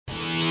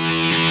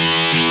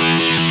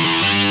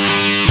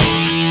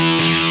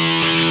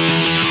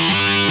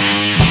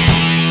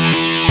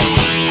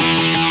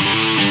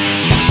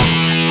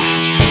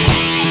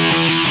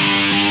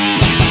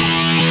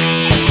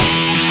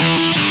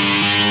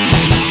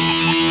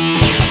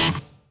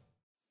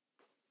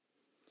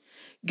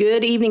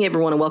Good evening,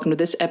 everyone, and welcome to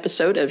this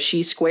episode of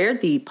She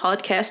Squared, the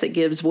podcast that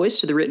gives voice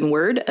to the written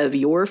word of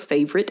your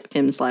favorite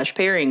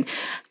fem/pairing.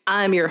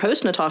 I'm your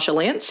host, Natasha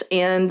Lance,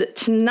 and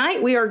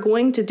tonight we are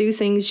going to do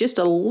things just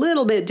a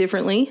little bit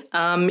differently.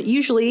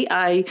 Usually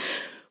I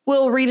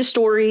will read a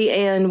story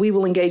and we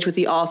will engage with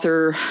the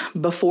author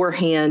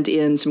beforehand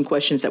in some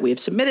questions that we have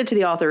submitted to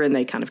the author, and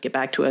they kind of get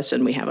back to us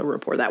and we have a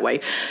rapport that way.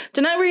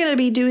 Tonight we're going to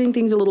be doing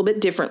things a little bit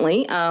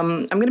differently.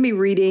 I'm going to be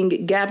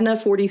reading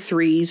Gabna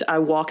 43's I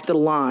Walked the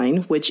Line,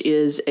 which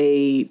is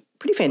a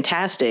pretty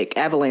fantastic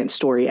Avalanche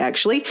story,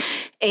 actually.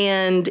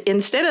 And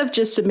instead of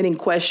just submitting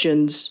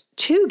questions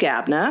to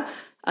Gabna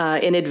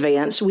in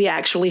advance, we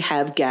actually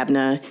have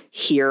Gabna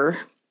here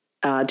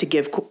to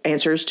give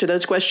answers to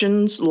those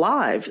questions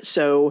live.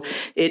 So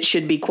it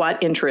should be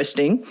quite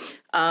interesting.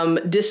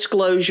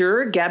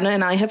 Disclosure, Gabna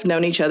and I have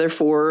known each other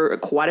for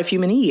quite a few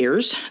many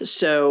years.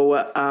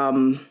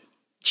 So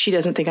she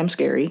doesn't think I'm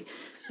scary.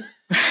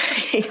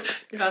 Right?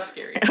 You're not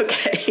scary.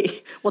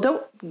 Okay. Well,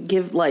 don't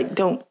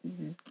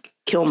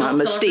kill my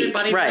mystique.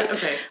 Right. That?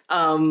 Okay.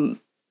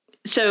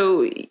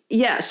 So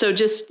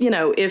just,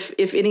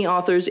 if any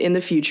authors in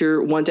the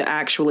future want to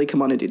actually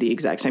come on and do the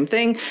exact same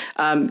thing,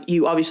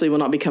 you obviously will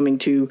not be coming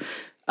to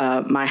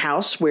my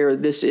house where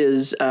this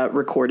is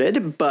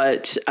recorded,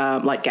 but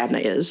like Gabna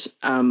is,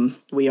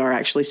 we are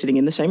actually sitting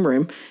in the same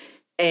room.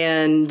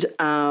 And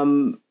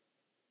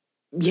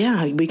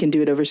we can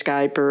do it over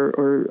Skype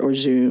or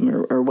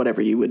Zoom or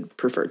whatever you would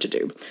prefer to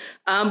do.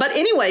 But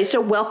anyway, so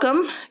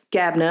welcome,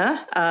 Gabna.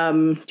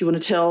 Do you want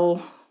to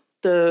tell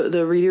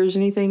the readers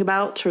anything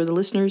about, or the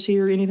listeners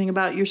here, anything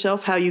about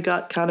yourself, how you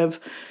got kind of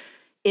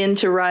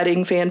into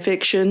writing fan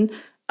fiction?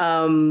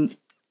 Okay,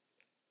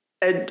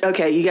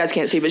 you guys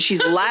can't see, but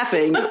she's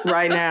laughing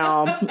right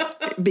now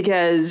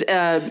because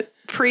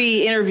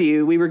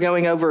pre-interview, we were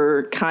going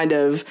over kind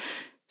of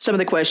some of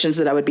the questions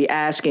that I would be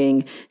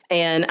asking.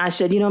 And I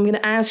said, I'm going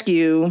to ask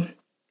you,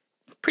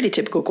 pretty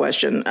typical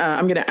question.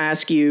 I'm going to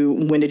ask you,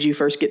 when did you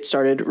first get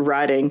started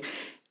writing?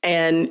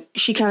 And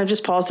she kind of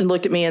just paused and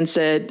looked at me and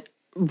said,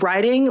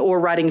 writing or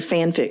writing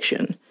fan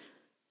fiction?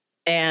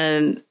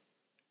 And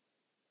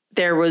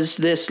there was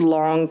this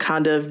long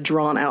kind of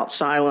drawn out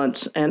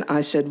silence. And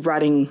I said,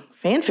 writing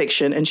fan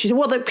fiction. And she said,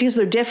 well, because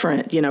they're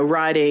different,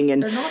 writing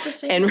and, they're not the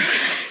same. And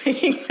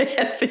writing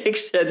fan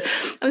fiction. And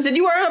I said,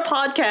 you are on a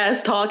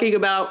podcast talking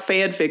about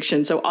fan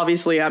fiction. So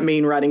obviously I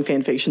mean writing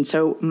fan fiction.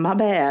 So my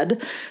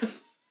bad.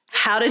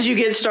 How did you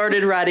get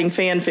started writing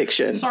fan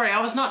fiction? Sorry, I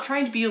was not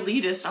trying to be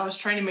elitist. I was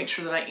trying to make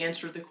sure that I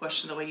answered the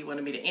question the way you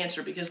wanted me to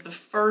answer, because the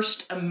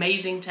first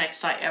amazing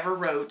text I ever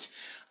wrote,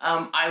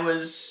 I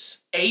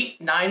was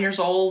 9 years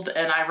old,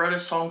 and I wrote a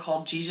song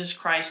called Jesus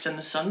Christ and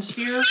the Sun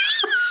Sphere.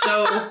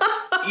 So,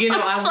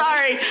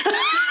 I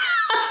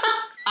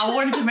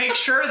wanted to make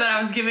sure that I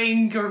was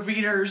giving your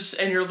readers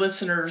and your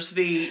listeners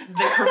the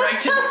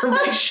correct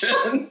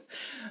information.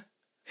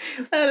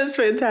 That is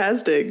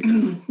fantastic.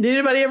 Did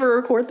anybody ever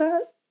record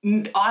that?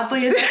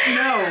 Oddly enough,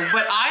 no,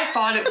 but I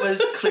thought it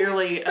was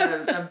clearly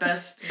a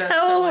best.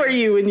 How old were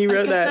you when you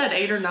wrote that? Like I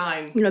said, 8 or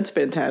 9. That's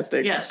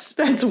fantastic. Yes,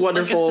 that's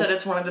wonderful. Like I said,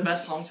 it's one of the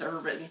best songs ever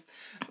written.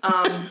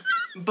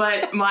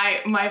 But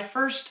my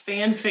first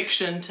fan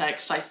fiction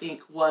text, I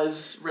think,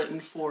 was written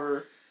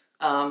for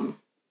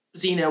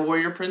Xena,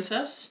 Warrior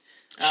Princess.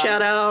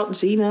 Shout out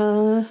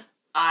Xena.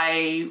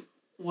 I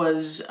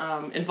was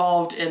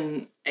involved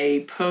in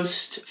a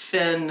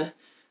post-Finn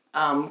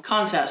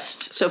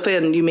contest. So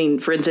Finn, you mean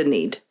Friends in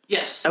Need?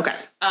 Yes. Okay.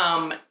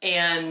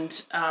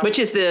 Which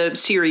is the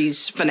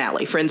series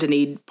finale, Friends in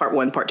Need, Part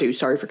 1, Part 2.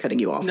 Sorry for cutting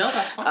you off. No,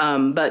 that's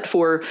fine. But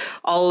for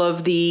all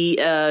of the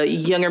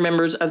younger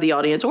members of the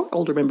audience, or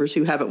older members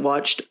who haven't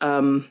watched,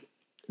 the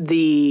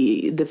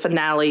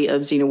finale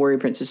of Xena Warrior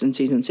Princess in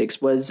season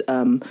 6 was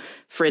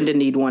Friend in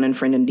Need 1 and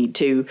Friend in Need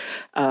 2.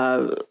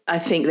 I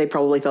think they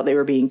probably thought they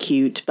were being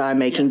cute by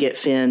making it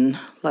Finn,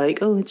 like,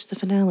 oh, it's the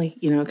finale,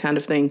 kind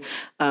of thing.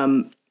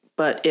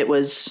 But it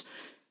was,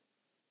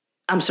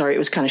 I'm sorry, it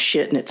was kind of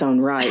shit in its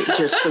own right,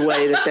 just the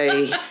way that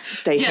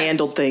they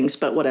handled things,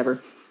 but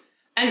whatever.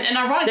 And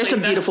ironically, there's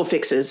some beautiful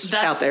fixes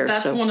out there.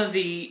 That's one of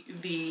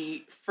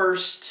the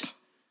first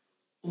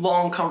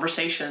long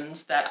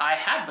conversations that I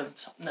had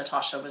with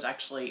Natasha was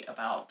actually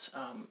about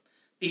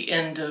the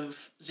end of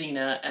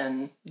Xena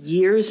and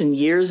years and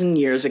years and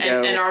years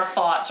ago, and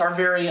our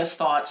various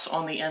thoughts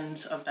on the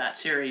end of that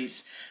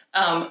series.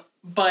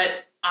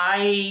 But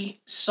I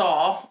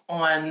saw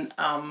on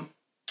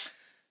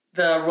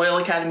the Royal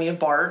Academy of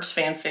Bards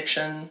fan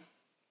fiction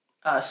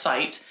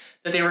site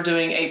that they were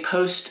doing a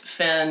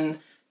post-Finn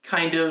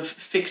kind of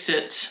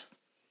fix-it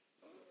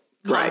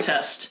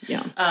contest. Right.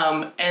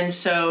 Yeah. And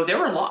so there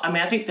were a lot. I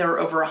mean, I think there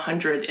were over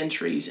 100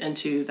 entries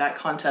into that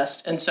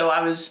contest. And so I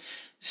was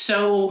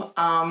so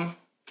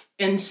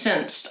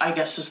incensed, I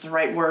guess is the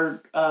right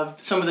word,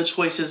 of some of the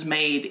choices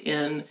made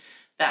in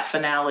that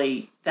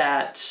finale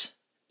that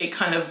it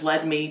kind of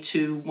led me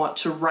to want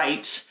to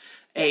write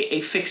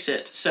a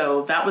fix-it.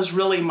 So that was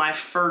really my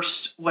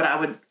first, what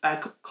I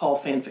call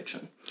fan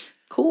fiction.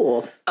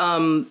 Cool.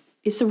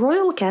 Is the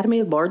Royal Academy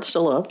of Bards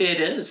still up? It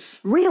is.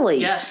 Really?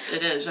 Yes,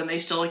 it is. And they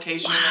still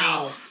occasionally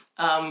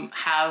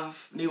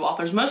have new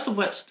authors. Most of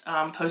what's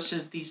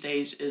posted these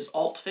days is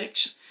alt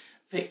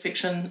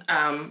fiction.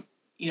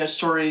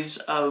 Stories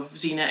of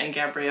Xena and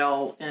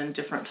Gabrielle in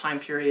different time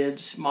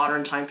periods,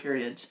 modern time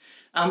periods.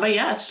 But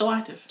yeah, it's still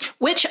active.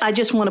 Which I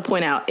just want to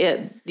point out,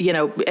 and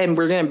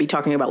we're going to be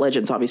talking about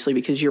Legends, obviously,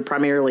 because you're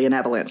primarily an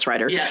Avalanche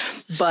writer.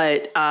 Yes.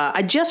 But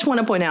I just want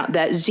to point out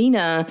that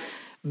Xena,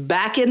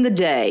 back in the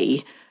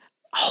day,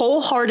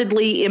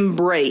 wholeheartedly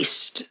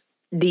embraced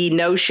the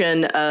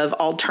notion of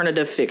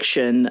alternative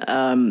fiction,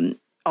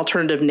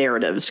 alternative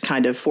narratives,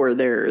 kind of for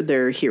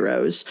their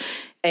heroes.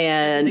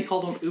 And they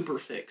called them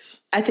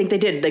Uberfix. I think they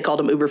did. They called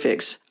them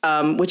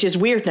Uberfix, which is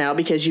weird now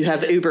because you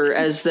have Uber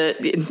as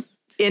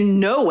in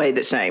no way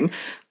the same.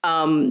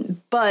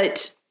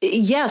 But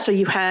yeah, so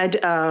you had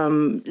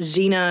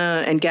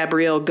Xena and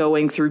Gabrielle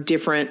going through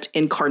different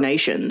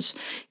incarnations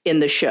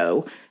in the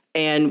show.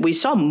 And we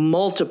saw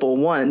multiple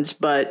ones,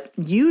 but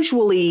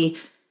usually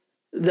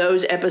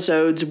those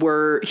episodes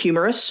were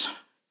humorous.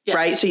 Yes.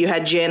 Right. So you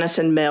had Janice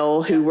and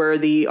Mel, who were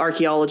the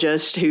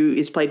archaeologist, who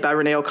is played by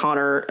Renee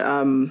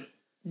O'Connor.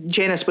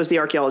 Janice was the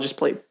archaeologist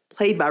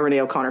played by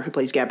Renee O'Connor, who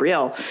plays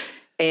Gabrielle.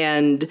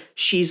 And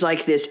she's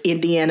like this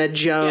Indiana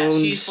Jones.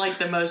 Yeah, she's like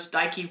the most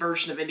dykey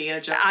version of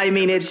Indiana Jones. I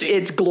mean,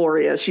 it's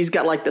glorious. She's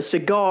got like the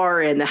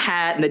cigar and the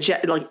hat and the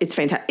jet. Like, it's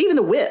fantastic. Even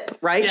the whip,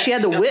 right? Yes, she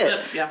had the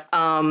whip. Yeah.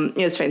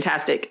 It's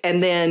fantastic.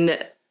 And then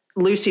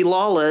Lucy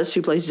Lawless,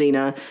 who plays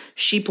Xena,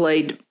 she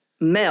played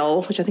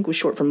Mel, which I think was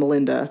short for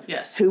Melinda.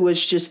 Yes. Who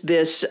was just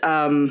this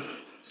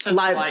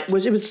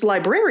it was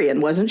librarian,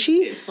 wasn't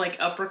she? It's like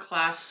upper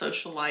class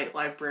socialite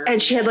librarian.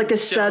 And she had like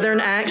this southern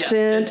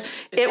accent.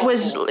 Yes, it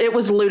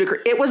was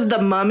ludicrous. It was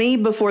the Mummy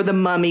before the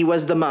Mummy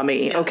was the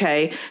Mummy. Yes.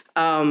 Okay.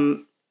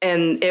 And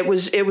it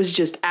was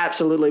just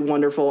absolutely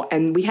wonderful.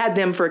 And we had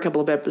them for a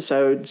couple of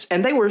episodes,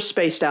 and they were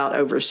spaced out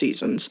over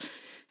seasons.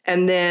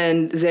 And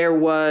then there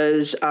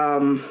was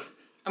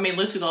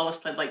Lucy Lawless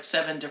played like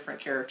 7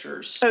 different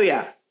characters. Oh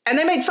yeah. And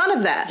they made fun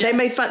of that. Yes. They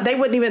made fun.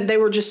 They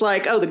were just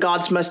like, oh, the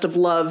gods must have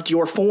loved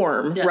your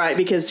form, yes. Right?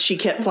 Because she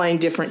kept playing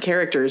different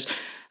characters.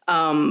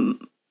 But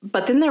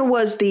then there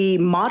was the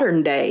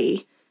modern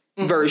day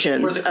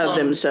versions of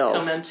themselves.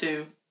 Come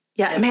into.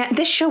 Yeah, man,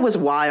 this show was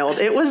wild.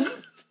 It was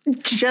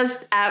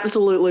just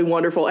absolutely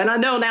wonderful. And I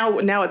know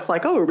now it's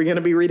like, oh, are we going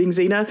to be reading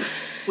Xena?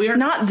 We are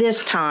not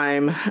this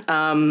time.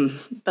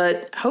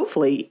 But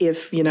hopefully,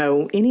 if,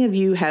 any of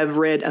you have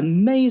read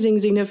amazing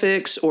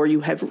Xenafix, or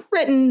you have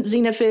written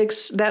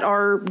Xenafix that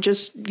are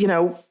just,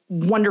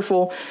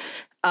 wonderful,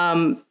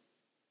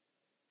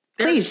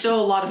 there's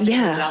still a lot of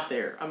fans out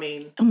there. I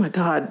mean, oh my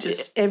God,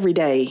 every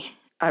day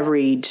I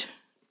read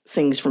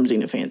things from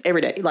Xenafan.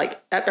 Every day.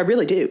 Like, I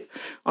really do.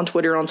 On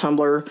Twitter, on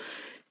Tumblr,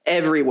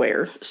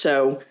 everywhere.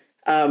 So,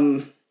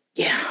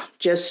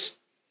 just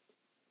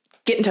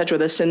get in touch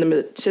with us.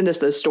 Send us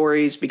those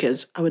stories,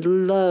 because I would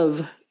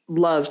love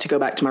to go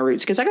back to my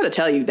roots. Because I got to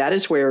tell you, that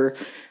is where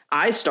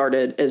I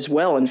started as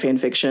well in fan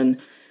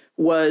fiction,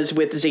 was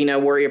with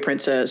Xena, Warrior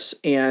Princess,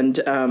 and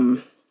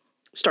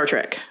Star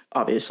Trek.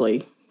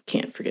 Obviously,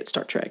 can't forget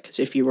Star Trek, because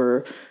if you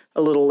were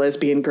a little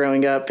lesbian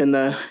growing up in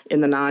the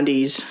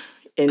 90s,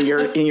 in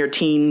your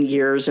teen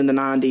years in the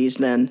 90s,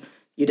 then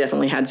you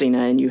definitely had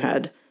Xena and you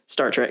had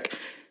Star Trek.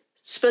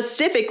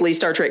 Specifically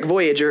Star Trek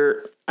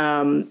Voyager,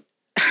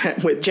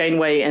 with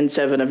Janeway and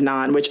Seven of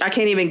Nine, which I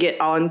can't even get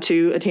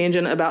onto a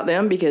tangent about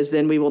them, because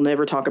then we will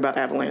never talk about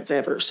Avalanche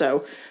ever.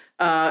 So,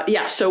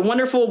 so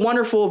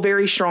wonderful,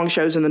 very strong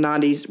shows in the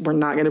 90s. We're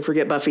not going to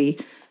forget Buffy,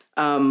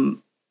 who,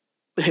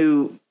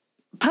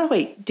 by the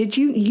way, did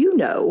you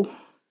know,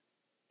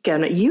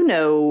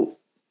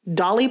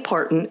 Dolly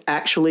Parton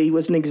actually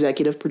was an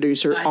executive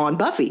producer on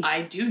Buffy.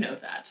 I do know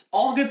that.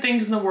 All good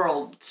things in the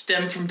world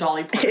stem from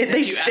Dolly Parton.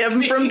 They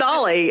stem from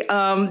Dolly.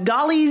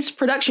 Dolly's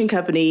production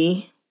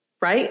company,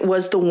 right,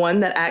 was the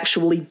one that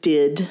actually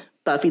did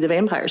Buffy the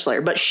Vampire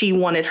Slayer. But she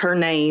wanted her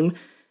name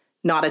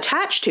not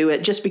attached to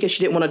it, just because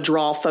she didn't want to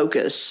draw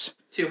focus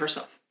to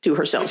herself.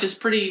 Which is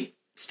pretty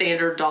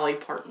standard Dolly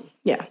Parton.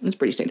 Yeah, it's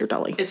pretty standard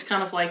Dolly. It's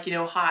kind of like,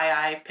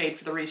 I paid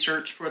for the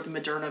research for the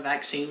Moderna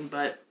vaccine,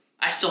 but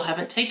I still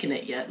haven't taken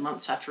it yet,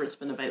 months after it's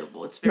been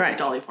available. It's very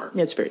Dolly Parton.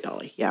 It's very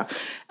Dolly, yeah.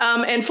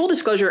 And full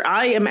disclosure,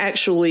 I am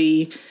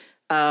actually,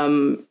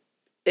 my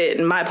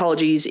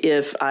apologies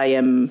if I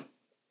am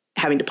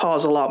having to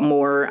pause a lot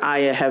more. I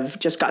have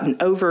just gotten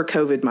over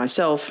COVID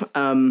myself.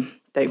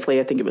 Thankfully,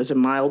 I think it was a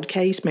mild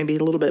case, maybe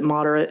a little bit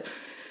moderate.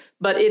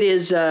 But it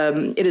is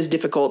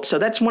difficult. So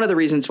that's one of the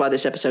reasons why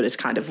this episode is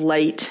kind of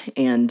late,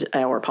 and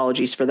our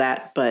apologies for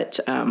that. But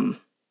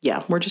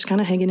we're just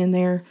kind of hanging in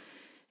there.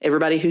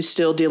 Everybody who's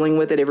still dealing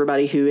with it,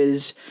 everybody who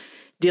is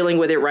dealing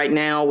with it right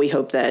now, we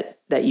hope that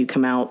you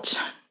come out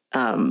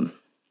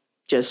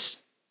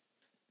just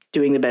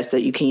doing the best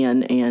that you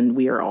can. And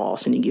we are all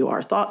sending you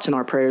our thoughts and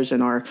our prayers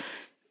and our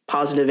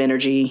positive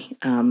energy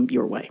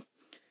your way.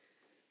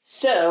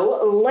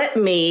 So let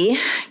me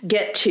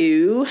get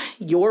to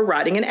your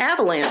writing in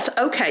Avalanche.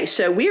 Okay,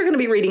 so we are going to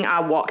be reading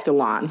I Walk the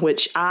Line,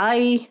 which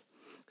I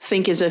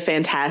think is a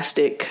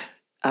fantastic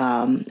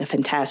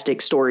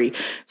story.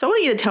 So I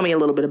want you to tell me a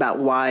little bit about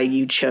why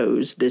you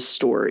chose this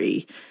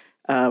story,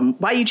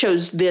 why you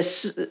chose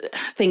this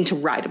thing to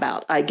write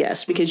about, I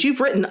guess, because you've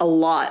written a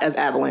lot of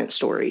Avalanche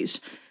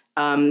stories.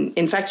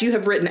 In fact, you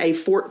have written a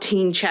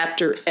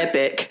 14-chapter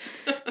epic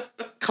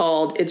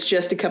called It's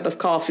Just a Cup of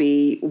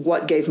Coffee,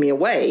 What Gave Me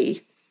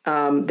Away,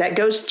 that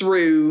goes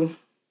through,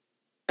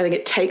 I think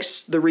it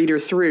takes the reader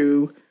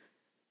through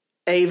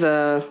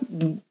Ava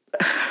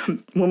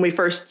when we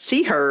first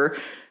see her,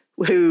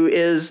 who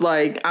is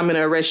like, I'm going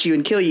to arrest you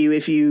and kill you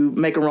if you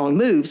make a wrong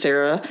move,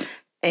 Sarah,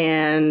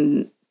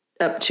 and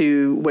up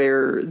to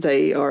where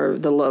they are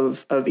the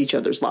love of each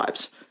other's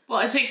lives. Well,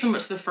 it takes so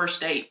much the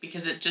first date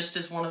because it just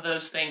is one of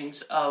those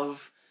things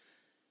of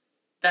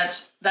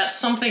that's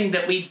something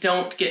that we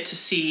don't get to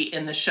see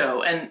in the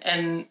show.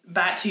 And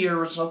back to your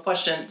original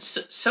question,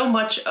 so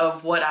much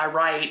of what I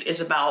write is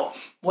about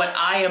what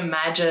I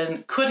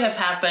imagine could have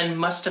happened,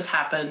 must have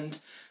happened,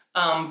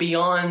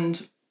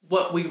 beyond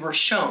what we were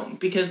shown,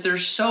 because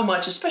there's so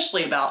much,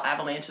 especially about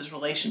Avalanche's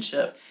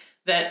relationship,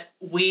 that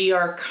we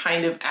are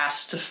kind of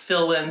asked to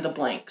fill in the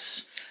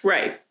blanks.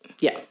 Right.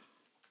 Yeah.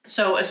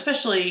 So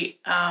especially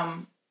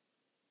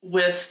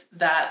with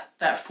that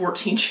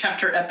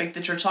 14-chapter epic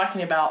that you're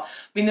talking about, I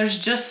mean, there's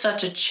just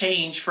such a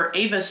change for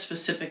Ava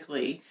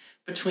specifically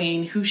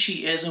between who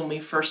she is when we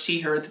first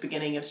see her at the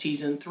beginning of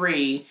season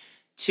 3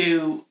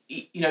 to,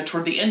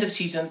 toward the end of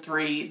season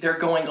 3, they're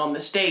going on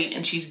this date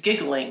and she's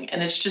giggling,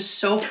 and it's just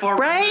so far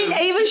removed.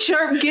 Ava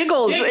Sharp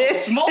giggles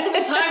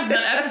multiple times in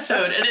that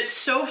episode, and it's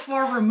so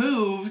far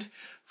removed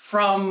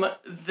from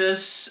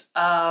this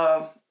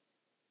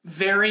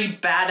very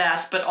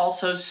badass but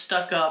also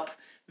stuck up,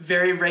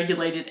 very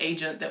regulated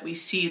agent that we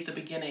see at the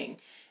beginning.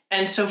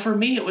 And so for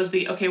me, it was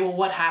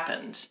what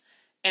happened?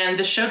 And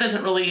the show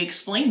doesn't really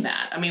explain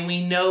that. I mean,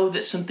 we know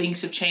that some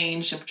things have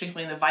changed, and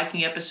particularly in the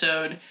Viking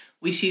episode,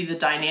 we see the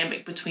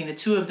dynamic between the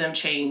two of them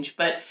change.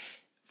 But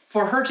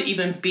for her to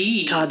even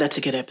be... God, that's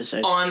a good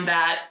episode. On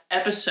that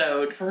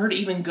episode, for her to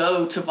even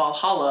go to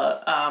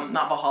Valhalla,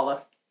 not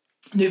Valhalla,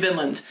 New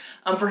Vinland,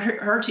 for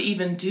her to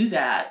even do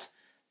that,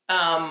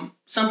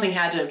 something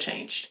had to have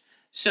changed.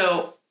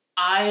 So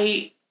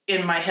I,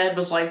 in my head,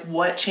 was like,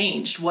 what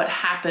changed? What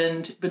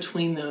happened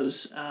between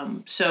those?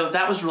 So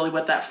that was really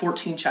what that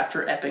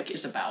 14-chapter epic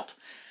is about.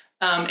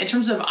 In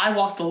terms of I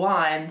Walk the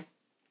Line,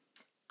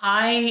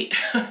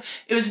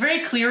 it was very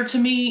clear to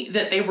me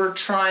that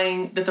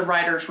the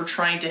writers were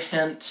trying to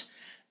hint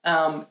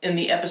in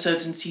the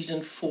episodes in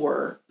season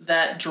 4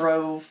 that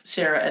drove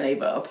Sarah and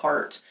Ava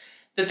apart,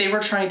 that they were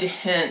trying to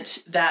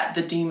hint that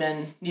the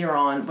demon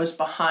Neron was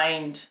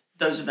behind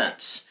those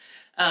events.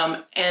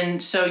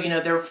 And so,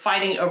 they're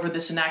fighting over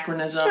this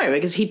anachronism. Right,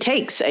 because he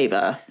takes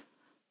Ava.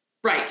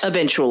 Right.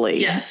 Eventually.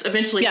 Yes,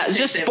 eventually. Yeah, it's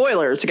just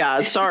spoilers,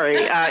 guys. Sorry.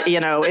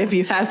 If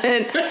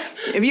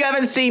you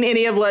haven't seen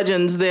any of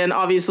Legends, then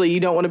obviously you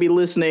don't want to be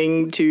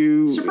listening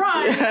to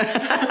surprise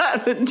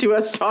to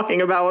us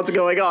talking about what's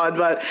going on.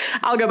 But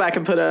I'll go back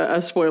and put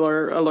a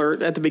spoiler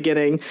alert at the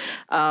beginning.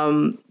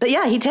 But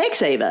yeah, he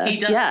takes Ava. He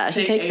does. Yeah,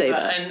 he takes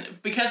Ava.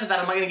 And because of that,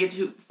 I'm not going to get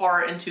too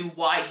far into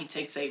why he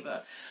takes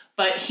Ava.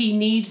 But he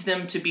needs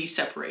them to be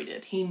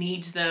separated. He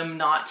needs them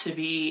not to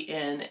be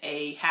in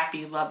a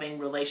happy, loving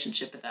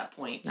relationship at that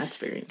point. That's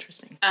very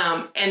interesting.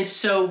 And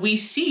so we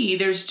see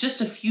there's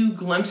just a few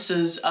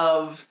glimpses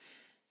of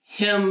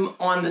him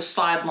on the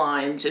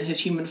sidelines in his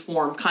human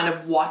form, kind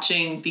of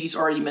watching these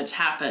arguments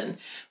happen.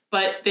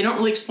 But they don't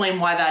really explain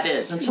why that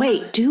is. And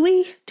wait, do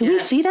we? Do we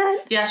see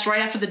that? Yes,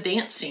 right after the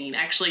dance scene.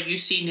 Actually, you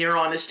see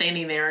Neron is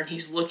standing there and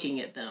he's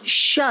looking at them.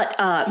 Shut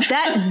up.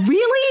 That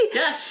really?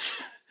 Yes.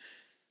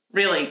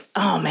 Really?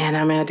 Oh man,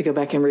 I'm gonna have to go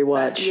back and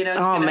rewatch. It's a good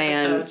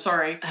episode.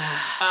 Sorry.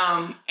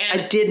 And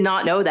I did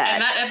not know that.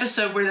 And that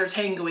episode where they're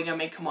tangling, I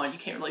mean, come on, you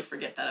can't really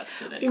forget that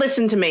episode anyway.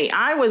 Listen to me.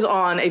 I was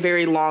on a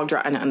very long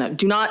drive. No,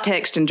 do not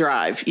text and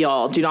drive,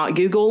 y'all. Do not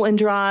Google and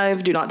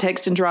drive. Do not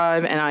text and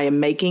drive. And I am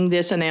making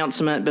this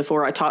announcement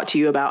before I talk to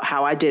you about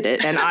how I did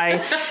it. And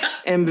I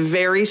am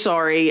very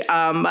sorry.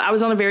 I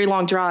was on a very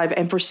long drive,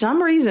 and for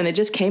some reason, it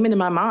just came into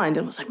my mind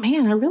and was like,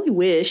 man, I really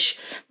wish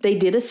they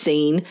did a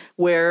scene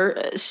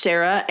where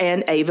Sarah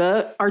and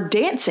Ava are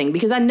dancing,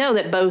 because I know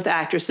that both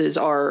actresses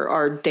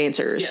are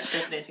dancers. Yes, they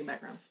have dancing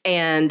background.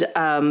 And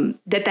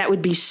that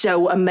would be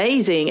so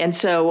amazing. And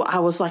so I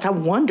was like,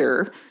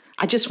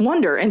 I just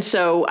wonder. And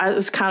so I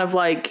was kind of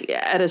like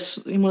at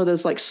one of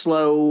those like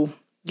slow,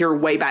 you're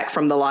way back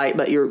from the light,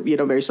 but you're,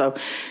 very slow.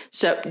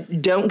 So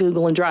don't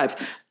Google and drive.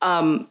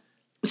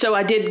 So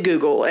I did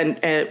Google and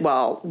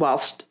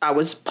whilst I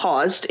was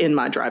paused in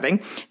my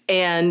driving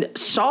and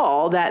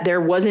saw that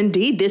there was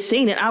indeed this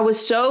scene, and I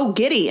was so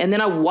giddy. And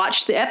then I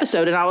watched the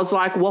episode and I was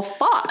like, well,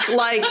 fuck,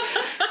 like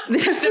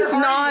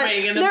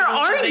they're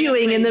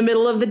arguing in the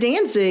middle of the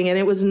dancing, and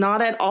it was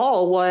not at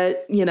all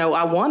what,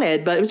 I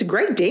wanted, but it was a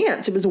great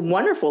dance. It was a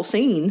wonderful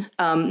scene.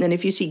 And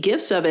if you see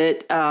GIFs of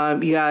it,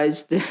 you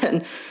guys,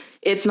 then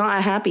it's not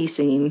a happy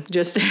scene.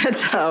 Just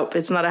heads up.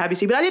 It's not a happy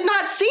scene. But I did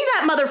not see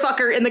that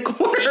motherfucker in the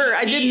corner.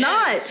 I did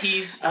not.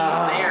 He's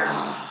there.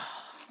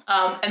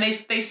 And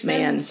they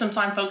spend some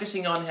time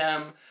focusing on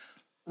him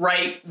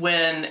right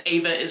when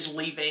Ava is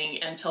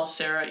leaving and tells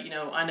Sarah,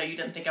 I know you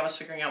didn't think I was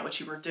figuring out what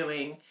you were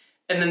doing.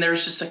 And then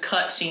there's just a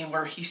cut scene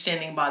where he's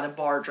standing by the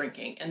bar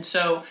drinking. And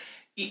so,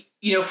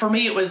 for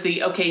me, it was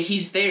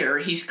he's there.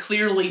 He's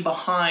clearly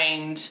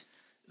behind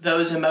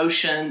those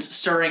emotions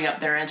stirring up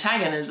their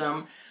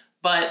antagonism.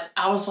 But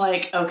I was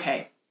like,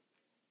 okay,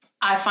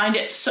 I find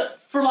it,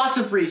 for lots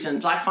of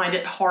reasons, I find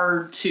it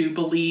hard to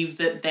believe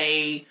that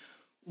they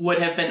would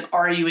have been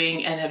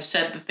arguing and have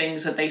said the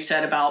things that they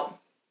said about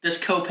this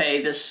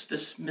Kopay,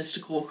 this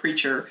mystical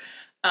creature.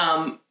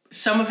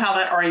 Some of how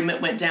that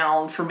argument went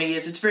down for me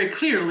is it's very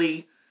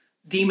clearly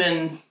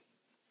demon,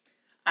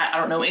 I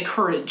don't know,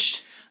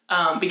 encouraged,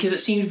 because it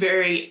seemed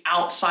very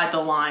outside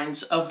the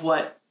lines of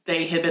what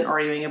they had been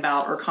arguing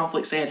about or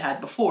conflicts they had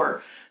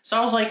before. So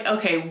I was like,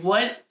 okay,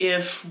 what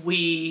if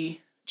we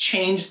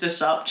changed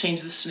this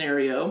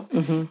scenario,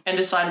 and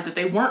decided that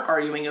they weren't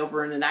arguing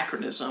over an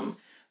anachronism,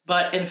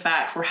 but in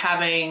fact were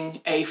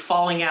having a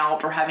falling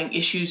out or having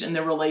issues in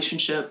their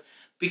relationship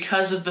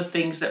because of the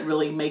things that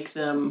really make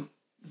them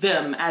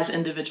as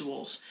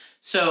individuals.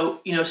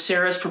 So,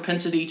 Sarah's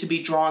propensity to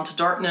be drawn to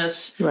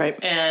darkness, right,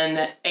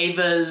 and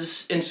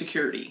Ava's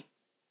insecurity.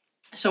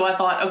 So I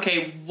thought,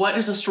 okay, what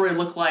does a story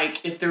look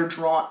like if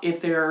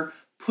they're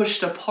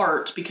pushed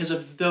apart because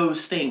of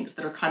those things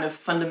that are kind of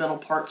fundamental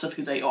parts of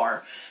who they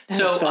are?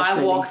 So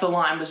I Walk the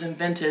Line was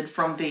invented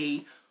from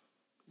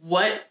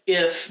what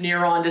if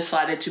Neron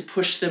decided to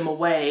push them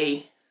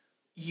away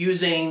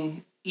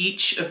using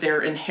each of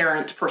their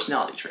inherent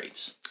personality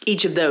traits?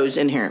 Each of those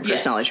inherent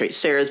personality traits.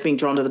 Sarah's being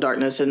drawn to the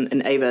darkness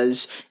and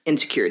Ava's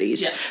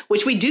insecurities,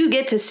 which we do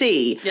get to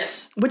see,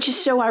 which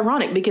is so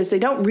ironic because they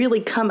don't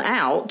really come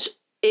out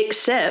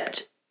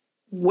except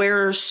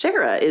where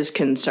Sarah is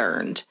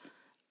concerned.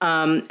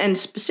 And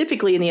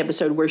specifically in the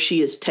episode where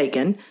she is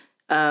taken,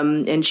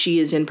 and she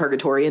is in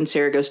purgatory and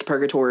Sarah goes to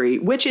purgatory,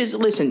 which is,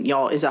 listen,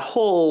 y'all, is a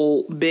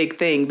whole big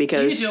thing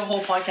because you could do a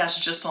whole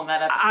podcast just on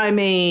that episode. I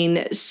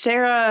mean,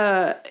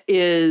 Sarah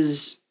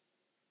is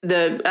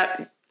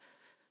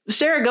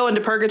Sarah going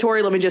to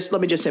purgatory. Let me just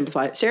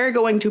simplify it. Sarah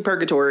going to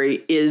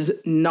purgatory is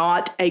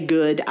not a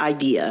good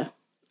idea.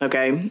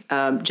 Okay.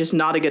 Just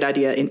not a good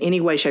idea in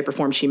any way, shape, or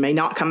form. She may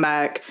not come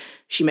back.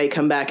 She may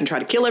come back and try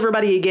to kill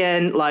everybody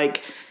again.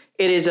 Like,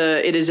 it is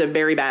a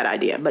very bad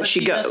idea, but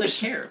she goes.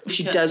 Doesn't care.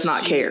 She does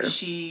not care.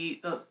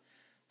 The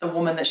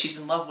woman that she's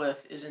in love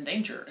with is in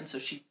danger, and so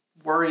she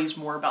worries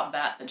more about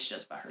that than she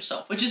does about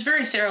herself, which is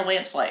very Sarah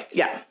Lance-like.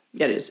 Yeah,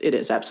 it is. It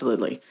is,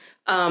 absolutely.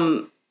 I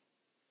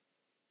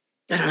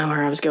don't know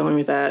where I was going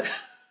with that.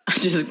 I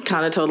just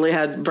kind of totally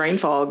had brain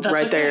fog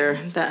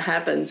there. That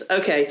happens.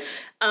 Okay.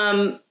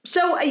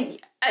 So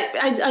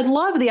I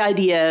love the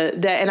idea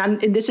that,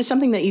 and this is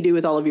something that you do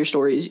with all of your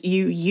stories.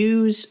 You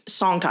use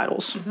song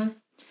titles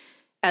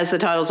as the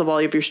titles of all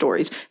of your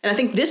stories. And I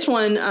think this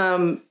one,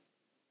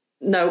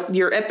 no,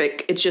 your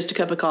epic, It's Just a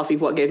Cup of Coffee,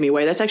 What Gave Me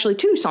Away. That's actually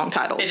 2 song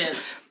titles. It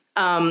is.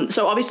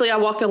 So obviously I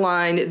Walk the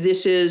Line.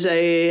 This is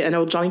an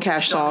old Johnny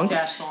Cash song.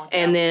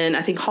 And then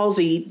I think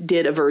Halsey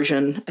did a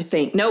version, I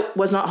think. Nope,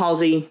 was not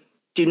Halsey.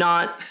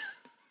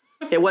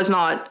 It was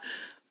not.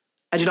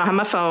 I do not have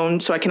my phone,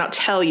 so I cannot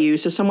tell you.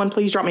 So someone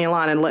please drop me a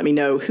line and let me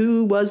know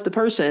who was the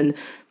person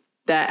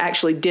that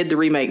actually did the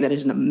remake. That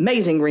is an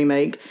amazing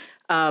remake.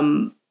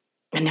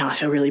 And now I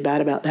feel really bad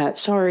about that.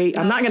 Sorry.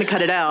 I'm not going to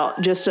cut it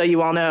out, just so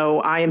you all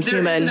know I am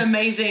human. There is an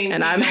amazing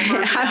and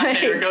version out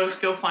there.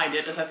 Go find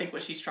it, is I think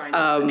what she's trying to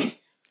say.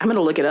 I'm going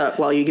to look it up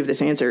while you give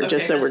this answer,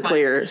 just so we're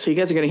clear. So you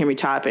guys are going to hear me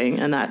typing,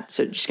 and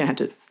so you're just going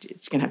to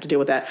have to deal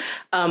with that.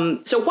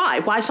 So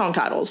why song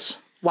titles?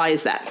 Why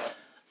is that?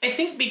 I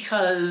think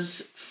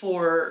because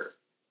for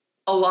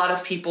a lot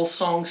of people,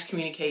 songs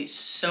communicate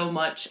so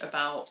much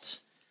about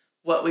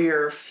what we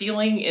are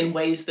feeling in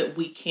ways that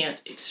we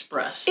can't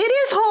express. It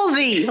is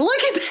Halsey.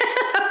 Look at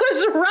that. I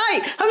was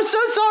right. I'm so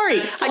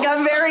sorry. I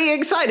got very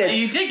excited.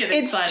 You did get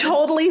excited. It's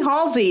totally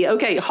Halsey.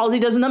 Okay, Halsey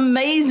does an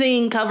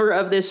amazing cover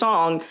of this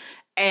song.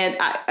 And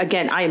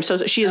I am so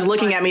sorry. She is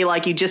looking at me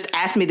like you just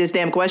asked me this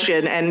damn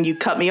question and you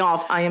cut me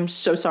off. I am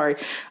so sorry.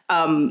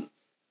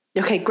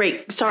 Okay,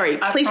 great. Sorry.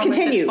 Please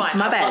continue. My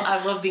bad.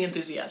 I love the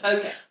enthusiasm.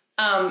 Okay.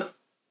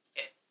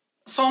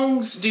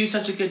 Songs do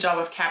such a good job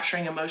of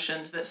capturing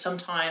emotions that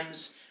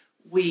sometimes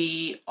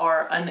we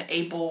are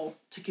unable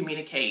to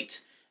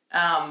communicate.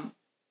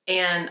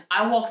 And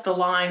I Walk the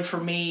Line, for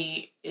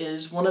me,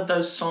 is one of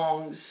those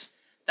songs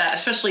that,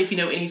 especially if you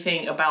know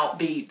anything about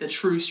the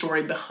true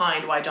story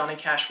behind why Johnny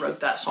Cash wrote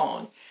that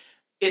song,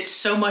 it's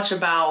so much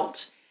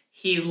about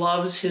he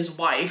loves his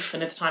wife,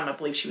 and at the time I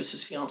believe she was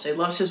his fiance,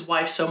 loves his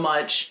wife so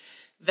much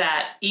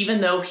that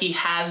even though he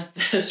has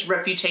this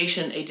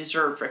reputation, a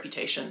deserved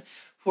reputation,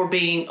 for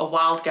being a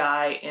wild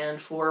guy and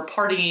for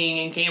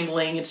partying and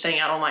gambling and staying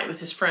out all night with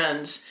his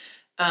friends,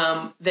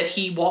 that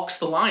he walks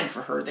the line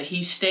for her, that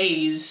he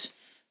stays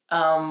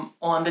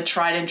on the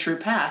tried and true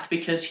path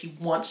because he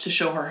wants to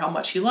show her how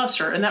much he loves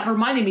her. And that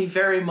reminded me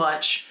very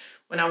much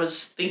when I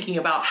was thinking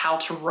about how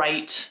to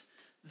write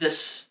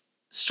this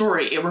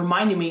story, it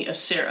reminded me of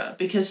Sarah,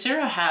 because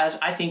Sarah has,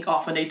 I think,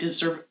 often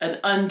an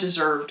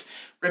undeserved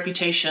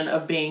reputation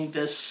of being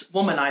this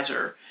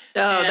womanizer.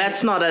 Oh,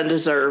 that's not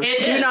undeserved.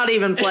 Do not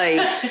even play.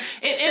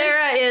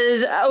 Sarah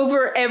is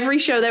over every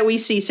show that we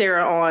see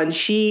Sarah on.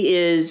 She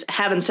is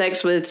having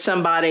sex with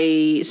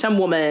somebody, some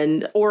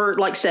woman, or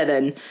like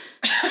 7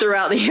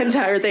 throughout the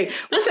entire thing.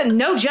 Listen,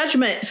 no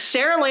judgment.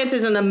 Sarah Lance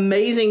is an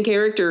amazing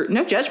character.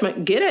 No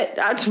judgment. Get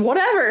it.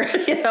 Whatever,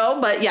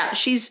 But yeah,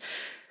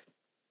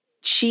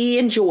 she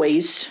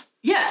enjoys.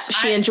 Yes,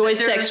 she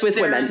enjoys sex with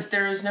women.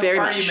 There's no very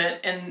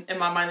argument in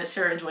my mind that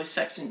Sarah enjoys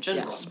sex in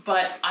general. Yes.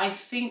 But I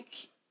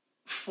think,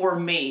 for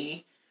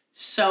me,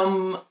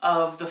 some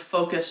of the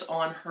focus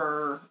on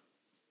her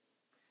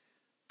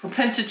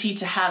propensity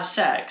to have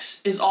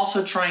sex is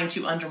also trying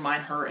to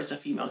undermine her as a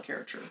female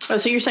character. Oh,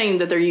 so you're saying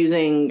that they're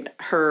using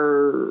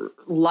her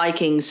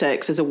liking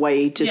sex as a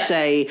way to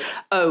say,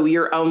 oh,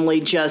 you're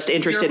only just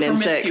interested in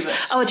sex.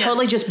 Oh, I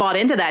totally just bought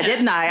into that,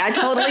 didn't I? I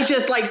totally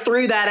just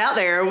threw that out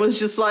there and was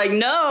just like,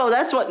 no,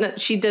 that's what, no,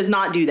 she does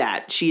not do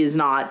that. She is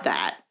not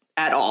that.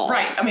 At all.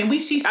 Right. I mean,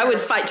 we see Sarah, I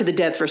would fight to the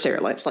death for Sarah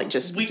Lance,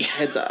 just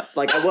heads up.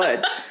 I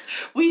would.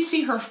 We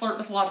see her flirt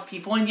with a lot of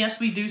people, and yes,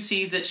 we do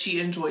see that she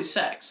enjoys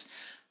sex.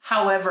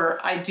 However,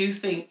 I do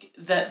think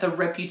that the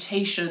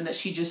reputation that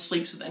she just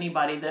sleeps with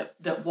anybody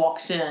that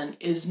walks in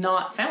is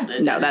not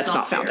founded. No, that's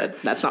not founded.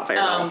 That's not fair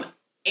at all.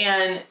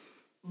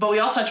 But we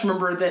also have to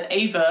remember that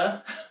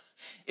Ava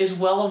is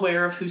well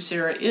aware of who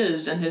Sarah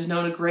is and has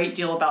known a great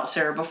deal about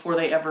Sarah before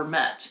they ever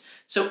met.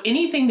 So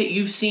anything that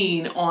you've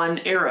seen on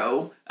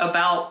Arrow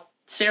about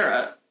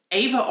Sarah,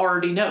 Ava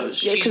already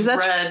knows. Yeah, because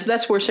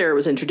that's where Sarah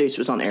was introduced,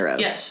 was on Arrow.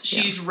 Yes,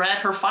 she's read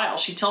her file.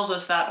 She tells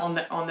us that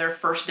on their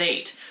first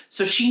date.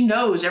 So she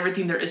knows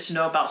everything there is to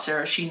know about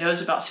Sarah. She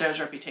knows about Sarah's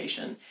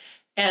reputation.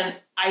 And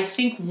I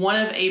think one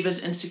of Ava's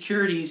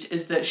insecurities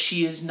is that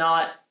she is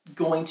not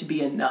going to be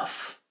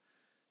enough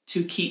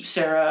to keep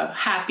Sarah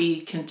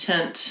happy,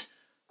 content,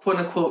 quote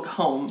unquote,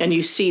 home. And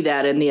you see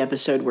that in the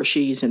episode where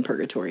she's in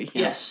purgatory.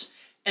 Yeah. Yes.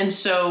 And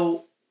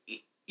so,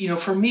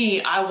 for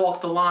me, I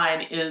walk the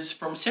line is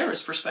from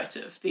Sarah's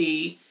perspective.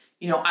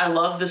 I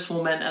love this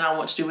woman and I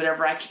want to do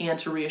whatever I can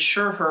to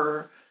reassure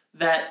her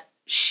that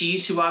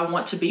she's who I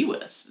want to be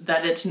with.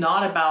 That it's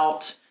not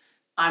about,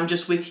 I'm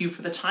just with you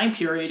for the time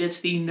period.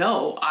 It's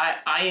no,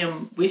 I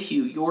am with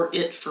you. You're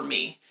it for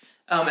me.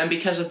 And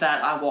because of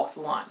that, I walk the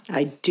line.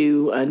 I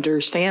do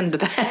understand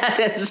that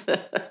as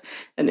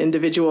an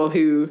individual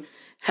who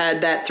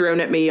had that thrown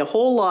at me a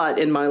whole lot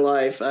in my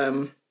life.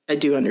 I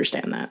do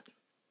understand that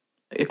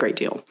a great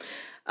deal.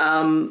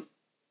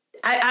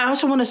 I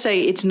also want to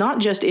say it's not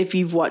just if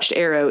you've watched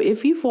Arrow.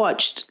 If you've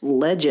watched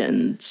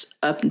Legends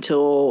up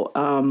until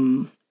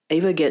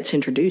Ava gets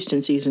introduced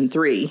in season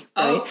 3, right?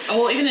 Oh,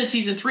 well, even in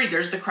season 3,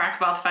 there's the crack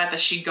about the fact that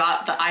she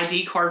got the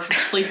ID card from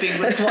sleeping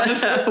with one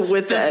of the,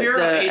 the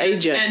bureau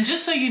agents. And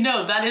just so you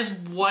know, that is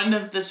one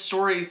of the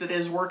stories that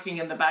is working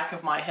in the back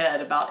of my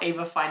head about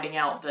Ava finding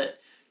out that,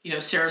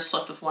 Sarah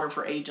slept with one of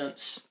her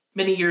agents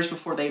many years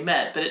before they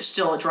met, but it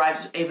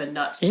drives Ava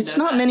nuts. It's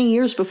not many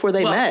years before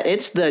they met.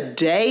 It's the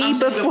day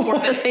before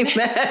they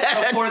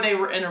met. Before they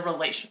were in a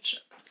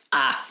relationship.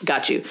 Ah,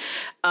 got you.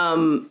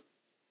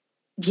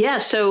 Yeah,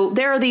 so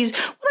there are these.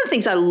 One of the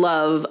things I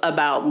love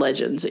about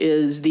Legends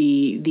is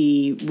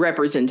the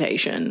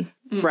representation,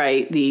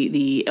 right?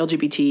 The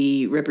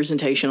LGBT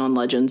representation on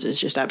Legends is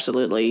just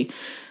absolutely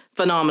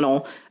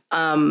phenomenal.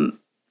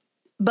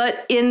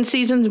 But in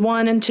seasons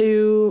 1 and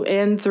 2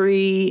 and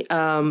 3,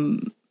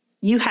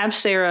 you have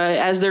Sarah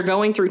as they're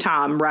going through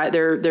time, right?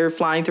 They're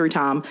flying through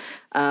time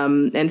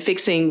and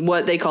fixing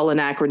what they call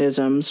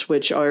anachronisms,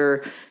 which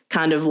are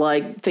kind of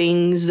like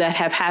things that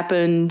have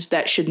happened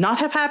that should not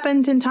have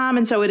happened in time.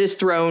 And so it has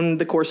thrown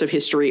the course of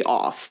history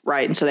off,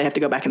 right? And so they have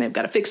to go back and they've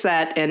got to fix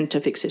that and to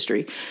fix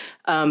history.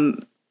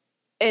 And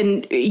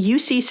you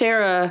see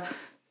Sarah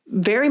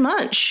very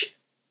much,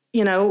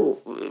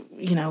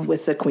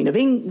 with the Queen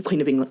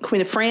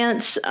of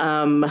France,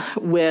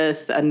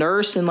 with a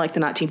nurse in the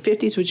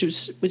 1950s, which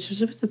was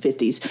the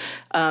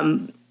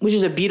 50s, which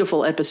is a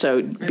beautiful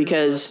episode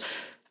because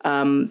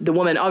the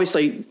woman,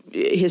 obviously,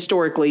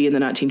 historically in the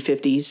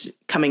 1950s,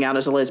 coming out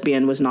as a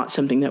lesbian was not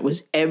something that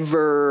was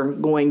ever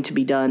going to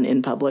be done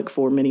in public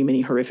for many,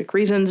 many horrific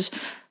reasons.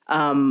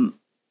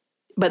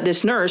 But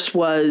this nurse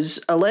was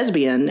a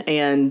lesbian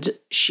and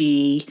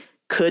she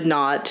could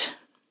not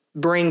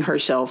bring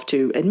herself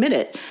to admit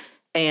it.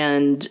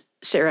 And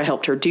Sarah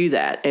helped her do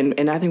that.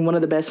 And I think one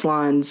of the best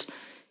lines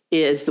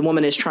is the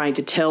woman is trying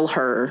to tell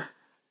her,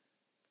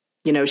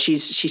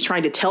 she's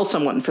trying to tell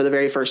someone for the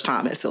very first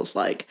time, it feels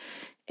like.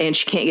 And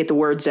she can't get the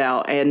words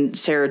out. And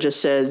Sarah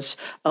just says,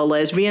 a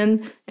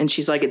lesbian. And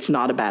she's like, it's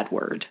not a bad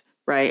word.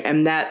 Right.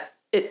 And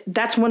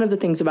that's one of the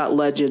things about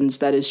Legends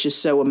that is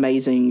just so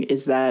amazing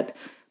is that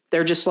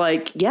they're just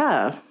like,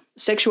 yeah,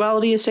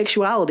 sexuality is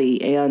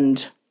sexuality.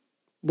 And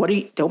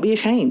don't be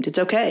ashamed. It's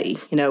okay.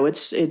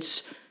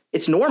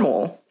 It's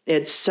normal.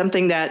 It's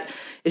something that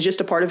is just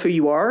a part of who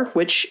you are,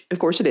 which of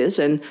course it is.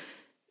 And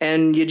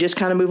and you just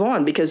kind of move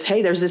on because,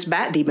 hey, there's this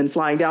bat demon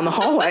flying down the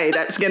hallway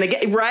that's going to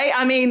get, right?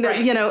 I mean,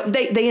 Right. you know,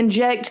 they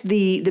inject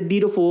the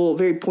beautiful,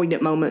 very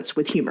poignant moments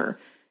with humor.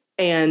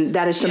 And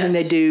that is something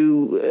Yes. they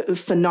do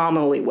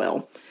phenomenally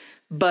well.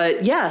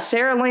 But yeah,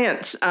 Sarah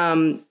Lance,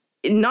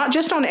 not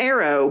just on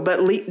Arrow,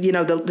 but, you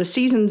know, the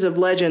seasons of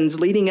Legends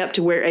leading up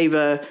to where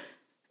Ava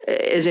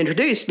is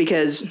introduced,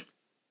 because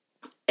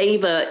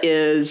Ava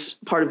is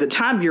part of the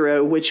Time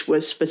Bureau, which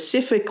was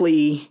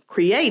specifically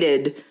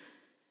created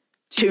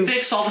to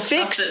fix all the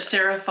stuff that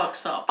Sarah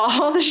fucks up.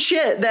 all the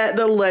shit that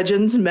the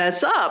Legends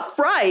mess up.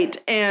 Right.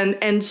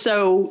 And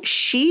so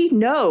she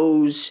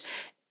knows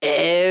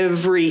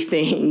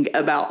everything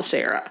about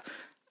Sarah.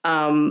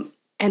 And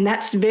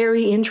that's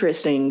very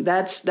interesting.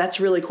 That's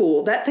really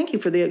cool. Thank you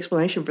for the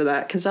explanation for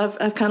that, because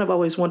I've kind of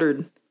always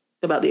wondered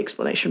about the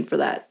explanation for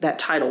that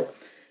title. So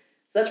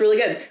that's really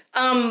good.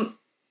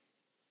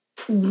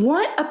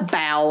 What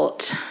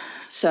about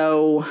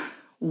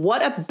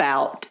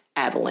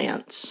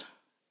Avalanche?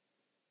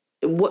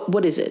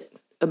 What is it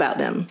about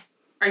them?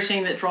 Are you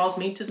saying that draws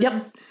me to them?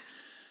 Yep.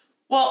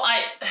 Well,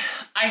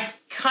 I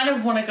kind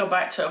of want to go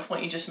back to a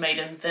point you just made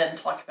and then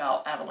talk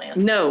about Avalanche.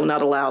 No,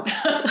 not allowed.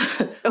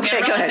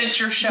 Okay, go ahead. It's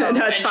your show.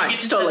 No, it's and fine. you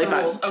get to It's set totally the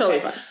fine. rules. Totally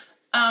Okay.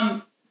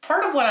 fine.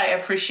 Part of what I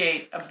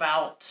appreciate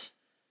about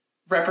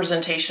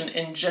representation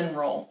in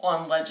general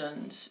on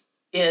Legends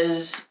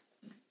is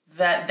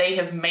that they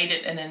have made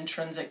it an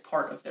intrinsic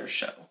part of their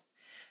show.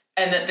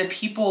 And that the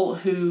people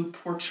who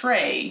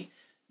portray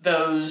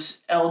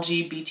those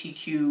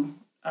LGBTQ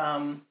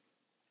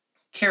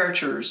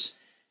characters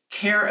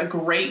care a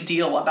great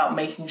deal about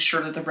making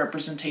sure that the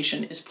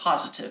representation is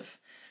positive.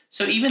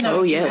 So even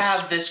though you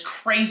have this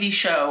crazy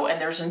show and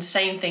there's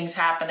insane things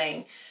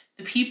happening,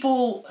 the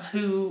people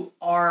who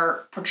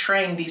are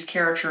portraying these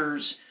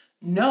characters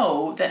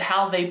know that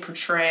how they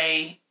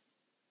portray,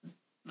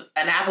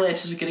 and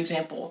Avalanche is a good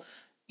example.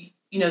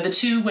 You know, the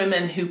two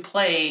women who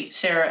play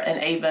Sarah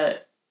and Ava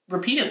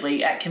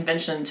repeatedly at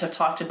conventions have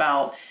talked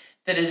about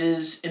that it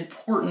is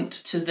important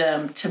to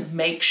them to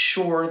make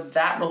sure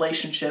that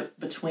relationship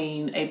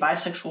between a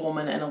bisexual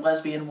woman and a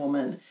lesbian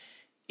woman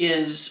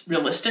is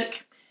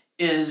realistic,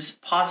 is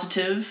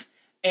positive,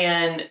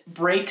 and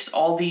breaks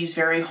all these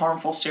very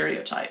harmful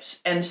stereotypes.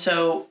 And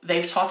so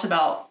they've talked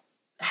about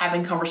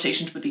having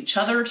conversations with each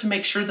other to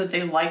make sure that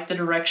they like the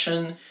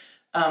direction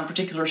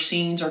particular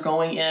scenes are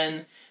going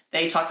in.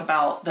 They talk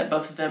about that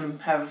both of them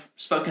have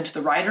spoken to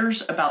the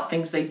writers about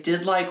things they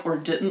did like or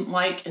didn't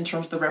like in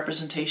terms of the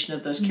representation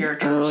of those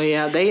characters. Oh,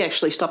 yeah. They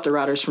actually stopped the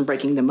writers from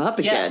breaking them up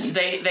again. Yes,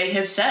 they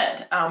have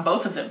said,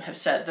 both of them have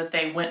said that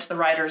they went to the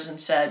writers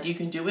and said, you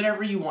can do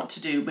whatever you want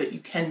to do, but you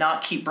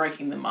cannot keep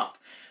breaking them up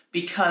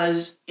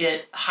because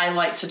it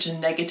highlights such a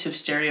negative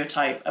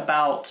stereotype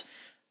about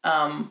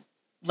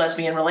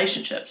lesbian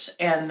relationships,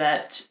 and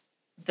that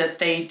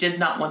they did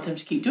not want them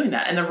to keep doing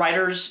that. And the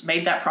writers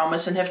made that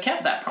promise and have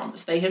kept that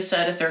promise. They have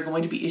said if there are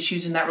going to be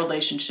issues in that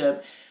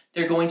relationship,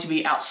 they're going to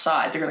be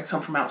outside. They're going to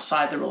come from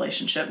outside the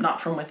relationship,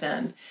 not from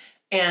within.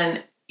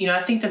 And, you know,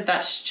 I think that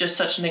that's just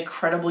such an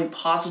incredibly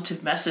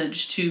positive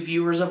message to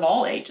viewers of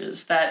all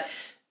ages, that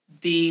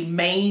the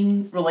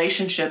main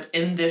relationship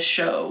in this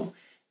show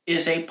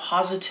is a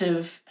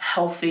positive,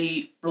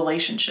 healthy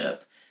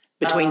relationship.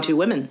 Between two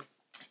women.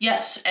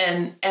 Yes,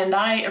 and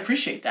I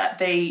appreciate that.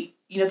 They,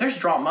 you know, there's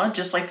drama,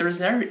 just like there is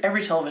in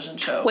every television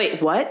show.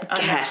 Wait, what?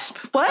 Gasp.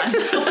 What?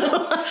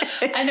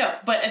 I know,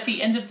 but at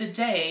the end of the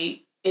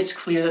day, it's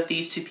clear that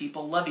these two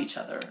people love each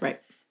other.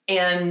 Right.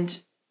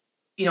 And,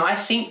 you know, I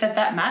think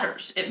that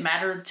matters. It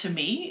mattered to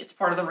me. It's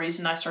part of the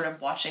reason I started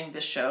watching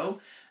this show.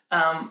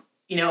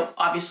 You know,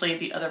 obviously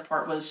the other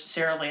part was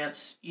Sarah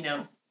Lance, you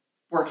know,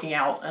 working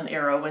out an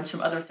Arrow and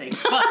some other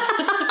things. But,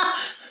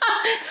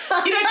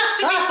 you know,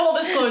 just to be full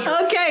disclosure.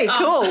 Okay,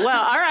 cool.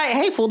 Well, all right.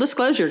 Hey, full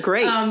disclosure.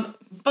 Great.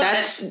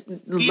 But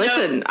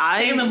listen,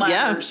 Salmon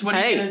Ladders, what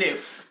are you going to do?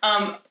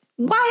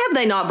 Why have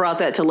they not brought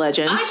that to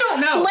Legends? I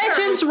don't know.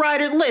 Legends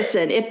writer,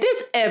 listen, if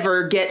this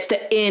ever gets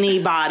to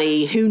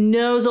anybody who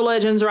knows a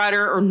Legends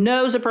writer or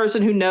knows a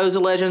person who knows a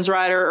Legends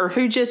writer or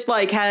who just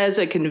like has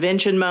a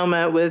convention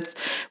moment with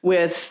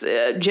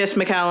Jess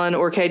McCallan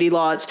or Katie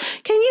Lotz,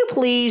 can you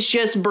please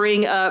just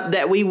bring up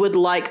that we would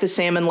like the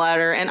Salmon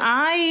Ladder? And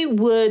I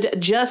would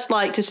just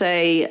like to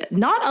say,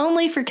 not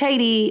only for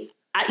Katie,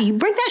 you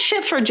bring that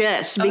shit for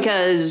Jess,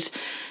 because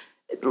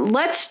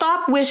let's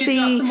stop with She's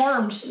got some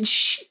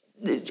arms.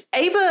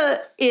 Ava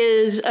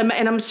is, and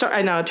I'm sorry,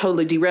 I know I'm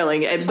totally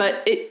derailing it,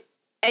 but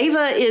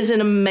Ava is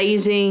an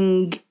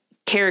amazing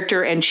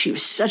character, and she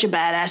was such a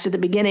badass at the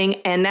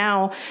beginning. And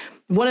now,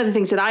 one of the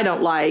things that I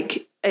don't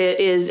like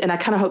is, and I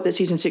kind of hope that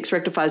season 6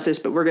 rectifies this,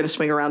 but we're going to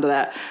swing around to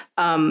that.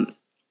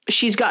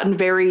 She's gotten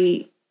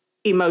very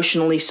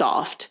emotionally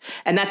soft,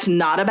 and that's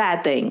not a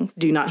bad thing.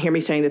 Do not hear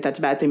me saying that that's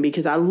a bad thing,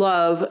 because I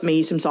love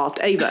me some soft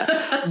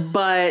Ava,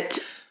 but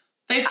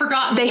they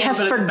have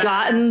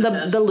forgotten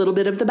the little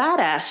bit of the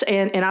badass,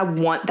 and I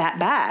want that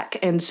back.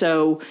 And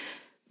so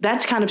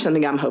that's kind of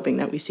something I'm hoping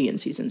that we see in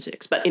season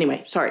 6. But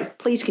anyway, sorry,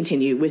 please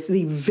continue with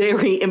the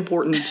very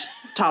important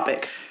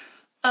topic.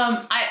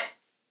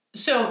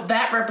 So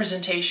that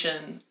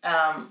representation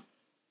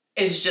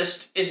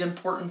is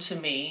important to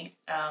me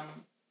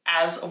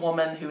as a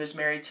woman who is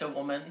married to a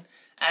woman,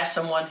 as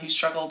someone who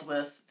struggled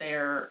with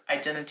their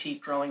identity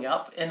growing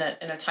up in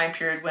a time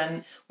period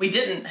when we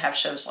didn't have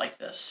shows like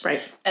this.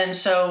 Right. And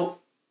so,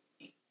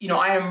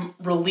 I am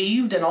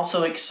relieved and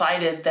also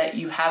excited that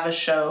you have a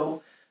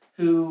show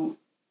who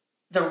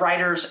the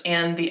writers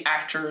and the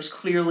actors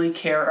clearly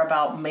care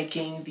about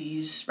making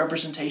these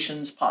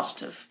representations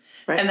positive.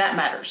 Right. And that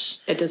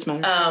matters. It does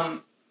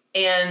matter.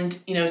 And,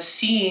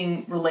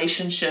 seeing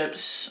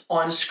relationships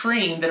on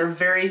screen that are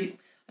very,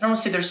 I don't want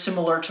to say they're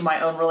similar to my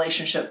own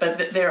relationship,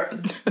 but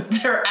there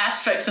are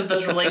aspects of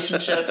those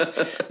relationships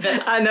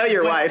that I know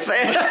your wife.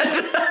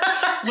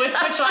 with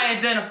which I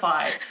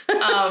identify.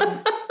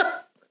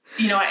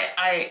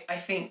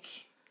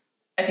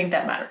 I think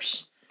that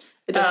matters.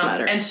 It does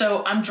matter. And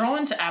so I'm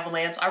drawn to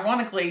Avalance.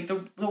 Ironically,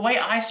 the way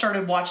I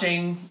started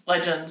watching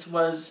Legends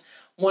was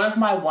one of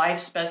my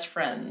wife's best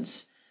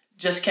friends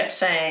just kept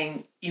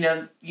saying,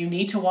 you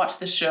need to watch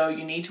this show.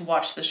 You need to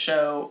watch this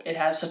show. It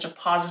has such a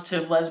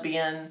positive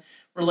lesbian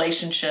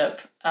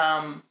relationship.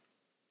 And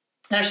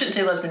I shouldn't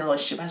say lesbian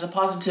relationship. It has a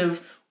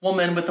positive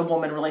woman with a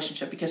woman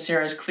relationship because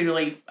Sarah is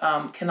clearly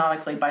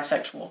canonically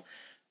bisexual.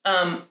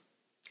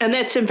 And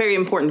that's very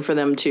important for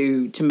them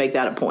to make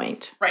that a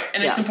point. Right.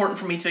 And it's important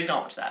for me to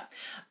acknowledge that.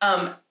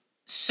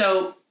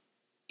 So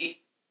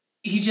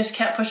he just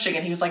kept pushing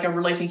and he was like, I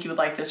really think you would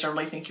like this. I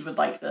really think you would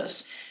like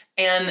this.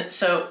 And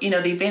so, the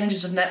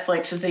advantages of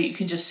Netflix is that you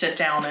can just sit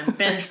down and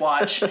binge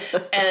watch.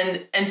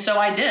 and so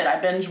I did. I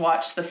binge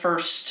watched the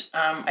first,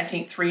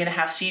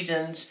 3.5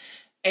 seasons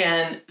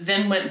and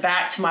then went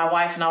back to my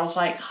wife and I was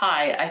like,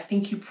 hi, I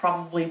think you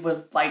probably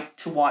would like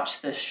to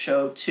watch this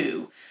show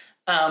too.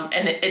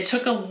 And it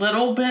took a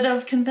little bit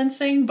of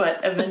convincing, but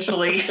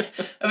eventually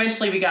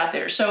we got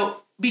there.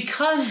 So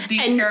because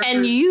these characters...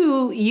 And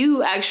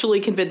you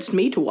actually convinced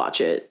me to watch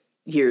it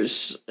I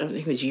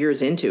think it was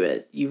years into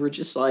it. You were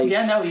just like...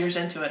 Yeah, no, years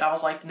into it. I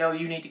was like, no,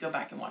 you need to go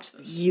back and watch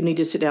this. You need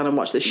to sit down and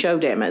watch the show,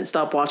 damn it.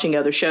 Stop watching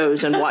other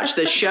shows and watch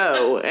this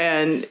show.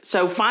 And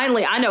so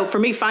finally, I know for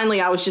me,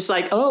 I was just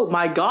like, oh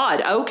my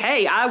God,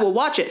 okay, I will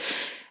watch it.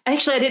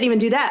 Actually, I didn't even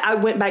do that. I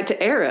went back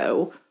to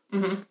Arrow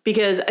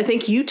because I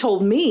think you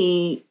told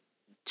me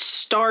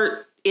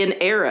start in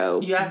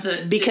Arrow. You have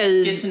to get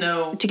to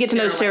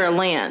know Sarah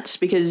Lance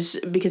because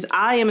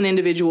I am an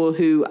individual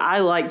who I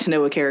like to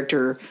know a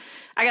character.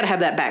 I got to have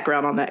that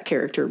background on that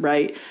character,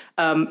 right?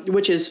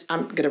 Which is,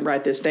 I'm going to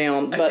write this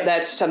down, but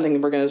that's something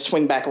that we're going to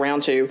swing back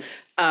around to.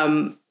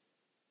 I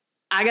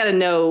got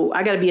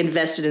to be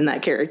invested in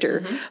that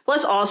character.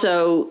 Plus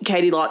also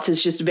Katie Lotz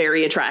is just a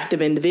very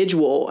attractive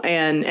individual.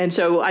 And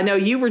so I know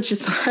you were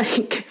just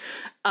like,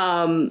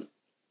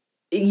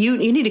 you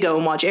need to go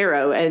and watch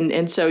Arrow.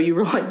 And so you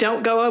were like,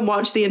 don't go and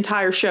watch the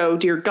entire show,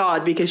 dear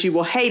God, because you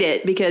will hate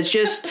it. Because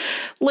just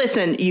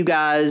listen, you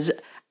guys,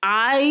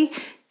 I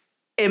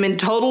am in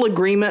total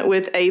agreement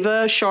with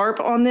Ava Sharp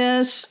on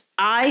this.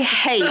 I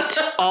hate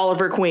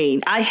Oliver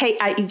Queen.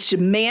 It's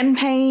man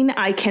pain.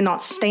 I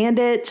cannot stand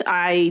it.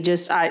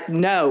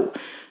 No.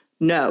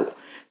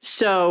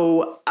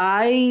 So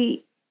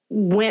I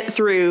went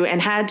through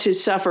and had to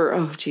suffer.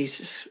 Oh,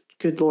 Jesus.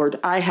 Good Lord.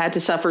 I had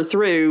to suffer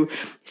through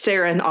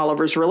Sarah and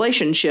Oliver's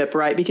relationship,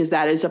 right? Because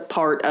that is a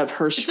part of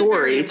her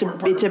story.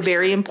 It's a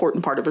very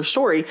important part of her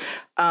story.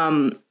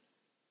 And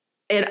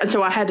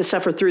so I had to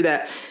suffer through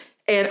that.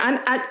 And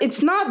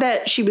it's not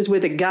that she was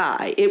with a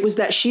guy. It was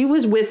that she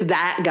was with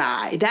that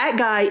guy. That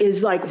guy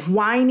is like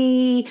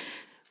whiny.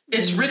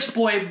 It's rich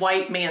boy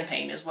white man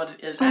pain is what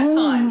it is at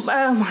times.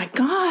 Oh my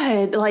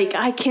God. Like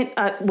I can't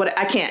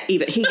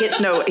even, he gets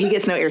no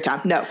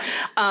airtime. No.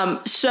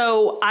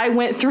 So I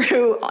went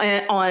through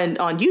on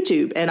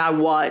YouTube and I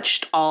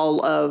watched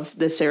all of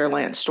the Sarah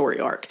Lance story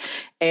arc.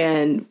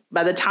 And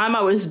by the time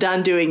I was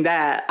done doing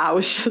that, I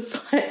was just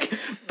like,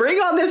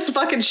 bring on this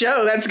fucking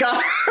show that's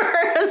got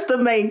her as the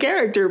main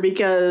character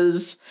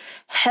because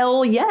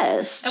hell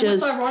yes. And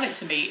what's ironic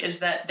to me is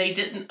that they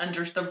didn't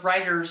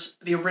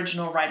the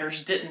original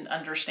writers didn't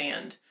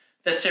understand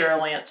that Sarah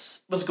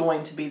Lance was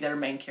going to be their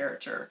main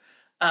character.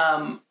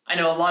 I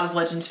know a lot of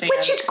Legends fans.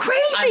 Which is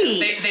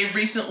crazy. They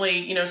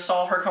recently,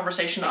 saw her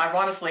conversation,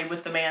 ironically,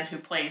 with the man who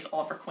plays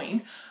Oliver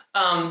Queen.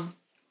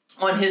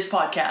 On his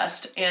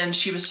podcast, and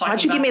she was talking.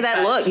 Why'd you give me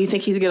that look? You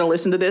think he's going to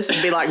listen to this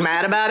and be like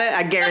mad about it?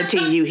 I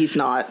guarantee you, he's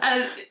not.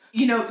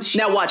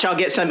 Now watch, I'll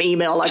get some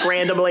email like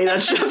randomly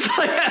that's just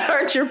like, I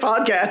heard your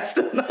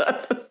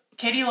podcast.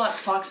 Katie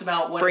Lotz talks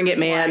about what Bring it was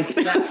man. like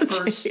that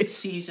first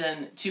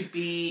season to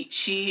be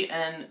she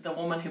and the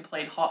woman who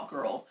played Hawk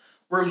Girl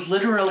were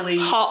literally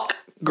Hawk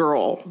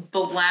Girl. The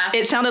last.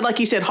 It sounded like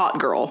you said Hot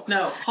Girl.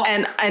 No, Hawk.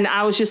 And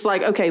I was just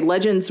like, okay,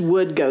 Legends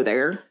would go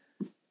there,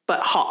 but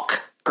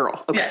Hawk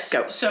Girl. Okay, yes.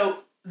 Go. So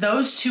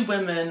those two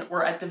women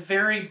were at the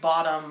very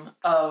bottom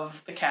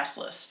of the cast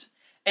list.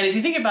 And if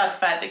you think about the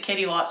fact that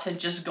Katie Lotz had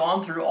just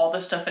gone through all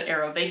this stuff at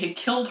Arrow, they had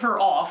killed her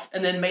off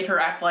and then made her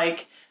act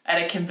like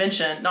at a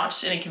convention, not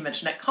just any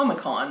convention, at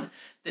Comic-Con,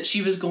 that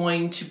she was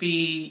going to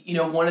be, you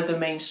know, one of the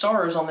main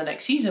stars on the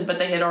next season, but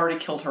they had already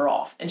killed her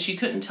off, and she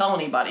couldn't tell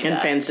anybody and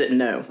that. fans didn't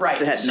know.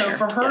 Right. So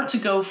for her to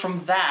go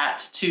from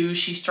that to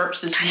she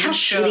starts this new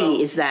show. How shitty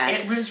is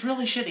that? It was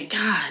really shitty.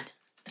 God.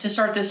 To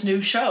start this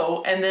new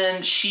show, and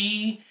then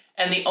she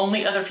and the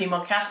only other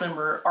female cast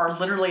member are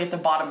literally at the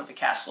bottom of the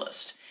cast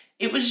list.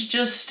 It was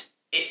just,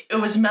 it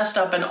was messed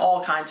up in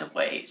all kinds of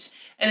ways.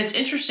 And it's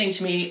interesting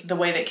to me the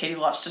way that Katie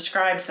Lotz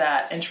describes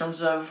that in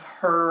terms of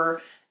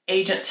her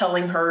agent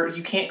telling her,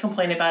 you can't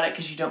complain about it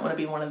because you don't want to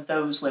be one of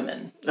those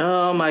women.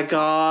 Oh my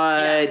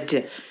God.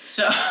 Yeah.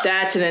 So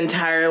that's an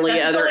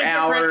entirely other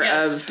hour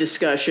of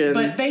discussion.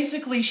 But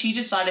basically she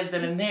decided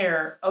then and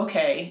there,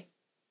 okay,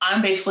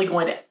 I'm basically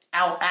going to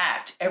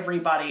outact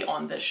everybody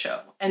on this show.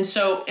 And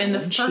so in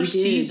the first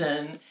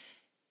season,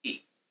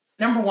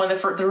 number one, the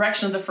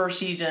direction of the first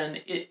season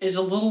is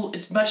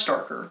it's much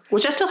darker.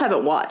 Which I still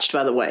haven't watched,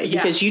 by the way,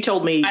 because you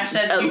told me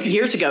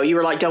years ago, you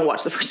were like, don't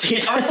watch the first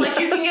season. I was like,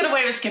 you can get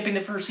away with skipping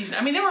the first season.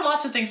 I mean, there were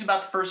lots of things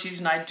about the first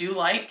season I do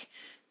like.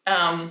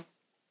 But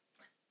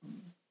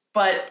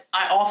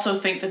I also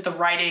think that the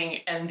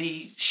writing and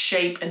the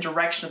shape and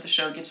direction of the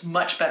show gets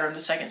much better in the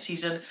second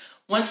season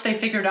once they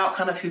figured out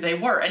kind of who they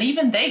were. And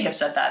even they have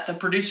said that. The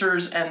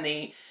producers and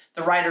the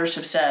writers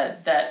have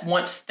said that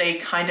once they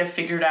kind of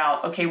figured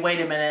out, okay,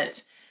 wait a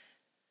minute,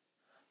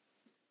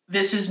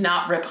 this is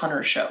not Rip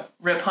Hunter's show.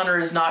 Rip Hunter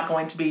is not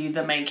going to be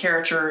the main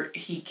character.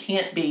 He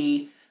can't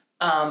be.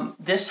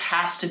 This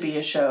has to be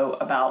a show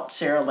about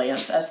Sarah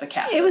Lance as the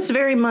captain. It was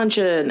very much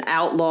an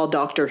outlaw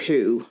Doctor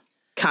Who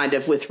kind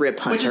of with Rip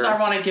Hunter. Which is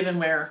ironic given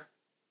where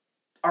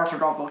Arthur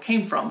Darvill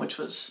came from, which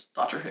was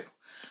Doctor Who.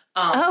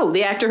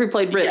 The actor who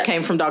played Rip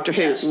came from Doctor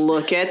Who. Yes.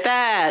 Look at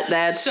that.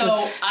 That's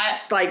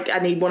it's like I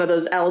need one of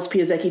those Alice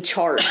Piasecki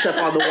charts up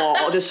on the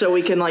wall just so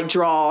we can like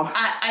draw.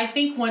 I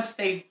think once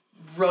they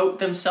wrote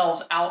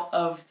themselves out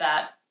of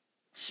that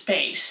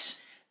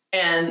space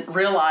and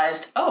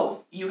realized,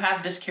 oh, you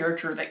have this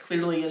character that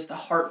clearly is the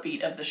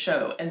heartbeat of the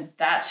show, and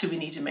that's who we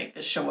need to make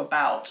this show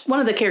about. One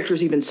of the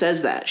characters even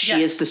says that.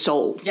 She is the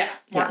soul. Yeah,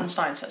 Martin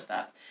Stein says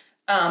that.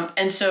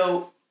 And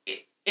so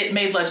it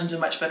made Legends a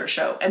much better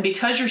show. And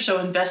because you're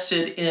so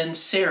invested in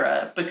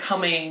Sarah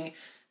becoming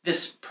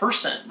this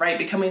person, right?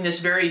 Becoming this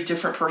very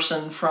different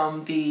person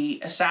from the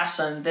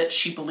assassin that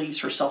she believes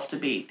herself to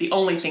be. The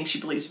only thing she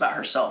believes about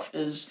herself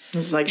is...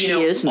 It's like she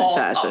is an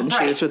assassin. Right.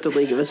 She is with the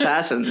League of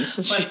Assassins.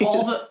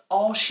 But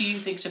all she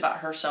thinks about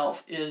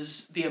herself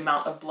is the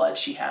amount of blood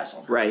she has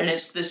on her. Right. And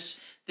it's this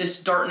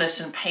darkness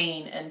and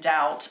pain and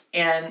doubt.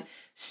 And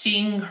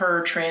seeing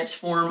her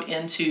transform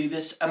into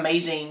this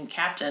amazing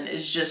captain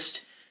is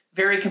just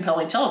very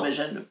compelling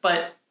television,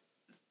 but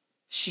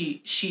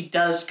she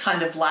does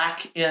kind of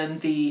lack in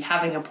the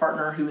having a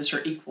partner who is her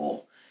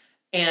equal.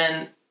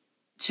 And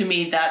to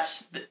me,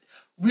 that's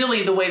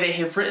really the way they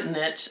have written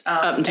it.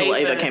 Up until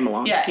Ava came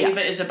along. Yeah,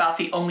 Ava is about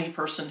the only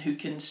person who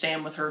can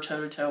stand with her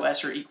toe-to-toe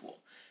as her equal.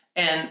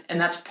 And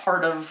that's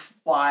part of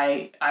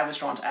why I was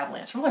drawn to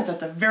Avalanche. I realize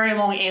that's a very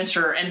long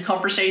answer and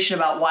conversation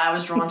about why I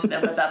was drawn to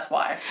them, but that's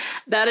why.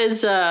 That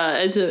is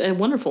a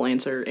wonderful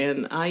answer,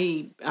 and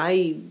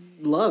I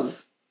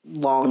love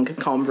long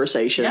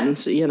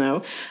conversations, you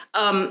know.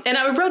 And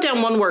I wrote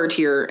down one word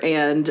here,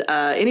 and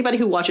anybody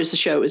who watches the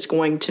show is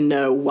going to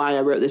know why I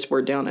wrote this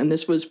word down. And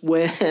this was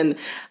when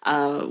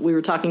we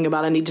were talking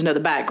about I need to know the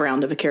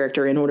background of a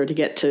character in order to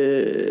get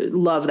to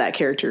love that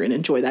character and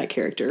enjoy that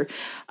character.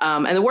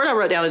 And the word I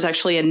wrote down is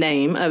actually a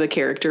name of a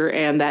character,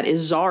 and that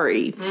is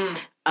Zari.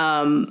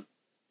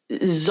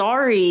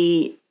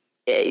 Zari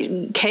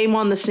came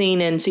on the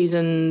scene in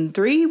season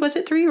 3. Was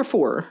it 3 or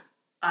 4?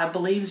 I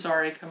believe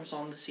Zari comes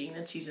on the scene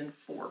in season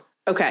 4.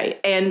 Okay,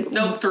 and...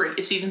 No, 3.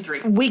 It's season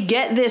 3. We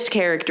get this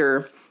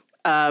character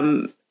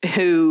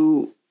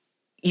who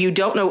you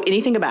don't know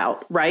anything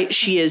about, right?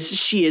 She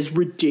is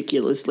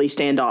ridiculously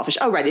standoffish.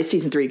 Oh, right, it's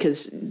season 3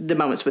 because the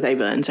moments with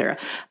Ava and Sarah.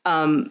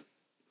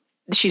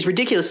 She's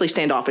ridiculously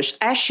standoffish,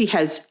 as she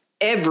has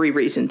every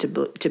reason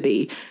to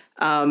be.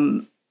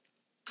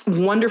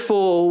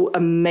 Wonderful,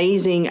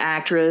 amazing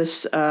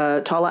actress,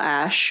 Tala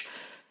Ash.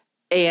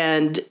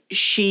 And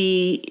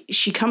she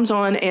comes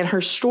on, and her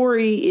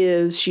story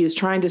is she is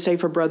trying to save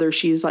her brother.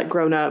 She's like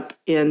grown up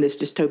in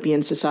this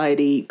dystopian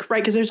society,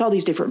 right? Because there's all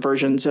these different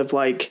versions of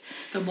like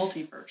the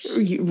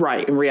multiverse,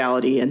 right, in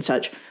reality and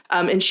such.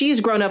 And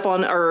she's grown up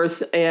on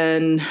Earth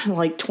in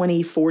like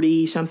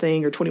 2040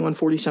 something or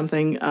 2140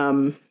 something,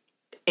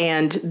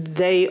 and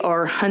they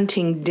are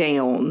hunting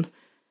down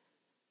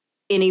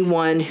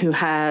anyone who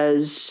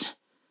has.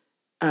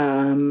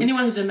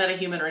 Anyone who's a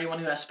metahuman or anyone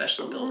who has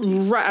special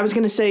abilities. Right. I was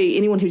going to say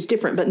anyone who's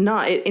different, but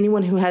not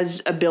anyone who has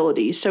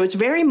abilities. So it's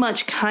very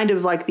much kind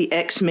of like the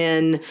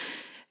X-Men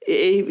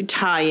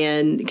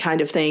tie-in kind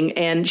of thing.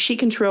 And she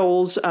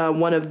controls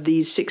one of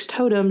these 6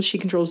 totems. She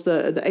controls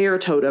the air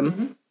totem.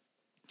 Mm-hmm.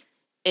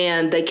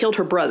 And they killed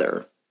her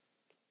brother,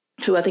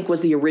 who I think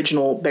was the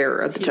original bearer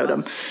of the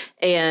totem.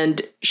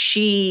 And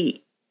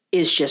she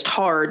is just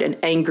hard and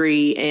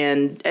angry,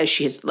 and as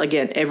she has,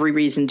 again, every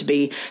reason to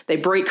be. They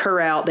break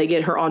her out, they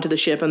get her onto the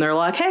ship, and they're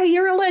like, hey,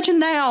 you're a legend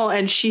now.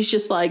 And she's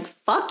just like,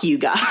 fuck you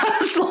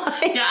guys.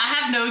 Like, yeah, I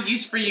have no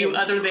use for you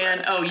other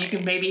than, oh, you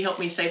can maybe help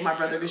me save my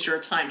brother because you're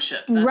a time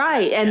ship.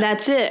 Right, and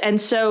that's it. And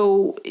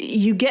so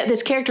you get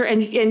this character,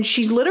 and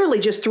she's literally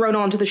just thrown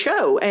onto the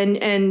show,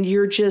 and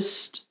you're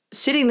just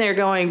sitting there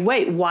going,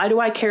 wait, why do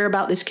I care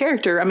about this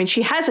character? I mean,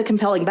 she has a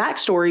compelling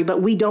backstory, but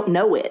we don't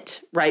know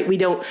it, right? We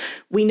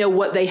know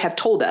what they have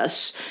told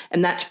us,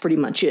 and that's pretty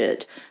much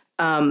it.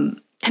 And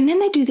then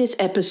they do this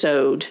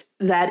episode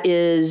that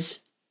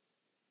is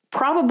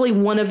probably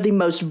one of the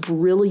most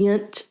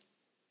brilliant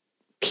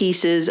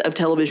pieces of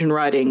television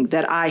writing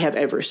that I have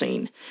ever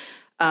seen.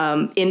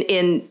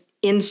 In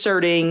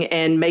inserting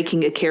and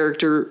making a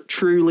character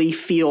truly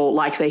feel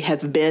like they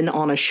have been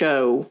on a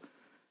show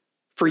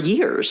for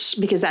years,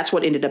 because that's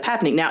what ended up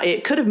happening. Now,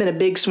 it could have been a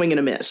big swing and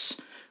a miss,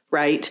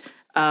 right?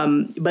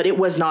 But it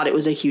was not. It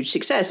was a huge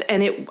success.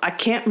 And I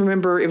can't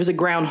remember, it was a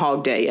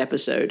Groundhog Day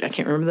episode. I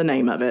can't remember the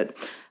name of it.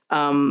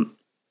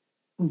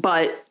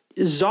 But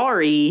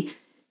Zari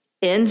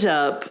ends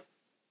up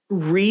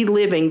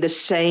reliving the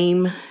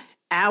same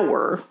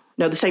hour.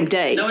 No, the same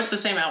day. No, it's the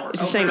same hour.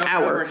 It's the same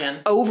hour. Over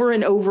again. Over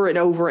and over and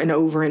over and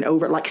over and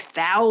over, like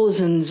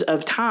thousands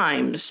of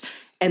times.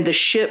 And the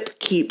ship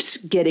keeps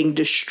getting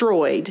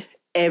destroyed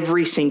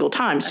every single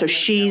time. So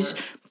she's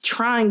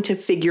trying to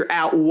figure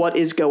out what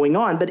is going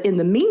on. But in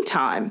the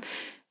meantime,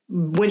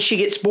 when she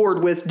gets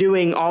bored with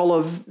doing all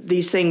of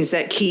these things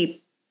that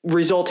keep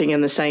resulting in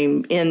the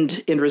same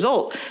end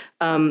result,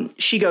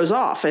 she goes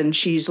off and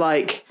she's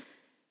like,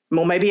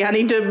 well, maybe I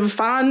need to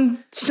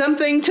find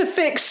something to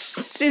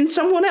fix in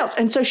someone else.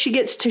 And so she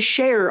gets to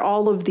share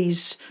all of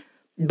these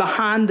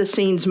behind the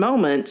scenes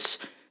moments,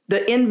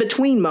 the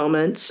in-between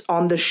moments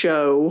on the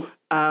show,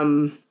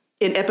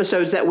 in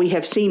episodes that we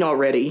have seen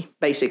already,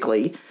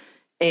 basically.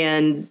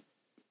 And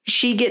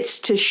she gets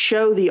to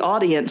show the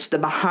audience the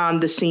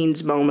behind the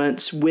scenes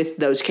moments with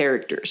those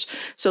characters.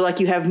 So like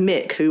you have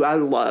Mick, who I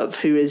love,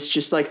 who is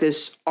just like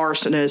this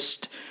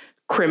arsonist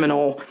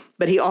criminal,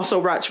 but he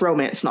also writes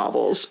romance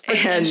novels.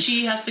 And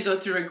she has to go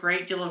through a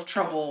great deal of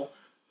trouble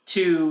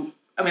to,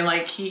 I mean,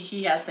 like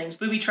he has things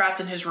booby trapped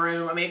in his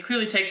room. I mean, it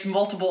clearly takes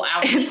multiple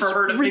hours for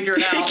her to figure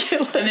it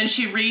out. And then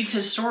she reads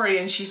his story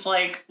and she's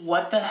like,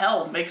 what the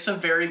hell makes a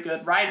very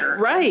good writer?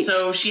 Right. And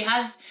so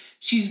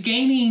she's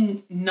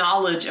gaining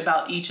knowledge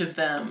about each of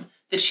them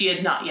that she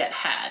had not yet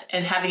had,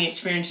 and having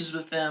experiences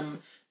with them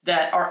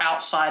that are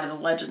outside of the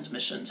Legends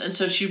missions. And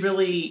so she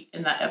really,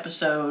 in that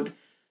episode,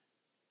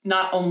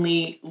 not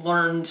only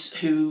learns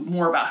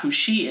more about who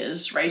she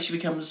is, right? She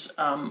becomes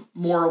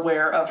more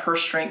aware of her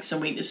strengths and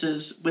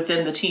weaknesses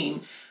within the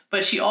team,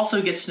 but she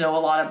also gets to know a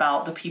lot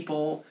about the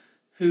people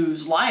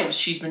whose lives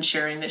she's been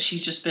sharing that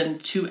she's just been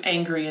too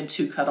angry and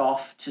too cut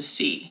off to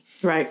see.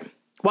 Right.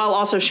 While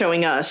also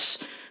showing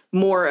us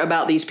more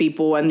about these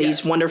people and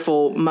these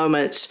wonderful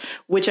moments,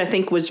 which I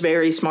think was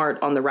very smart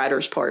on the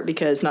writer's part,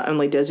 because not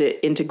only does it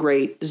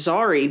integrate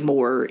Zari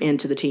more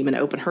into the team and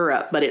open her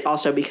up, but it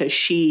also, because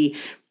she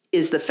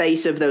is the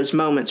face of those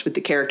moments with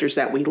the characters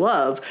that we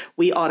love,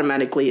 we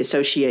automatically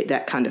associate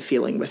that kind of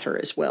feeling with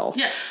her as well.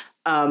 Yes.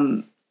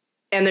 And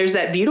there's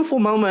that beautiful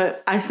moment,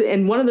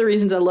 and one of the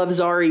reasons I love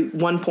Zari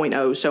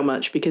 1.0 so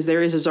much, because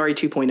there is a Zari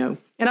 2.0.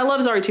 And I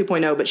love Zari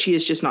 2.0, but she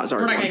is just not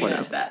Zari 1.0. We're not going to get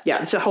into that.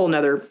 Yeah, it's a whole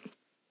nother...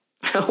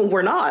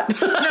 we're not.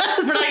 No, we're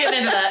not getting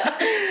into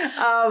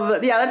that.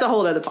 Yeah, that's a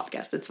whole other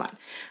podcast. It's fine.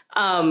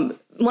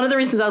 One of the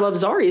reasons I love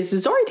Zari is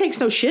Zari takes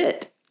no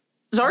shit.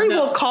 Zari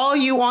will call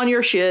you on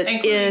your shit.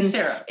 Including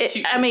Sarah.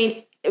 I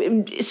mean,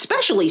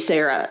 especially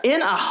Sarah.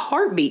 In a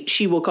heartbeat,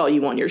 she will call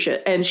you on your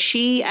shit. And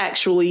she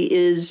actually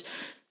is...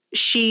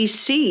 She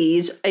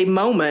sees a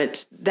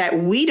moment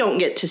that we don't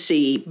get to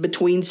see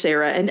between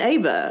Sarah and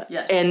Ava.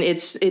 Yes. And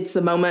it's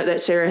the moment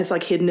that Sarah has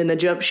like hidden in the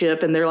jump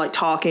ship, and they're like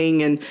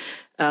talking, and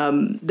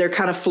they're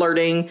kind of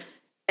flirting,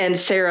 and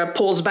Sarah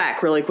pulls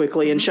back really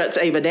quickly and shuts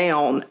Ava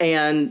down.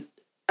 And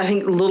I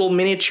think little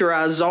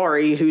miniaturized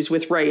Zari, who's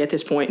with Ray at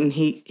this point, and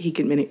he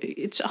can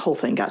it's a whole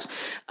thing, guys.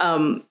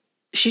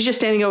 She's just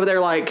standing over there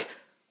like,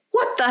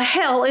 what the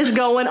hell is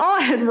going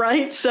on,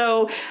 right?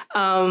 So,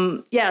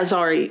 yeah,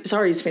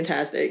 Zari's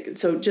fantastic.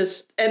 So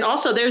and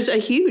also there's a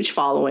huge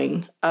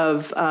following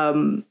of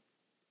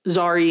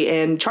Zari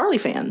and Charlie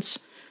fans.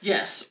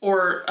 Yes,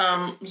 or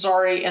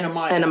Zari and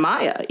Amaya. And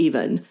Amaya,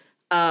 even.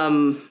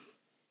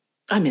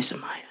 I miss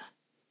Amaya.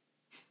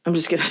 I'm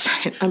just going to say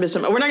it. I miss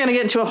Amaya. We're not going to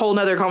get into a whole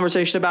nother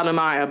conversation about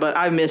Amaya, but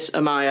I miss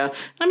Amaya.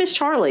 I miss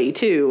Charlie,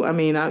 too. I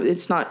mean,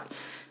 it's not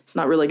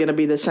really going to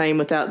be the same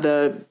without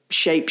the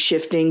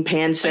shape-shifting,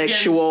 pansexual... Again,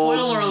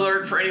 spoiler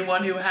alert for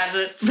anyone who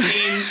hasn't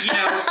seen,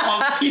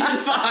 all of season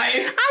 5.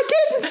 I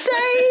didn't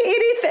say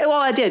anything. Well,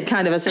 I did,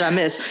 kind of. I said I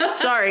missed.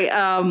 Sorry.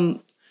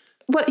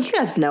 What you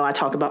guys know, I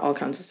talk about all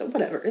kinds of stuff.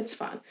 Whatever, it's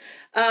fine.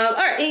 All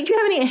right, do you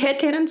have any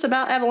headcanons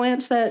about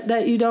Avalance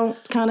that you don't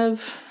kind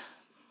of...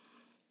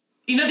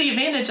 The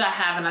advantage I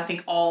have, and I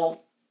think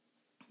all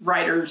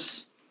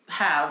writers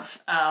have,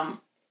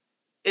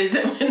 is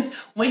that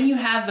when you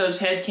have those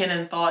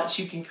headcanon thoughts,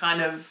 you can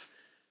kind of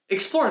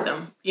explore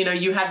them. You know,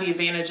 you have the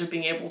advantage of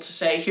being able to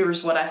say,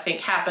 here's what I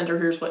think happened, or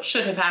here's what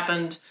should have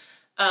happened.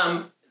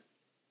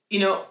 You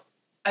know,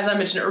 as I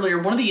mentioned earlier,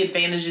 one of the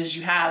advantages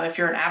you have if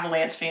you're an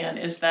Avalanche fan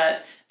is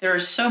that there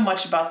is so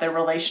much about their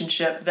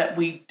relationship that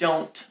we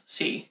don't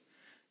see.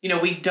 You know,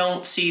 we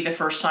don't see the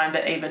first time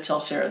that Ava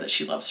tells Sarah that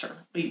she loves her.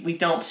 We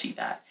don't see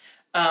that.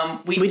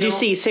 We do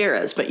see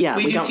Sarah's, but yeah,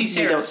 we don't see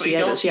Sarah's, but we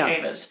don't see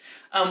Ava's.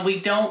 Ava's. We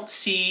don't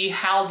see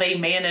how they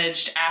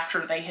managed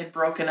after they had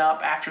broken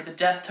up, after the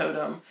death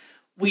totem.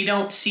 We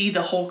don't see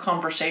the whole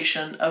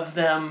conversation of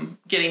them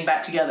getting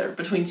back together.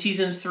 Between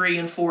seasons 3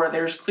 and 4,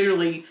 there's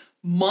clearly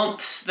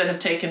months that have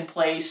taken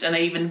place, and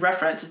they even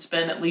reference it's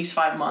been at least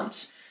 5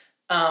 months.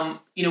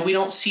 You know, we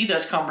don't see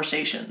those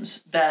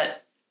conversations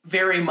that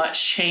very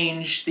much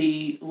change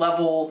the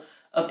level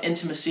of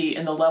intimacy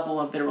and the level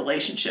of their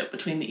relationship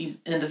between the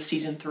end of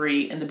season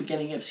 3 and the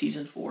beginning of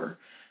season 4.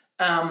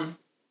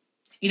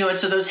 You know, and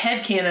so those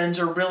headcanons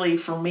are really,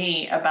 for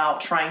me,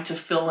 about trying to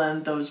fill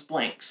in those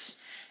blanks.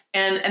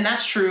 And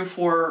that's true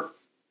for,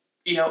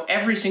 you know,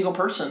 every single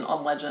person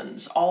on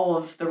Legends, all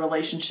of the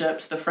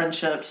relationships, the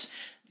friendships.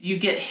 You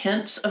get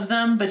hints of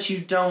them, but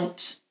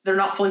they're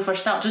not fully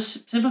fleshed out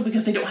just simply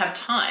because they don't have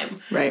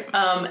time. Right.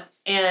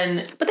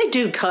 But they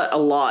do cut a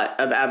lot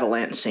of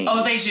Avalanche scenes.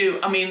 Oh, they do.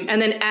 I mean,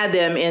 and then add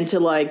them into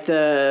like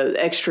the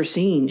extra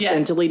scenes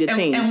and deleted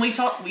scenes. And we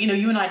talked, you know,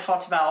 you and I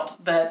talked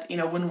about that, you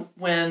know,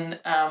 when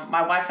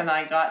my wife and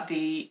I got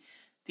the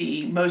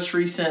most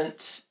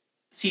recent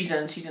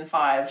season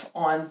 5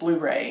 on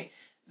Blu-ray,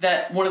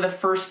 that one of the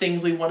first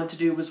things we wanted to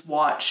do was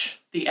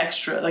watch the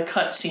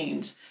cut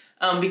scenes.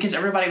 Because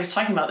everybody was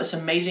talking about this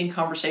amazing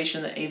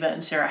conversation that Ava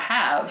and Sarah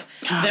have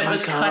that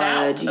was cut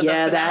out of the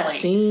finale. That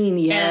scene,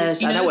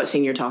 yes. And, I know what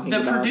scene you're talking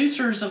about. The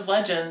producers of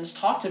Legends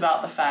talked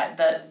about the fact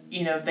that,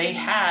 you know, they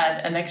had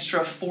an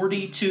extra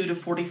 42 to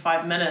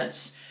 45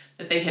 minutes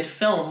that they had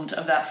filmed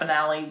of that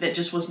finale that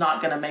just was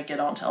not going to make it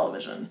on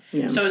television.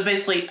 Yeah. So it was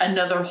basically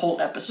another whole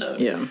episode.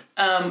 Yeah.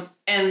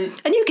 And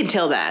you can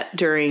tell that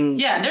during,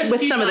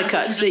 with some of the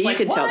cuts, that you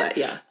can tell that,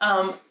 yeah.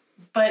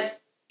 But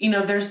you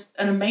know, there's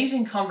an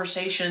amazing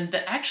conversation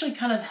that actually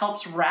kind of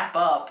helps wrap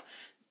up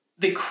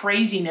the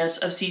craziness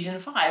of season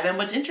 5. And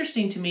what's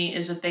interesting to me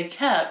is that they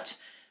kept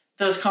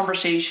those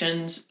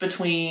conversations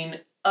between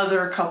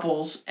other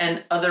couples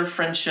and other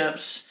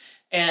friendships,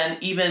 and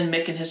even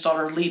Mick and his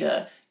daughter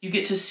Lita. You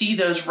get to see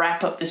those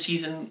wrap up the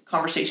season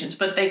conversations,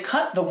 but they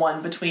cut the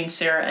one between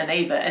Sarah and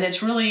Ava. And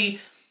it's really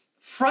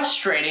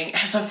frustrating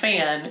as a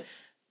fan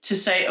to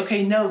say,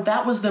 okay, no,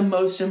 that was the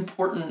most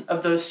important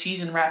of those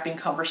season wrapping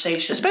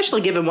conversations.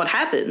 Especially given what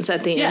happens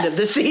at the end of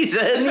the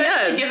season.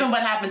 Especially given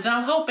what happens. And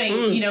I'm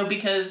hoping, you know,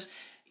 because,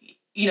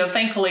 you know,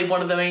 thankfully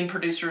one of the main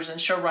producers and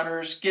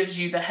showrunners gives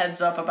you the heads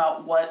up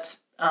about what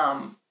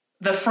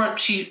the front,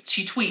 she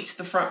tweets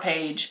the front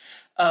page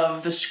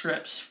of the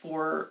scripts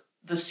for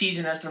the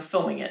season as they're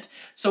filming it.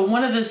 So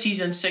one of the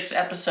season 6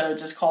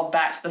 episodes is called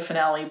Back to the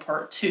Finale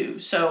Part 2.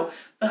 So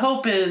the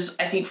hope is,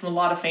 I think, from a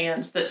lot of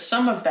fans, that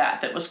some of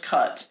that was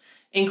cut,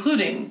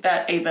 including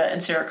that Ava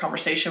and Sarah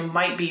conversation,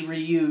 might be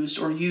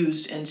reused or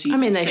used in season 6. I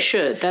mean, they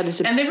should. That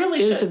is and they really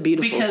should. It's a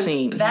beautiful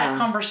scene. Because that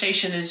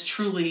conversation is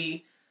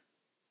truly,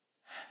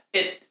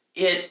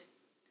 it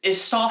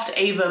is soft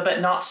Ava,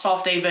 but not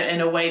soft Ava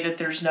in a way that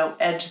there's no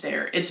edge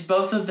there. It's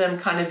both of them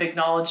kind of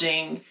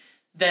acknowledging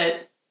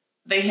that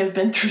they have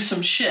been through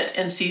some shit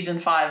in season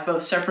 5,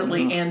 both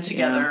separately and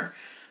together.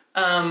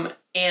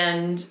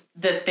 And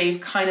that they've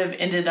kind of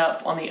ended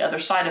up on the other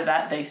side of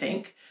that, they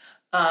think.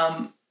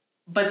 But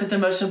that the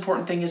most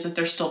important thing is that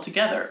they're still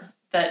together.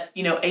 That,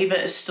 you know,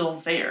 Ava is still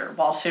there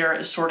while Sarah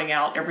is sorting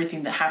out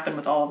everything that happened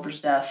with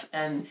Oliver's death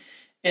and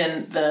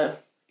in the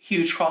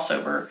huge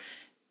crossover.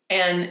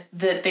 And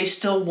that they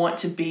still want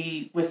to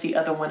be with the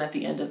other one at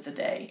the end of the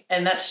day.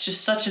 And that's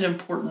just such an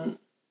important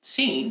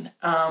scene.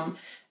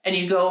 And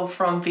you go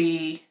from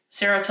the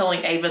Sarah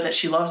telling Ava that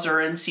she loves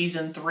her in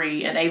season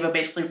 3, and Ava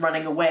basically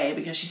running away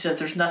because she says,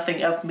 there's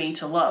nothing of me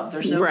to love.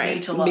 There's no me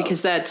to love.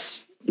 Because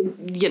that's,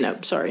 you know,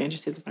 sorry, I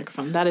just hit the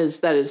microphone. That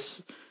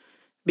is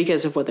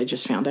because of what they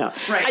just found out.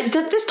 Right.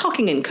 This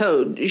talking in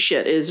code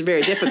shit is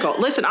very difficult.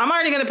 Listen, I'm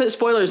already going to put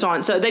spoilers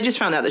on. So they just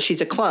found out that she's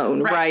a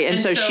clone, right?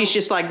 And so she's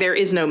just like, there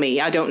is no me.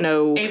 I don't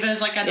know.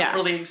 Ava's like, I don't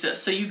really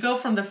exist. So you go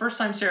from the first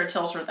time Sarah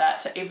tells her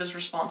that to Ava's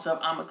response of,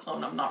 I'm a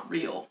clone, I'm not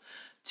real,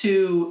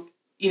 to,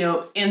 you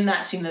know, in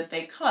that scene that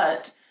they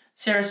cut,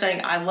 Sarah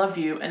saying, I love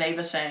you, and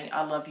Ava saying,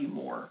 I love you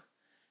more.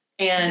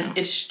 And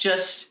it's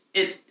just,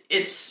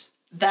 it's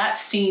that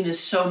scene is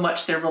so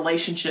much their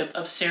relationship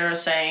of Sarah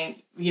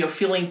saying, you know,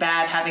 feeling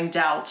bad, having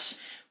doubts,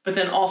 but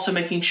then also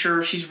making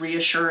sure she's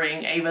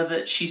reassuring Ava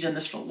that she's in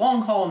this for the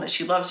long haul and that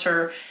she loves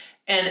her.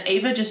 And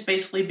Ava just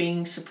basically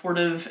being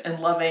supportive and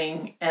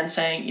loving and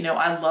saying, you know,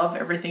 I love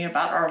everything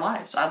about our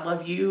lives. I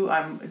love you.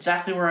 I'm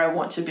exactly where I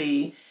want to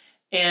be.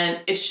 And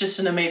it's just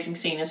an amazing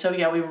scene. And so,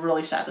 yeah, we were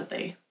really sad that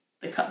they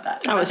cut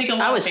that. I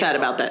was sad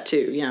about that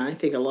too. Yeah, I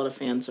think a lot of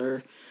fans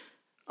are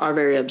are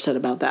very upset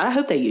about that. I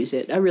hope they use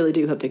it. I really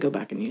do hope they go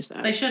back and use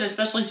that. They should,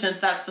 especially since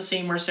that's the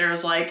scene where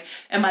Sarah's like,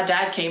 and my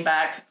dad came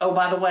back. Oh,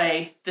 by the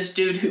way, this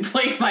dude who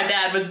plays my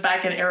dad was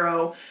back in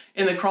Arrow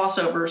in the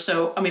crossover.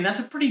 So, I mean, that's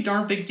a pretty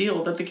darn big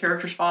deal that the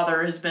character's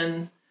father has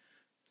been,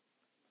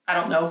 I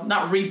don't know,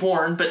 not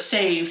reborn, but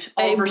saved.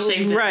 Oliver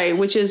saved him. Right,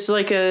 which is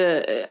like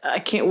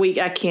I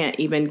can't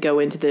even go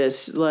into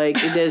this. Like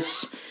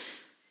this,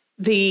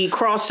 the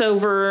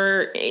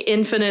crossover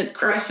Infinite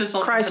Crisis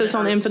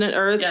on Infinite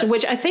Earths, yes.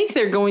 which I think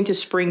they're going to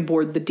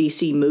springboard the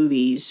DC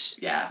movies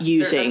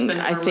using.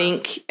 I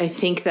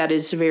think that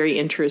is very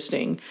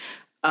interesting.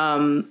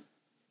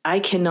 I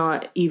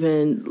cannot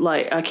even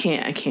I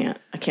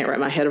can't wrap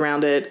my head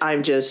around it.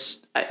 I'm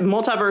just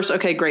multiverse.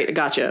 Okay, great. I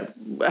gotcha.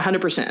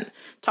 100%.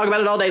 Talk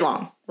about it all day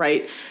long.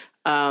 Right.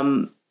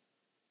 I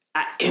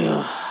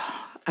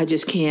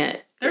just can't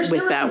there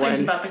were that some one.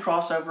 Things about the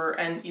crossover,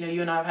 and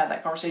you and I have had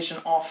that conversation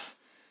off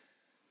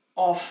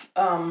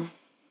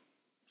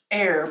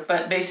air,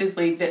 but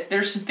basically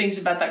there's some things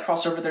about that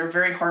crossover that are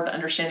very hard to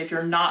understand if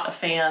you're not a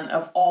fan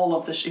of all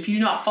of the if you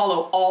do not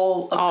follow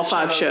all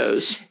 5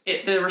 shows.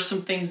 There were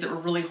some things that were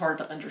really hard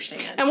to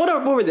understand. And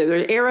what were they?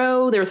 There's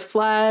Arrow, there's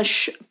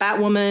Flash,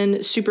 Batwoman,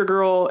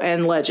 Supergirl,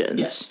 and Legends.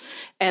 Yes.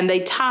 And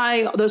they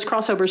tie those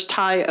crossovers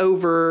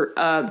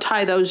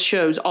tie those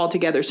shows all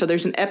together. So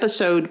there's an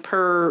episode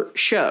per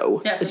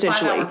show. Yeah, it's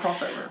essentially a 5-hour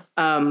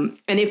crossover.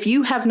 And if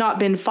you have not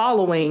been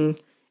following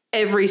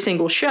every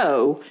single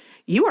show,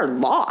 you are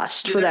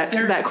lost for that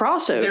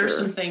crossover. There's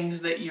some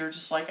things that you're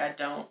just like, I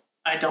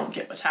don't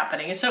get what's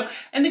happening.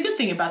 And the good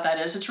thing about that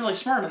is it's really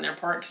smart on their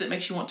part because it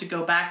makes you want to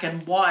go back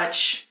and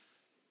watch,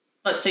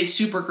 let's say,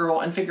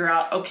 Supergirl and figure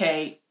out,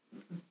 okay,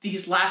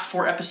 these last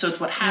 4 episodes,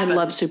 what happened. I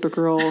love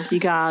Supergirl. You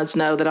guys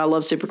know that I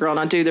love Supergirl, and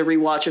I do the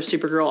rewatch of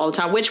Supergirl all the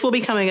time, which will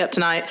be coming up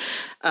tonight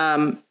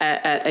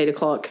at 8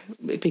 o'clock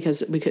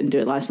because we couldn't do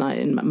it last night,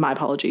 and my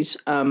apologies.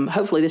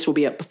 Hopefully this will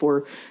be up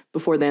before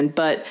then.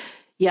 But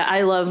yeah,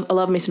 I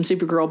love me some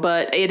Supergirl,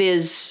 but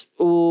it's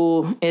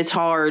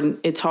hard.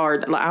 It's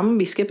hard. I'm going to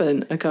be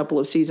skipping a couple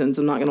of seasons.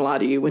 I'm not going to lie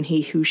to you. When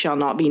He Who Shall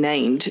Not Be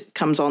Named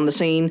comes on the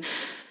scene,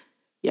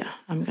 yeah,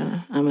 I'm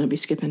going to be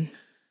skipping.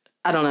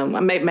 I don't know.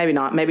 Maybe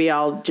not. Maybe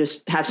I'll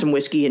just have some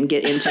whiskey and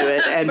get into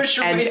it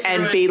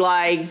and be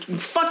like,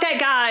 fuck that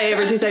guy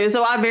every 2 seconds.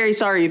 So I'm very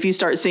sorry if you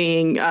start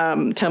seeing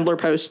Tumblr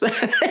posts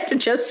that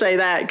just say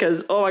that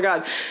because, oh my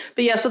God.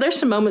 But yeah, so there's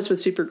some moments with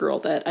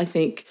Supergirl that I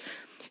think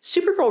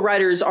Supergirl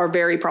writers are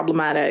very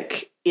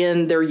problematic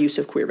in their use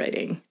of queer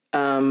baiting.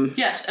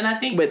 Yes, and I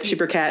think with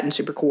Supercat and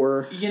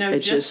Supercore,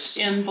 it's just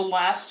in the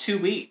last 2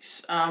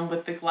 weeks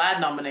with the GLAAD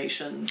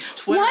nominations,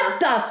 Twitter. What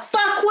the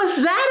fuck was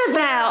that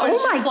about?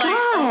 Oh my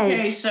God!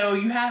 Okay, so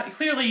you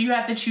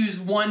have to choose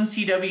one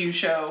CW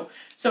show.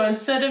 So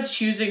instead of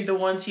choosing the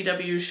one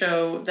CW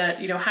show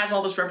that has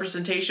all this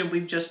representation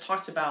we've just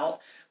talked about,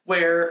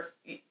 where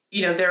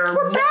there are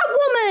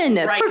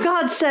Batwoman, right, for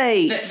God's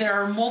sakes. There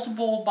are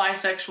multiple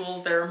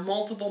bisexuals. There are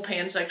multiple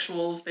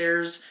pansexuals.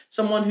 There's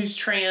someone who's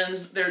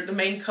trans. The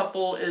main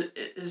couple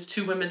is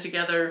 2 women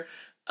together.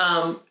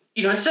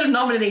 Instead of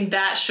nominating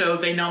that show,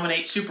 they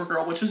nominate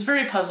Supergirl, which was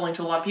very puzzling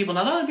to a lot of people.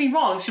 Now, don't get me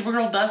wrong,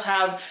 Supergirl does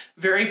have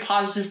very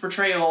positive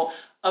portrayal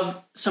of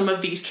some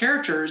of these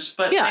characters,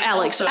 but yeah,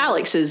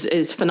 Alex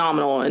is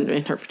phenomenal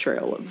in her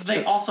portrayal of.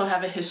 They also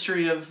have a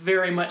history of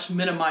very much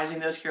minimizing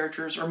those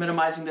characters or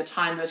minimizing the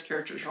time those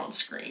characters are on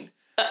screen.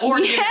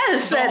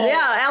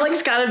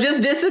 Alex kind of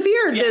just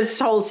disappeared this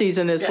whole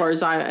season, as far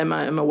as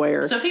I'm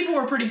aware. So people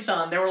were pretty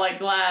stunned. They were like,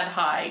 GLAAD,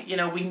 hi.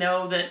 We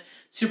know that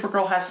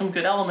Supergirl has some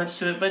good elements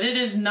to it, but it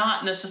is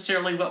not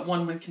necessarily what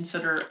one would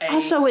consider a...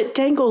 Also, it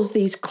dangles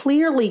these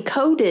clearly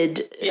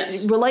coded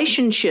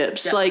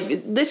relationships. Yes.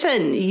 Like,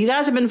 listen, you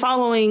guys have been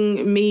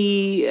following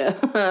me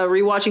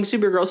rewatching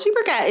Supergirl.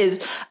 Supercat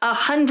is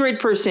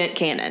 100%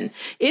 canon.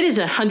 It is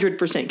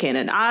 100%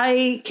 canon.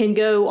 I can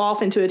go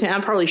off into I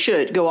probably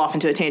should go off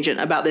into a tangent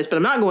about this, but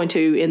I'm not going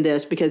to in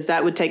this because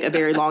that would take a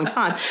very long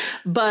time.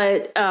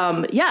 But,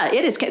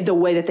 it is the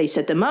way that they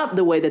set them up,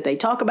 the way that they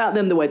talk about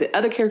them, the way that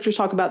other characters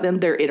talk about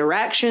them, their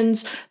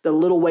interactions, the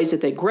little ways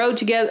that they grow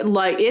together.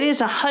 Like, it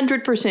is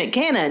 100%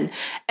 canon.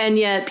 And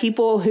yet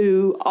people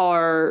who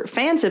are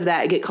fans of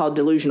that get called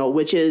delusional,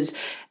 which is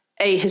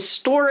a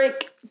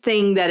historic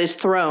thing that is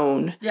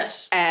thrown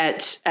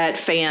at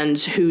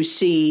fans who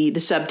see the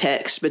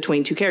subtext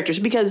between 2 characters.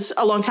 Because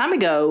a long time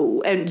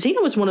ago, and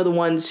Xena was one of the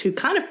ones who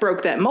kind of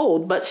broke that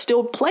mold, but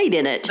still played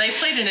in it. They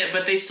played in it,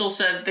 but they still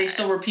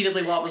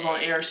repeatedly while it was on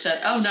air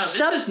said, oh no,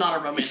 this is not a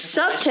romantic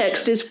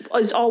subtext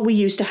is all we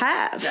used to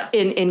have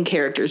in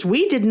characters.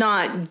 We did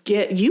not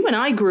get, you and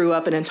I grew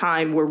up in a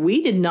time where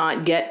we did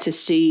not get to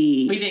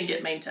see... We didn't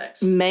get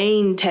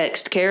main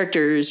text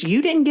characters.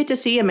 You didn't get to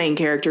see a main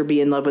character be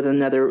in love with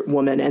another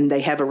woman and they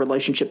have a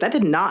relationship. That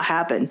did not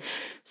happen.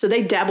 So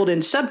they dabbled in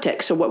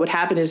subtext. So what would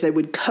happen is they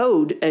would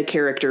code a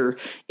character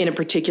in a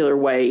particular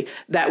way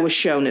that was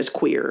shown as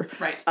queer.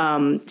 Right.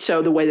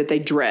 So the way that they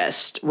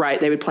dressed, right,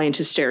 they would play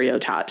into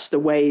stereotypes. The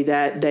way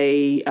that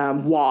they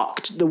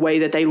walked, the way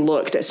that they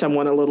looked at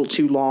someone a little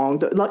too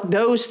long,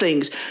 those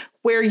things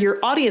where your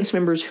audience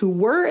members who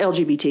were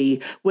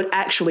LGBT would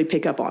actually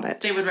pick up on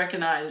it. They would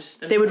recognize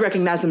themselves. They would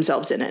recognize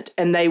themselves in it,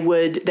 and they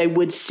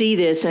would see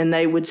this and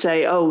they would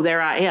say, oh,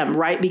 there I am,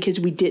 right? Because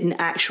we didn't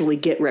actually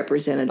get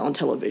represented on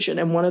television.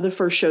 And one of the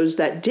first shows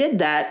that did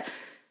that,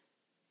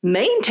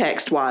 main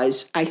text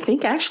wise, I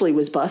think actually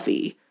was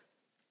Buffy.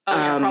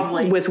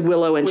 Probably. With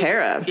Willow and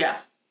Tara. Yeah.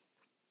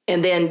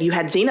 And then you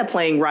had Xena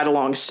playing right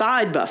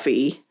alongside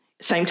Buffy,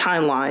 same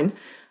timeline,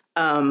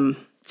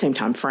 same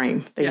time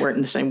frame. They weren't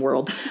in the same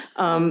world.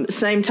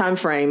 Same time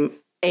frame.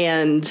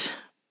 And,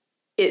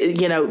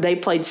 they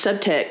played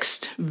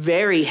subtext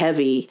very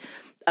heavy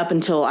up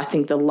until, I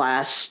think, the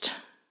last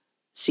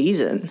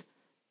season.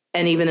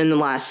 And even in the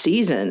last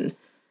season,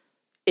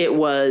 it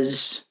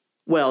was,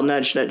 well,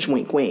 nudge, nudge,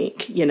 wink,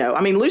 wink.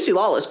 Lucy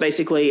Lawless,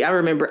 basically, I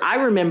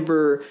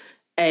remember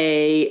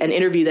an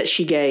interview that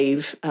she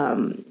gave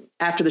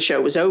after the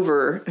show was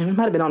over. And it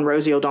might have been on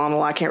Rosie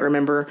O'Donnell. I can't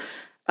remember.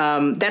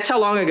 That's how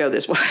long ago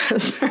this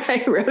was,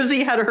 right?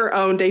 Rosie had her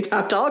own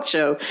daytime talk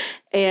show.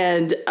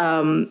 And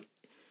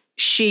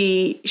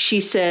she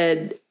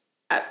said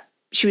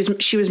she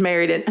was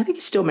married, and I think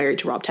he's still married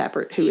to Rob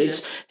Tappert,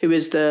 who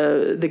is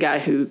the guy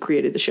who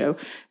created the show.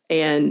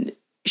 And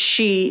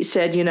she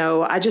said,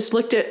 I just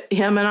looked at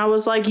him and I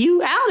was like,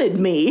 you outed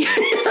me.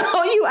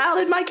 You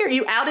outed my character.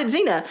 You outed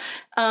Xena.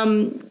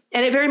 And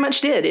it very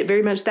much did. It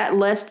very much, that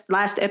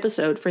last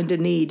episode, Friend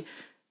in Need,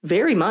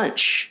 very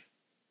much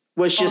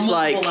was just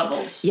like,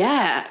 levels.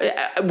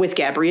 Yeah, with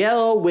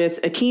Gabrielle,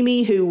 with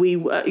Akemi,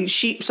 who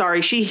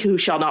she who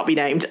shall not be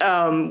named.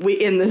 We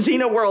in the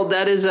Xena world,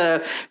 that is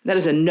a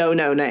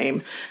no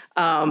name.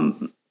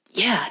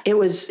 It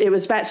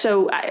was bad.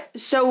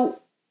 So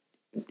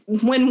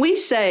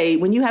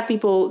when you have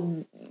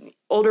people,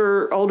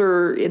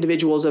 older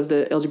individuals of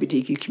the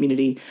LGBTQ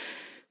community,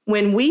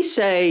 when we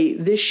say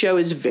this show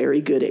is very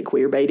good at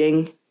queer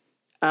baiting,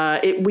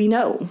 we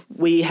know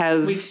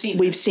we've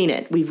seen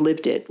it, we've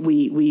lived it,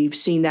 we've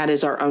seen that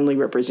as our only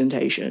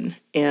representation.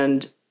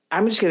 And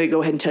I'm just going to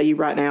go ahead and tell you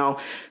right now,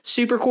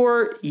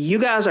 Supercore, you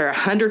guys are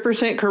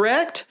 100%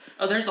 correct.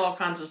 Oh, there's all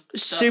kinds of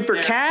stuff Super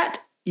there. Cat,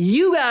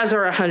 you guys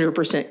are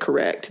 100%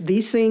 correct.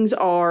 These things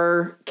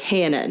are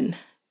canon.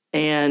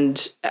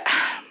 And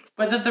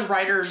whether the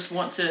writers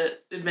want to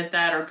admit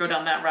that or go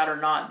down that route or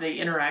not, the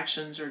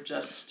interactions are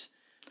just,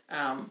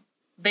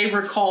 they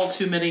recall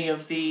too many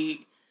of the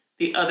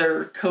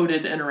other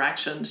coded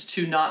interactions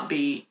to not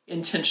be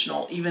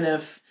intentional, even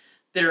if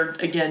they're,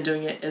 again,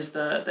 doing it as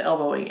the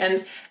elbowing.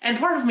 And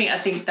part of me, I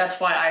think that's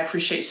why I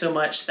appreciate so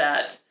much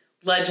that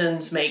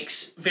Legends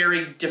makes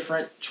very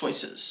different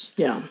choices.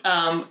 Yeah.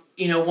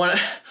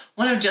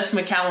 One of Jess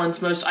McCallan's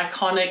most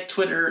iconic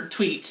Twitter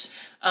tweets,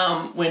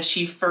 when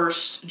she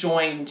first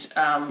joined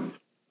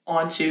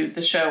onto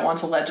the show,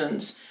 onto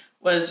Legends,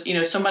 was,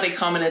 somebody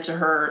commented to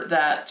her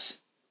that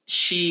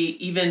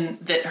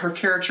that her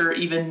character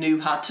even knew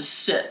how to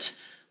sit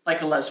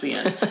like a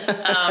lesbian.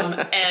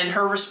 And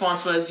her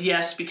response was,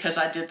 yes, because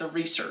I did the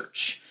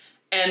research.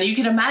 And you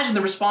can imagine the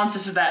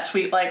responses to that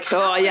tweet, like,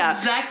 oh yeah,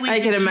 exactly. I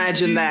can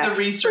imagine that. The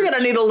research? We're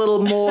gonna need a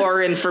little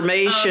more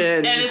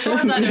information. And as far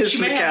as I know,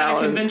 she may have had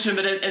a convention,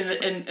 but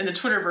in the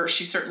Twitterverse,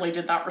 she certainly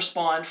did not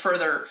respond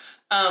further.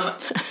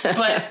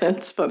 But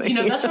that's funny.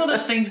 That's one of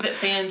those things that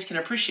fans can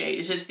appreciate.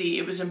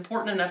 It was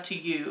important enough to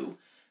you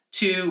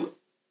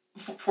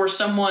for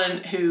someone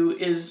who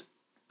is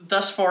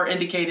thus far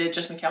indicated,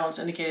 Jess McCallan's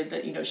indicated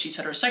that, she's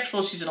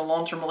heterosexual, she's in a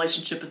long-term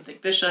relationship with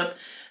Nick Bishop,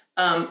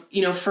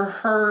 for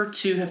her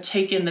to have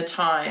taken the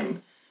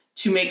time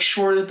to make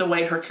sure that the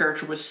way her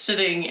character was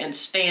sitting and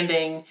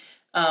standing,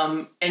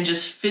 and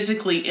just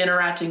physically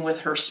interacting with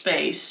her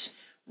space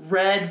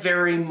read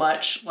very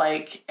much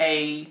like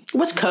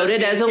was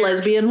coded as a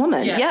lesbian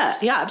woman.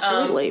 Yes. Yeah,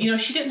 absolutely.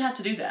 She didn't have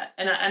to do that.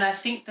 And I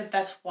think that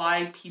that's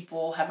why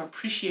people have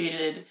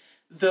appreciated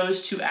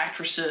those two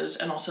actresses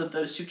and also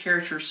those two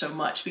characters so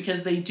much,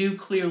 because they do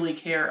clearly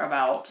care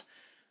about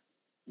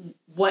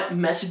what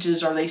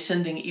messages are they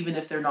sending, even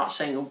if they're not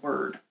saying a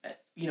word,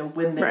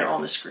 when they're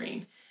on the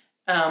screen.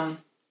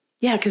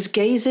 Yeah, because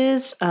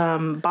gazes,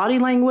 body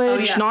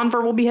language,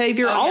 nonverbal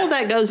behavior, all of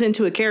that goes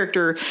into a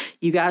character.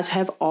 You guys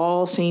have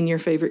all seen your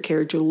favorite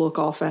character look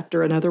off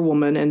after another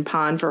woman and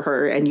pine for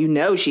her, and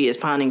she is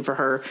pining for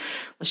her.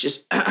 Let's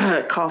just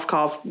cough,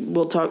 cough.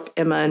 We'll talk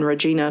Emma and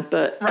Regina,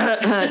 but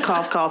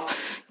cough, cough,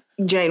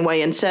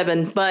 Janeway and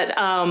Seven. But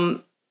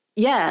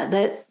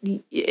that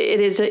it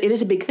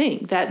is a big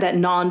thing, that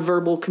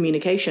nonverbal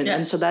communication,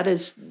 and so that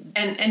is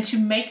and to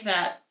make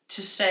that.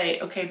 To say,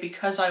 okay,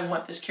 because I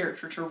want this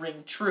character to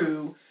ring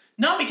true,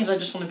 not because I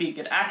just want to be a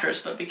good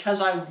actress, but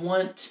because I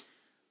want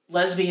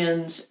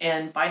lesbians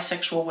and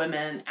bisexual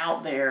women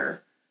out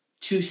there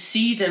to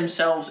see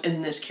themselves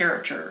in this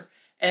character.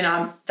 And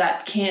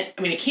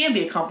it can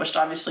be accomplished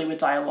obviously with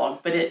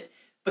dialogue, but it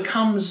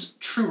becomes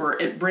truer,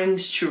 it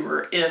rings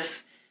truer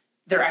if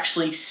they're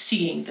actually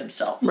seeing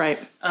themselves. Right.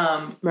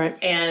 Right.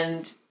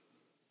 And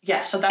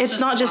Yeah, so that's it's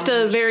not just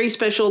a very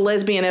special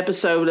lesbian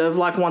episode of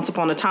like Once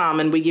Upon a Time,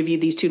 and we give you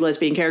these 2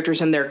 lesbian characters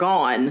and they're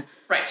gone.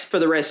 Right. For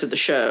the rest of the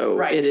show.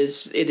 Right. It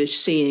is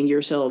seeing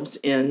yourselves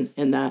in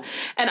that.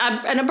 And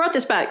I brought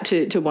this back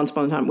to Once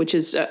Upon a Time, which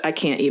is I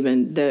can't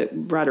even, the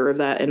writer of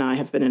that and I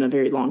have been in a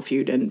very long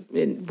feud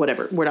and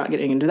whatever. We're not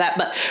getting into that,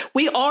 but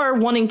we are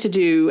wanting to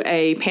do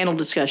a panel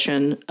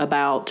discussion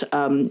about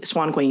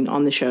Swan Queen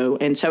on the show.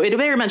 And so it'll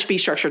very much be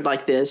structured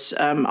like this.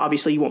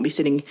 Obviously you won't be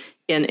sitting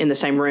in the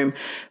same room,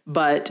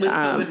 but with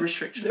COVID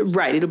restrictions.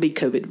 Right. It'll be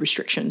COVID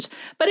restrictions,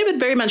 but it would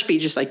very much be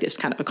just like this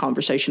kind of a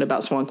conversation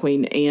about Swan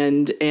Queen.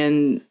 And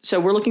so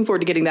we're looking forward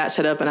to getting that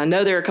set up. And I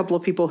know there are a couple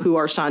of people who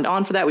are signed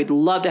on for that. We'd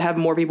love to have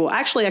more people.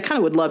 Actually, I kind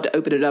of would love to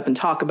open it up and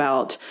talk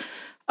about,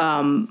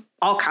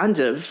 all kinds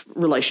of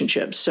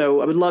relationships.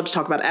 So I would love to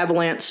talk about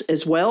Avalanche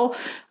as well.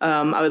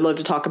 I would love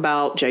to talk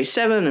about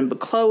J7 and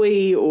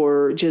Chloe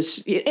or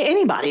just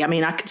anybody. I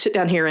mean, I could sit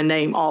down here and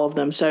name all of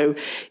them. So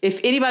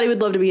if anybody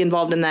would love to be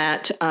involved in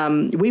that,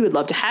 we would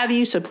love to have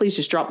you. So please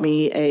just drop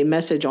me a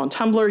message on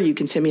Tumblr. You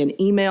can send me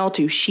an email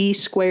to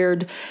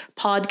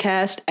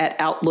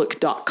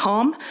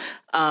shesquaredpodcast@outlook.com.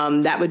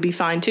 That would be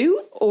fine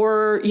too.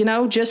 Or,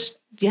 just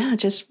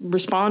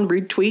respond,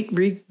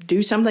 retweet,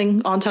 do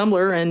something on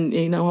Tumblr. And,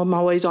 I'm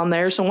always on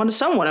there. Someone of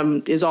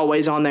them is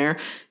always on there,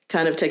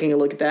 kind of taking a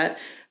look at that.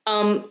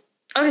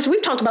 Okay, so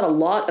we've talked about a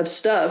lot of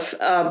stuff,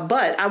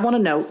 but I want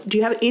to know, do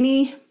you have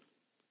any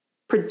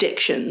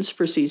predictions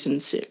for season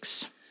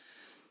 6?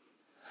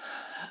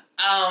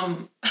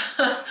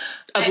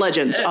 Of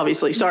Legends,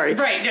 obviously. Sorry.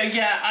 Right. No,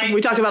 yeah.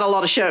 We talked about a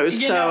lot of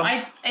shows.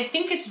 I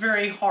think it's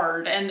very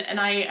hard. And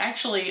I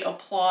actually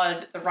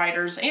applaud the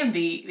writers and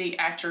the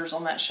actors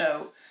on that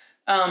show.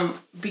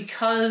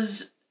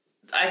 Because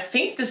I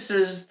think this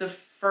is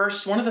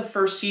one of the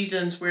first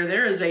seasons where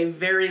there is a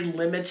very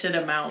limited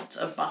amount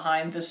of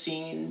behind the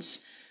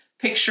scenes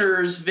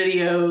pictures,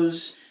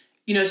 videos,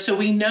 so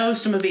we know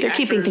some of the actors.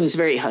 They're keeping things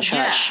very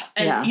hush-hush.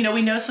 Yeah. And,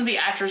 we know some of the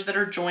actors that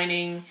are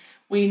joining.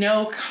 We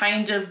know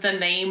kind of the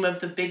name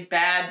of the big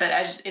bad, but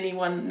as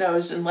anyone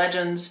knows in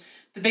Legends,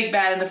 the big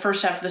bad in the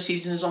first half of the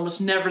season is almost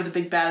never the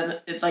big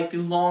bad, like the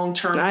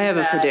long-term I have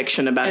a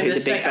prediction about who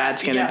the big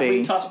bad's going to be.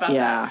 We talked about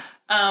that.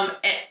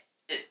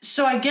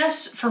 So I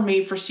guess for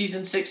me, for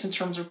season 6, in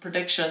terms of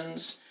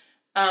predictions,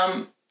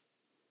 I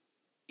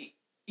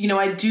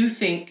do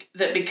think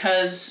that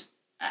because,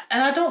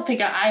 and I don't think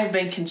I have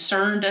been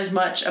concerned as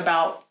much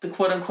about the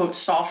quote-unquote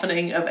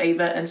softening of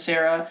Ava and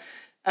Sarah.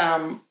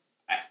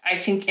 I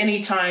think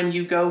anytime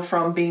you go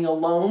from being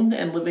alone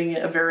and living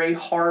a very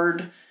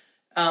hard,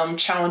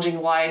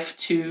 challenging life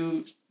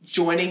to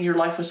joining your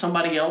life with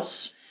somebody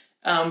else,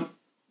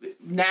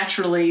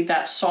 naturally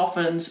that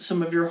softens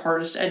some of your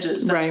hardest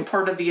edges. That's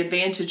part of the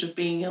advantage of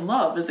being in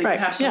love, is that you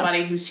have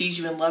somebody who sees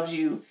you and loves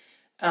you,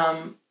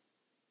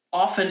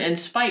 often in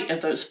spite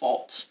of those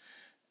faults.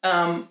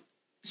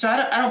 So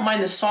I don't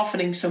mind the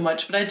softening so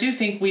much, but I do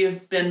think we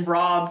have been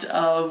robbed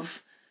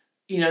of,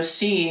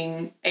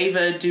 seeing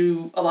Ava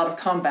do a lot of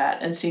combat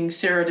and seeing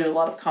Sarah do a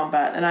lot of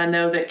combat. And I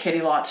know that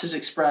Katie Lotz has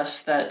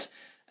expressed that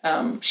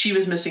she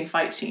was missing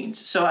fight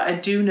scenes. So I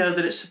do know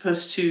that it's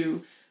supposed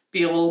to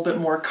be a little bit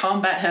more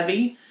combat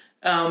heavy.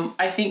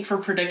 I think for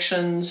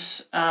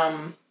predictions,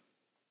 I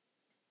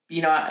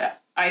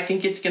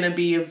think it's going to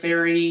be a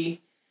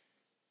very,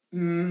 I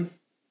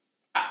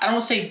don't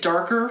want to say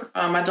darker.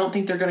 I don't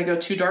think they're going to go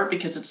too dark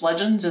because it's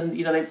Legends and,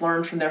 they've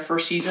learned from their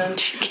first season.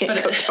 You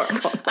can't go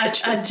dark on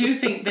Legends. I do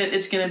think that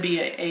it's going to be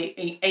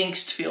a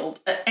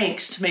angst-filled,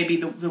 angst may be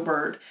the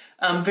word,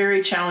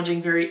 very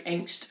challenging, very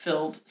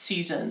angst-filled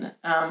season,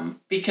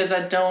 because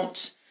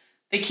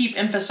they keep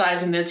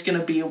emphasizing that it's going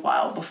to be a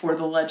while before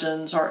the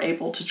Legends are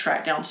able to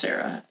track down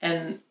Sarah.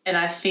 And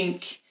I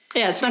think...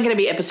 Yeah, it's not going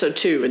to be episode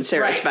 2 and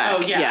Sarah's back.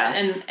 Oh, yeah.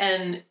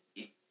 And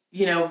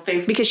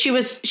because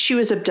she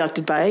was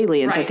abducted by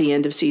aliens at the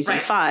end of season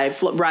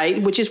 5,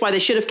 right? Which is why they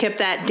should have kept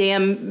that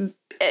damn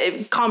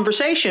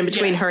conversation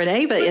between her and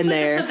Ava in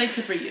there. That they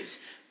could reuse.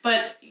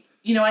 But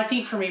I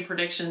think for me,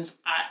 predictions,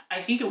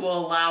 I think it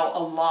will allow a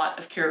lot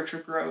of character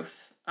growth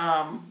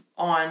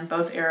on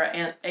both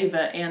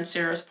Ava and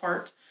Sarah's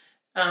part,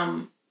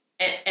 and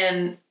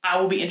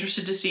I will be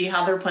interested to see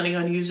how they're planning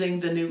on using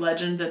the new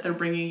legend that they're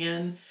bringing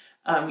in.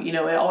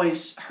 It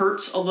always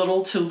hurts a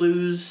little to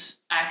lose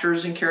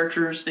actors and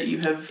characters that you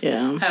have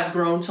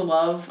grown to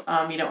love.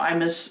 I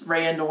miss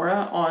Ray and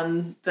Nora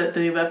on the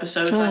new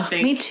episodes. I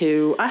think me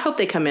too. I hope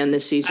they come in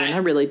this season. I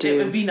really do.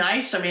 It would be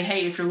nice. I mean,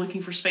 hey, if you're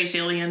looking for space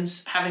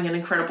aliens, having an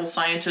incredible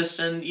scientist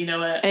and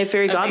a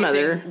fairy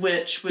godmother,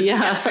 witch, with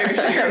fairy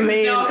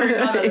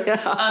godmother,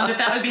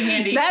 that would be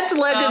handy. That's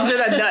Legends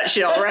in a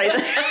nutshell, right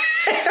there.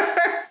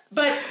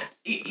 But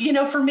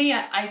for me,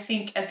 I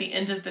think at the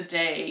end of the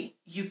day,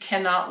 you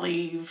cannot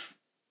leave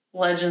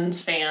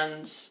Legends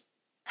fans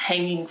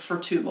hanging for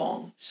too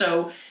long.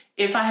 So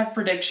if I have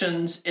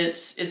predictions,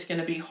 it's going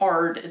to be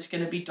hard, it's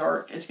going to be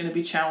dark, it's going to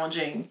be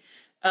challenging.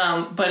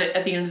 But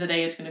at the end of the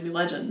day, it's going to be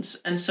Legends.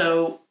 And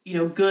so,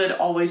 good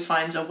always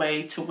finds a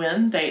way to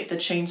win. The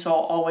chainsaw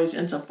always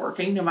ends up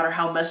working, no matter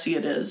how messy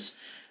it is.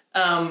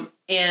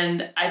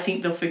 And I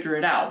think they'll figure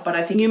it out. But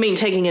I think you mean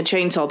taking a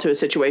chainsaw to a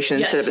situation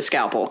instead of a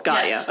scalpel.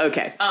 Got yes. ya.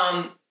 Okay.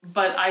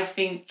 But I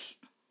think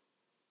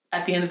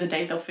at the end of the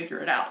day, they'll figure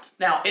it out.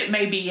 Now, it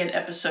may be in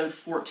episode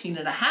 14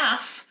 and a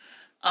half.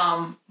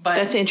 But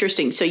that's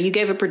interesting. So you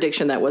gave a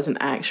prediction that wasn't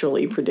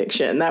actually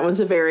prediction. That was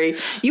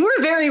you were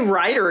very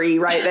writery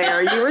right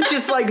there. You were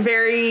just like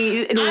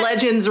very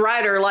Legends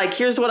writer. Like,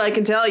 here's what I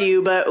can tell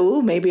you, but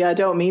maybe I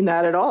don't mean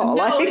that at all.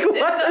 No, like,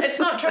 it's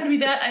not trying to be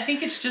that. I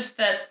think it's just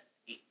that,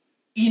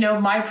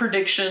 my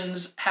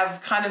predictions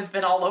have kind of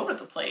been all over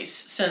the place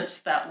since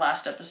that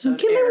last episode.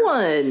 Give me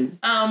one.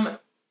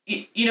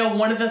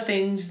 One of the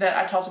things that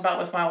I talked about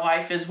with my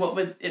wife is what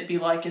would it be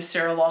like if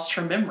Sarah lost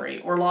her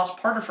memory or lost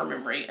part of her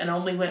memory and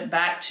only went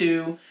back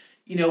to,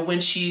 when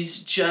she's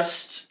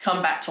just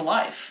come back to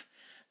life.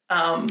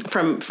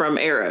 From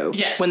Arrow.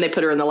 Yes. When they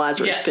put her in the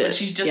Lazarus pit. Yes, when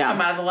she's just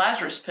come out of the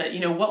Lazarus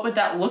pit. What would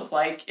that look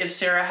like if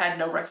Sarah had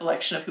no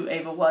recollection of who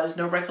Ava was,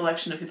 no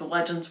recollection of who the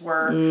Legends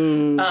were?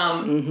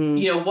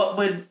 What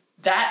would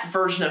that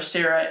version of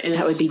Sarah is...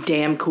 That would be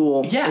damn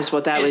cool, is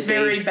what that would be. It's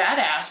very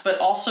badass, but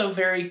also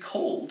very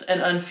cold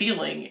and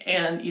unfeeling.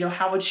 And,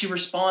 how would she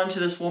respond to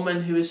this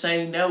woman who is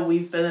saying, no,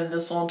 we've been in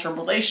this long-term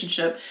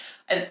relationship?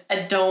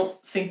 I don't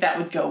think that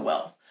would go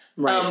well.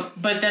 Right.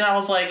 But then I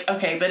was like,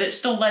 okay, but it's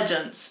still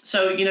Legends.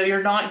 So,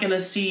 you're not going to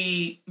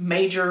see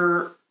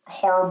major,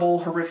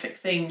 horrible, horrific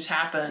things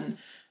happen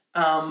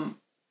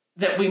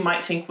that we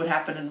might think would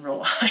happen in real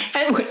life.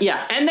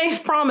 And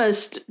they've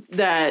promised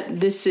that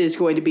this is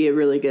going to be a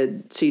really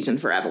good season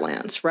for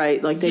Avalanche,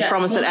 right? Like they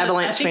promised that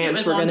Avalanche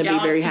fans were going to be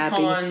very happy.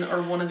 Con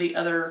or one of the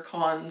other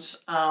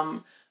cons,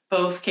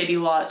 both Katie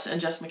Lotz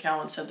and Jess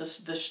McCowan said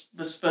this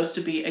was supposed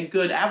to be a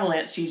good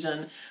Avalanche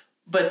season,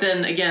 but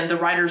then again, the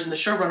writers and the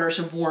showrunners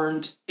have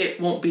warned it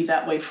won't be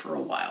that way for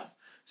a while.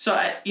 So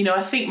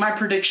I think my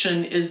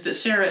prediction is that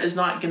Sarah is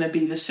not going to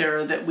be the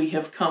Sarah that we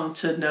have come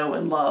to know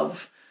and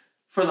love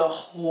for the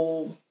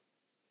whole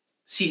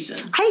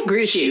season. I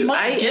agree with you. She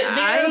might get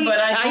there, but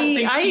I don't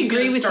think she's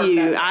agree gonna with start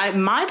you. that way.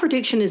 My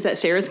prediction is that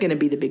Sarah's going to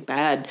be the big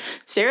bad.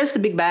 Sarah's the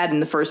big bad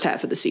in the first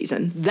half of the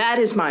season. That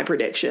is my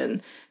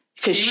prediction.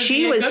 Because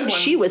she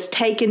was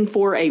taken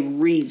for a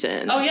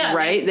reason. Oh yeah,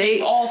 right.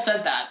 They all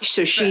said that.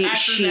 So she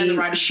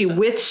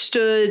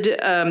withstood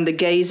the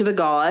gaze of a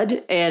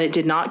god, and it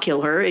did not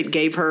kill her. It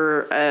gave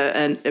her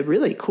a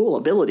really cool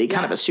ability,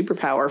 kind of a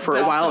superpower for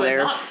a while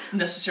there. Not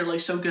necessarily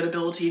so good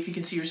ability if you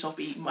can see yourself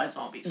be eaten by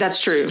zombies.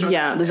 That's true.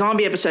 Yeah, the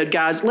zombie episode,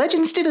 guys.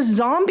 Legends did a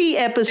zombie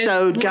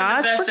episode,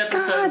 guys. One of the best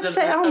episodes of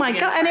the, oh my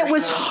god, and it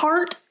was show.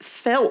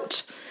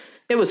 Heartfelt.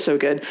 It was so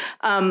good.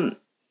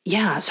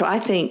 Yeah. So I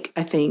think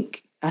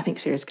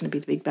Sarah's going to be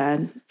the big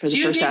bad for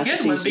the first half of the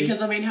season. One because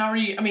how are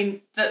you?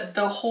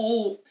 The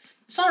whole,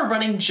 it's not a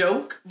running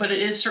joke, but it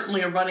is certainly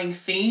a running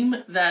theme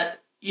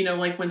that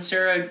like when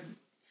Sarah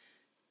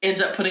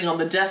ends up putting on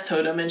the death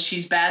totem and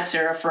she's bad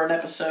Sarah for an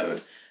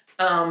episode,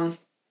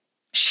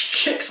 she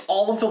kicks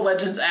all of the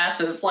Legends'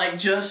 asses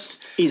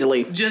just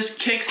easily, just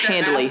kicks their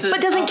handily, asses,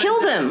 but doesn't kill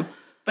them.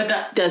 But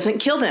that doesn't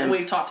kill them.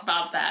 We've talked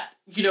about that.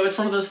 It's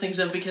one of those things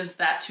of because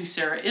that's who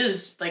Sarah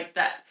is, like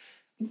that.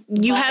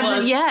 You have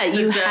not take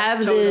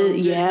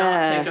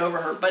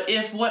over her. But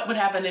what would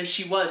happen if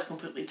she was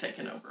completely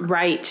taken over?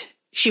 Right.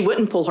 She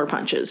wouldn't pull her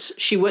punches.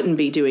 She wouldn't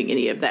be doing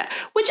any of that.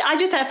 Which I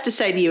just have to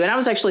say to you, and I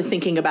was actually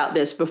thinking about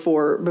this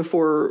before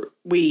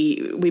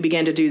we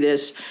began to do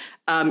this.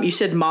 You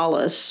said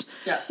Malice,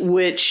 yes,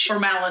 or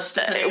Malice.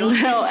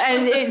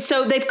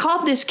 So they've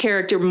called this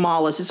character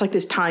Malice. It's like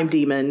this time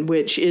demon,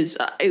 which is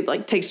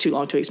it takes too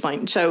long to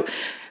explain. So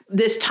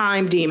this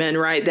time demon,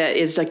 right, that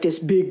is like this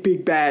big,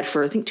 big bad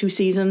for I think 2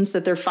 seasons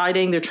that they're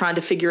fighting. They're trying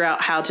to figure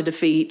out how to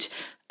defeat.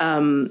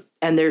 And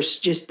there's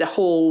just the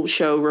whole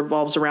show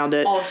revolves around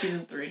it. All of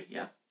season 3,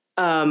 yeah.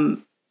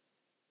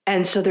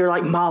 And so they're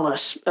like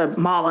Malice,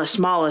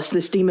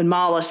 this demon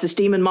Malice,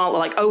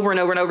 like over and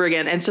over and over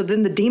again. And so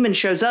then the demon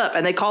shows up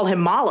and they call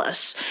him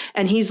Malice.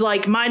 And he's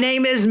like, my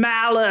name is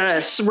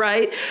Malice,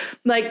 right?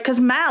 Like, because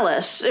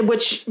Malice,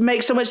 which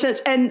makes so much sense.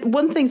 And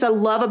one of the things I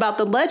love about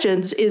the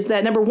Legends is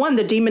that, number one,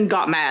 the demon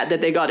got mad that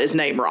they got his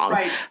name wrong.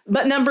 Right.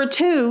 But number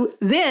two,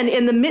 then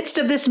in the midst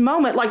of this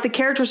moment, like the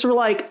characters were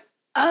like,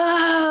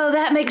 oh,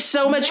 that makes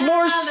so much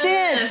more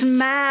sense.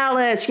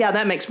 Malice. Yeah,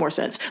 that makes more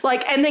sense.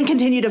 Like, and then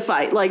continue to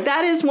fight. Like,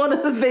 that is one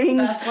of the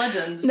things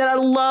that I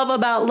love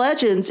about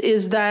Legends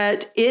is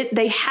that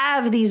they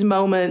have these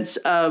moments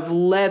of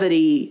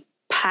levity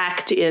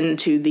packed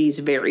into these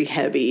very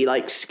heavy,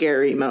 like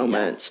scary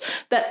moments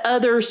that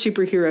other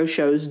superhero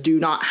shows do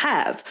not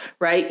have,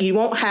 right? You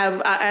won't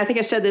have, I think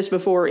I said this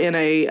before in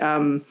a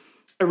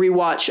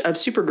rewatch of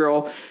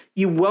Supergirl,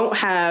 you won't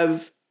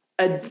have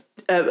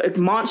a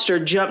monster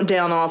jump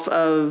down off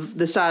of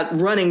the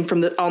side, running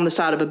on the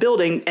side of a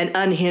building and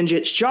unhinge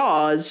its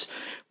jaws,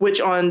 which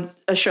on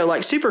a show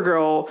like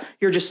Supergirl,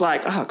 you're just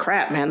like, oh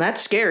crap, man,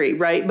 that's scary,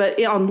 right?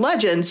 But on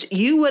Legends,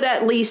 you would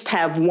at least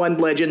have one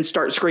legend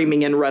start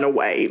screaming and run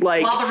away.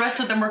 Like, while the rest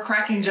of them were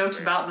cracking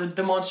jokes about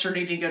the monster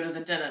needing to go to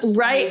the dentist.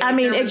 Right?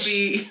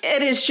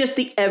 It is just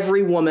the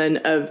every woman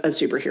of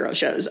superhero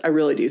shows. I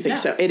really do think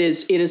so. It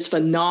is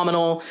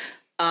phenomenal.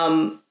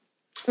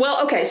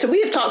 Well, okay, so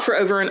we have talked for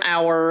over an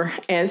hour,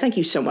 and thank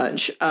you so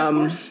much. Of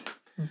course.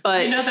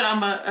 But you know that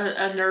I'm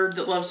a nerd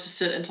that loves to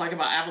sit and talk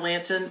about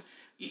Avalanche, and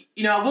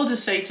I will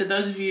just say to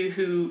those of you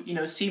who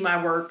see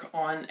my work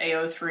on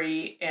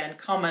AO3 and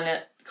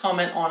comment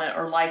on it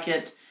or like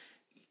it,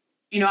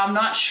 I'm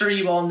not sure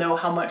you all know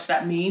how much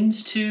that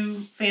means to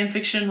fan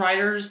fiction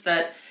writers.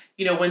 That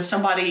when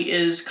somebody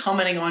is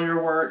commenting on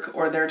your work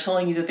or they're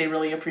telling you that they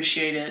really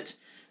appreciate it,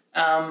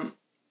 that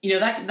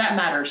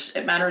matters.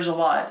 It matters a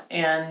lot,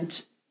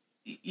 and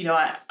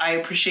I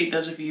appreciate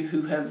those of you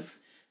who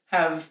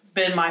have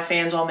been my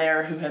fans on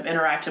there, who have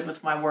interacted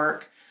with my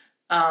work.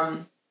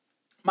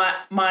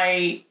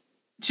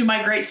 To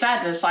my great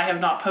sadness, I have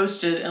not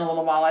posted in a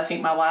little while. I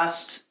think my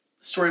last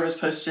story was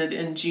posted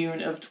in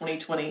June of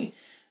 2020.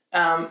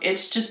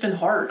 It's just been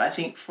hard, I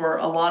think, for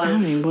a lot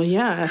of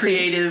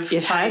creative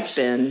it types.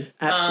 Has been.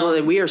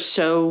 Absolutely. We are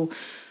so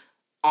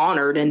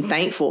honored and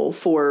thankful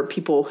for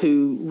people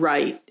who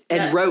write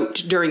and wrote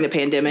during the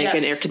pandemic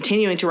and are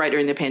continuing to write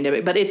during the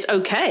pandemic. But it's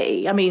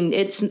okay.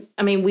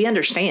 We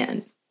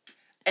understand.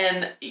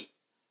 And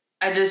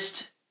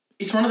it's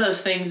one of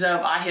those things of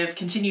I have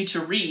continued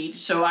to read.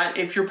 So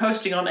if you're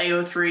posting on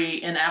AO3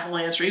 in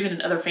Avalanche or even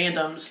in other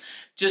fandoms,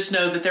 just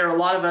know that there are a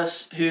lot of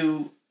us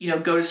who,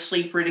 go to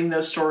sleep reading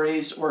those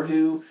stories or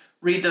who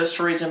read those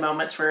stories in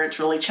moments where it's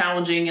really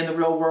challenging in the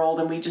real world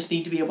and we just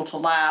need to be able to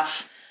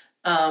laugh.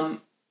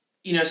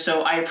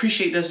 So I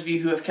appreciate those of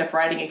you who have kept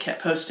writing and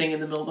kept posting in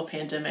the middle of the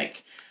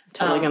pandemic.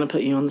 Totally going to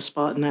put you on the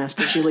spot and ask,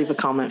 did you leave a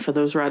comment for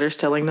those writers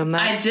telling them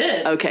that? I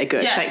did. Okay,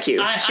 good. Yes, Thank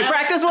you. She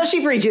practiced what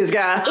she preaches,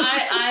 guys.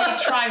 I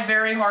try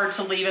very hard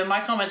to leave, and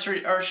my comments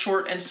are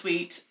short and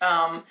sweet,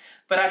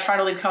 but I try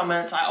to leave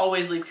comments. I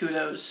always leave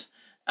kudos,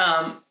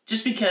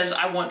 just because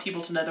I want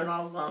people to know they're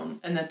not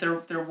alone and that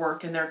their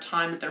work and their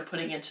time that they're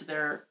putting into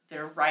their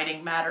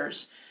writing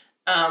matters.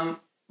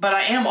 But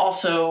I am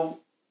also,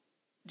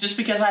 just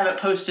because I haven't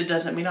posted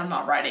doesn't mean I'm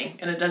not writing,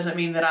 and it doesn't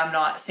mean that I'm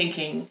not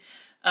thinking.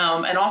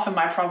 And often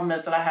my problem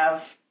is that I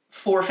have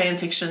 4 fan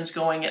fictions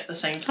going at the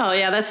same time. Oh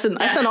yeah, that's an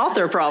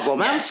author problem.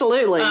 Yes.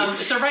 Absolutely.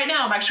 So right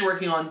now I'm actually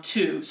working on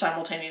 2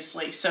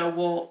 simultaneously. So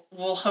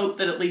we'll hope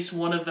that at least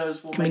one of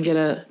those will. Can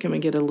we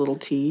get a little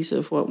tease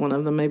of what one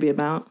of them may be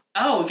about?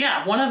 Oh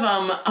yeah, one of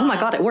them. Oh my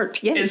God, it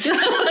worked! Yes.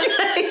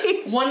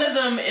 One of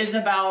them is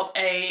about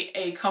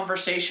a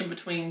conversation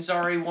between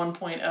Zari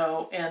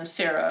 1.0 and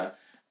Sarah.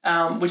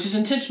 Which is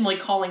intentionally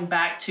calling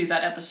back to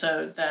that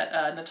episode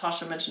that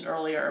Natasha mentioned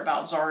earlier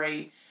about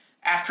Zari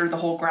after the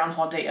whole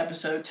Groundhog Day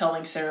episode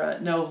telling Sarah,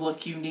 no,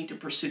 look, you need to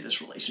pursue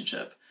this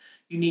relationship.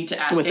 You need to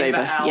ask Ava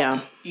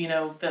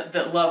out,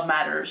 that love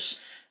matters.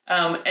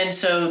 And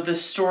so the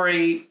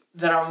story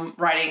that I'm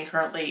writing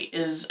currently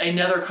is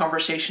another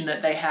conversation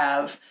that they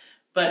have,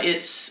 but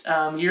it's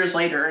years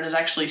later and is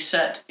actually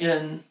set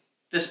in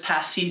this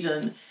past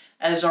season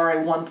as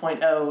Zari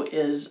 1.0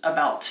 is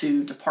about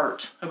to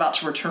depart, about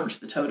to return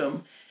to the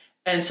totem.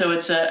 And so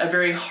it's a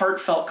very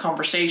heartfelt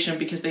conversation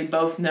because they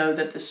both know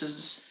that this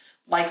is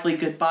likely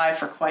goodbye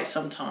for quite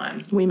some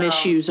time. We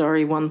miss you,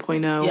 Zari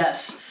 1.0.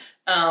 Yes.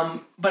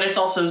 But it's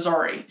also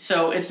Zari.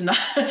 So it's not,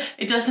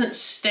 it doesn't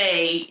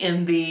stay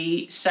in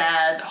the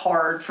sad,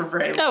 hard for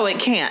very long. Oh, it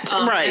can't.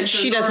 Right. So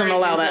she doesn't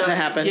allow that to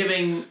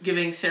happen.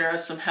 Giving Sarah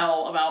some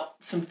hell about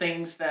some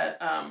things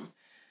that,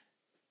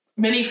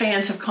 many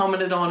fans have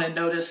commented on and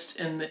noticed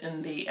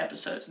in the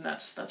episodes, and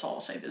that's all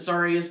I'll say. That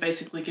Zari is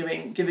basically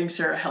giving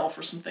Sarah hell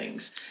for some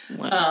things.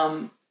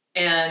 Wow.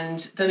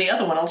 And then the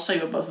other one, I'll tell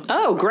you both of them.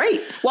 Oh,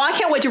 great! Well, I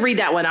can't wait to read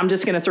that one. I'm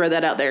just going to throw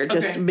that out there,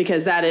 just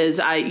because that is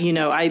I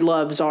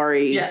love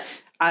Zari.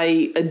 Yes,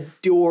 I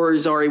adore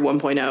Zari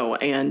 1.0,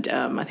 and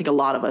I think a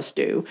lot of us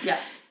do. Yeah.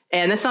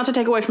 And that's not to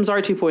take away from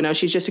Zari 2.0.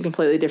 She's just a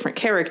completely different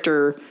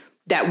character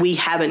that we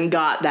haven't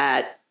got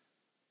that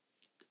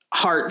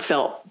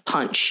heartfelt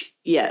punch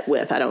yet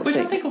with, I don't think.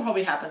 Which I think will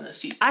probably happen this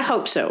season. I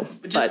hope so.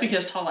 Just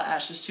because Tala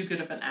Ash is too good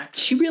of an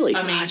actress. She really,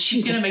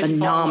 she's going to make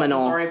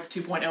phenomenal. Zari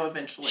 2.0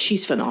 eventually.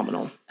 She's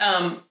phenomenal.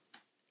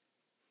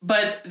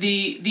 But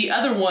the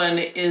other one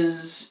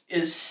is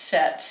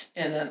set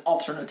in an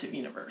alternative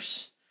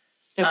universe.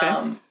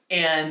 Okay.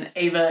 And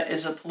Ava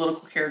is a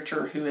political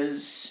character who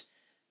is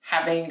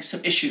having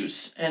some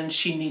issues and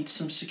she needs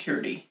some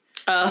security.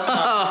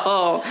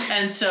 Oh.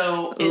 And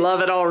so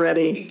love it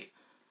already.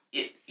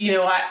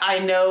 I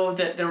know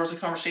that there was a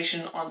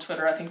conversation on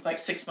Twitter, I think like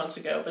 6 months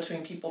ago,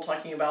 between people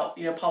talking about,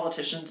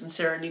 politicians and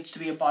Sarah needs to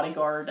be a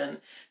bodyguard. And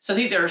so I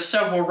think there are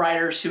several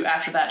writers who,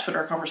 after that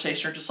Twitter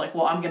conversation, are just like,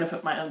 well, I'm going to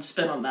put my own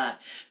spin on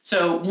that.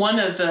 So one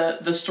of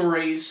the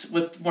stories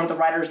with one of the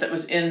writers that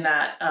was in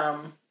that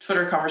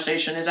Twitter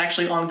conversation is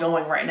actually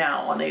ongoing right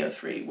now on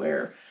AO3,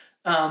 where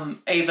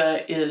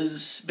Ava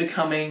is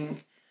running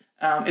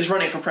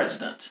for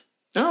president.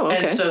 Oh, okay.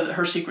 And so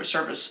her Secret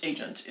Service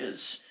agent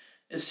is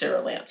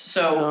Sarah Lance.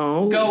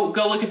 So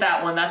go look at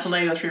that one. That's on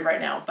AO3 right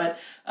now. But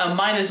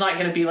mine is not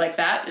going to be like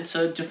that. It's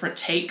a different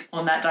take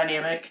on that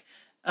dynamic.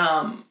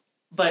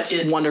 But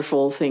it's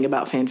wonderful thing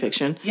about fan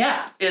fiction.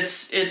 Yeah,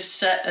 it's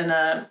set in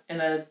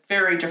a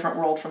very different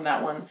world from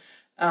that one.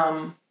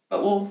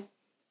 But we'll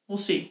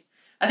see.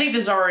 I think the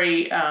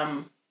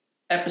Zari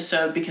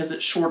episode, because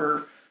it's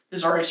shorter, the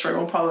Zari story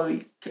will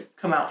probably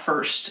come out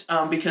first,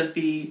 because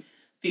the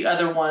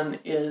other one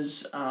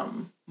is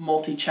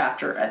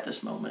multi-chapter at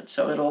this moment,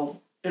 so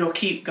it'll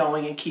keep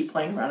going and keep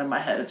playing around in my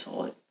head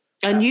until it.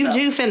 And you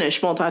do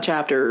finish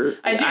multi-chapter.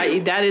 I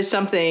do. That is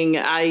something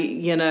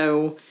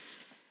I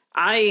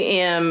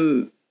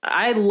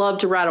love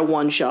to write a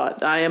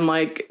one-shot. I am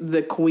like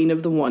the queen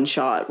of the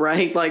one-shot,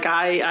 right? Like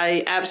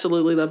I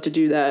absolutely love to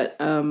do that.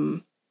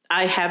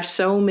 I have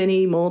so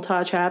many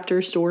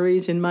multi-chapter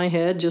stories in my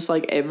head, just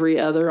like every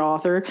other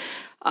author,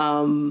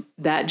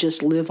 that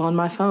just live on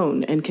my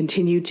phone and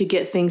continue to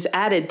get things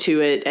added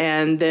to it.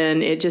 And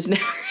then it just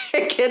never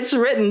gets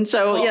written.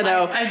 So,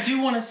 I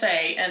do want to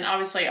say, and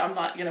obviously I'm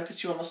not going to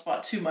put you on the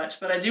spot too much,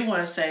 but I do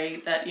want to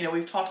say that,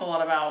 we've talked a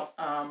lot about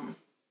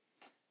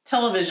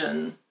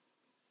television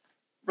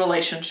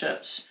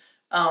relationships.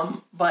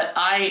 But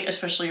I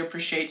especially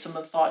appreciate some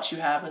of the thoughts you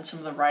have and some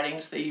of the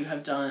writings that you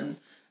have done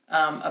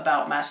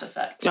about Mass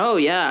Effect. Oh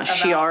yeah,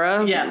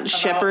 Shiara,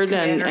 Shepard,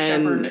 and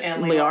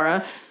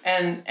Liara,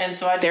 and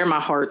so they're my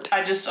heart.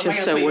 I'm not going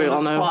to put you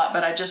on the spot,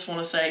 but I just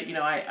want to say,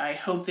 I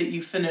hope that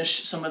you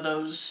finish some of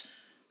those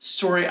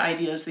story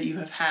ideas that you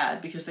have had,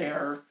 because they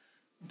are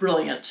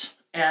brilliant,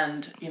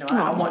 and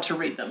I want to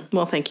read them.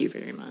 Well, thank you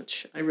very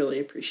much. I really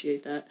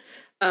appreciate that.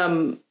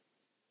 I'm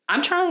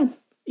trying.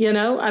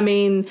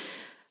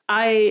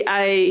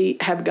 I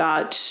have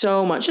got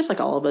so much, just like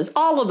all of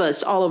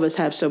us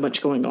have so much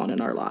going on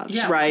in our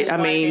lives, right?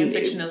 Fan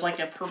fiction is like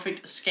a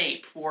perfect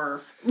escape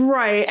for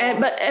right,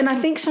 and I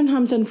think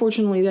sometimes,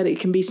 unfortunately, that it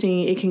can be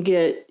seen. You can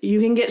get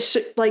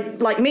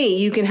like me.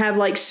 You can have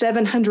like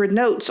 700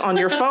 notes on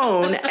your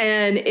phone,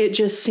 and it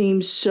just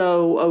seems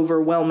so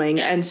overwhelming.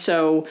 And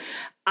so,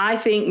 I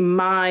think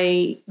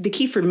the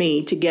key for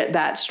me to get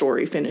that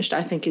story finished,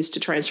 I think, is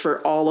to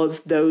transfer all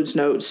of those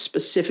notes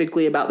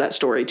specifically about that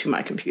story to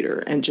my computer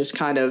and just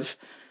kind of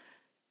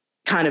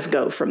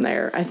go from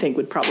there. I think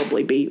would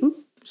probably be,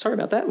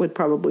 would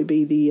probably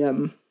be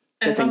the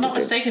and if I'm not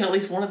mistaken, at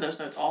least one of those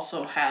notes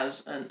also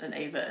has an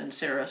Ava and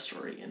Sarah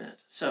story in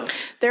it. So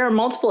there are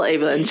multiple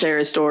Ava and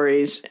Sarah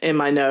stories in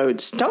my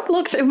notes. Don't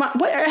look through my.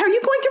 What are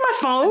you going through my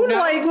phone? No,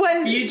 like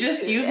when you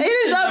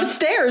it is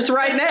upstairs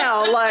right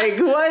now. Like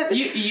what?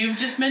 You've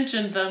just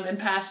mentioned them in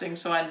passing,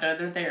 so I know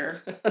they're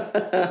there.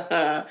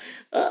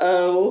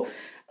 Uh-oh.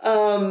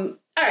 All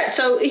right.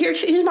 So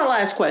here's my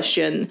last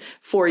question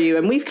for you,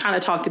 and we've kind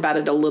of talked about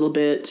it a little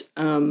bit,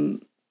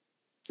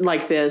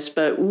 like this.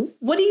 But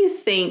what do you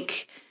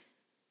think?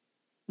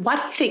 Why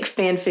do you think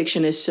fan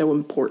fiction is so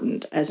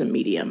important as a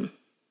medium?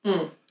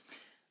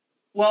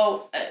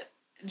 Well,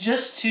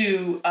 just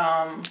to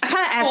I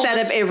kind of ask that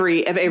of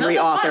every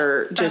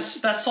author. That's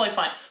totally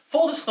fine.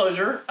 Full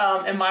disclosure: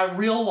 in my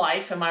real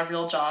life, in my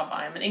real job,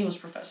 I am an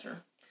English professor,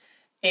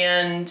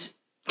 and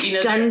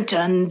dun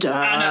dun dun.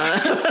 I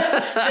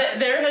know.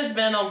 There has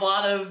been a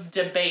lot of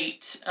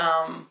debate.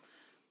 I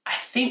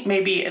think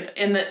maybe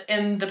in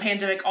the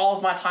pandemic, all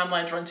of my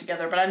timelines run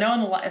together, but I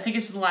know I think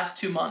it's in the last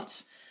 2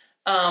 months.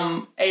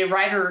 A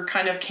writer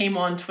kind of came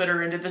on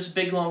Twitter and did this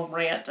big long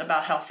rant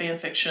about how fan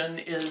fiction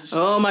is.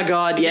 Oh my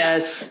God!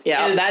 Yes,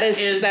 that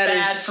is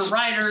bad for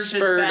writers.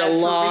 Spurred it's bad a for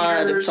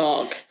lot readers. of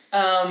talk.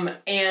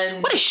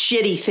 And what a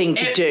shitty thing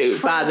to do,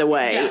 by the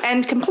way,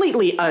 and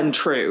completely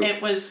untrue.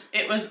 It was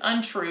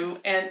untrue,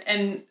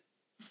 and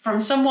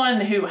from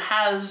someone who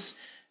has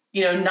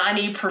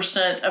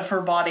 90% of her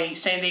body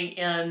standing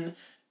in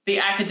the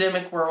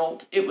academic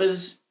world, it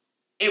was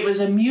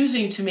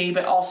amusing to me,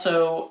 but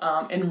also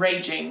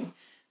enraging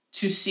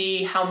to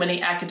see how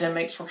many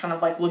academics were kind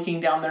of like looking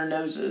down their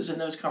noses in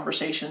those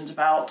conversations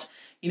about,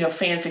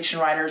 fan fiction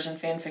writers and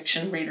fan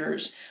fiction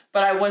readers.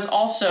 But I was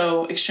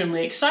also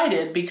extremely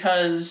excited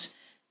because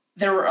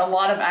there were a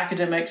lot of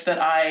academics that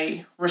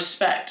I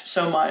respect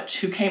so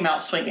much who came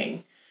out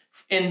swinging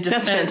in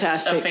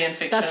defense of fan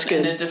fiction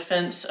and in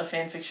defense of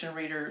fan fiction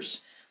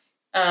readers.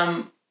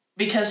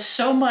 Because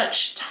so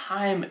much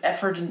time,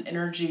 effort, and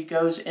energy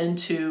goes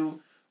into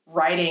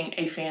writing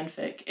a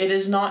fanfic. It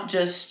is not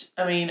just,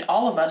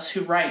 all of us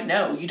who write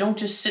know, you don't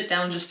just sit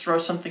down and just throw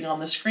something on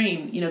the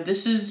screen.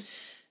 This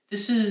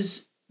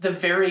is the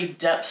very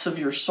depths of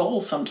your soul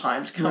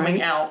sometimes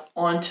coming out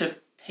onto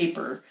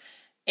paper.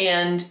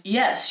 And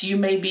yes, you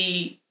may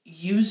be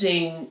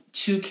using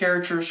two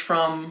characters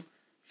from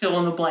fill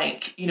in the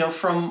blank,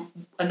 from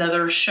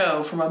another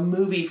show, from a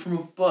movie, from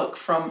a book,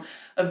 from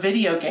a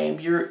video game.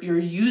 You're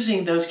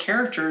using those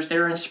characters,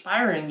 they're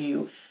inspiring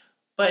you,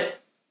 but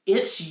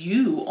it's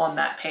you on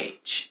that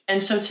page.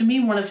 And so to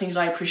me, one of the things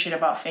I appreciate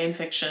about fan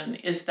fiction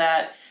is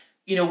that,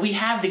 we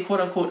have the quote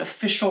unquote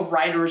official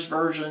writers'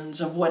 versions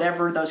of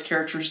whatever those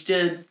characters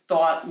did,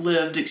 thought,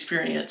 lived,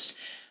 experienced.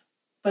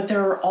 But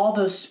there are all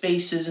those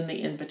spaces in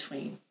the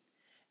in-between.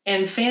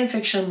 And fan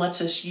fiction lets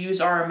us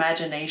use our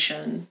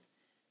imagination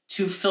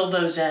to fill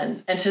those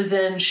in and to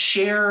then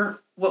share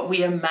what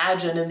we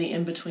imagine in the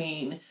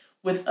in-between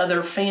with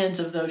other fans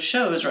of those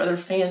shows or other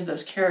fans of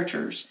those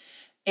characters.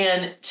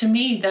 And to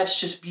me, that's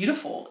just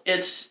beautiful.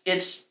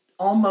 It's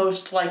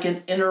almost like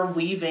an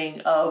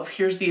interweaving of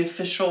here's the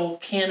official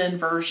canon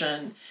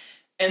version,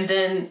 and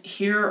then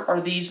here are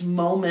these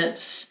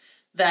moments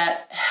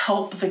that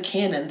help the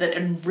canon, that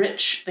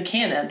enrich the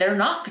canon. They're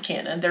not the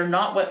canon. They're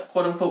not what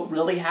quote unquote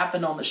really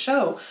happened on the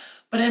show.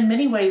 But in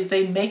many ways,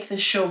 they make the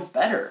show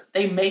better.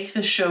 They make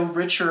the show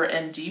richer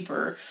and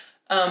deeper.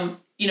 In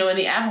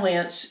the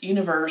Avalanche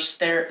universe,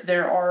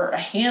 there are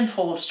a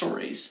handful of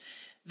stories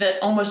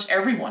that almost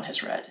everyone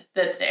has read,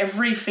 that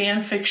every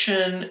fan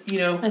fiction,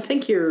 I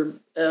think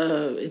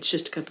it's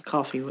just a cup of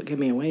coffee. What gave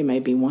me away may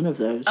be one of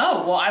those.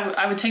 Oh, well,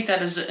 I would take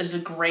that as a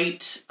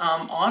great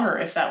honor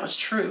if that was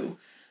true.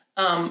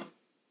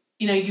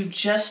 You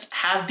just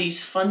have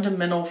these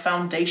fundamental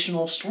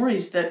foundational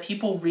stories that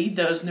people read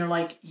those and they're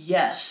like,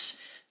 yes,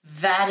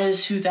 that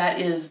is who that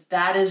is.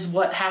 That is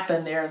what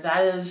happened there.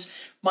 That is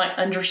my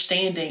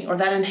understanding, or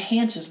that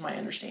enhances my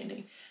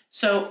understanding.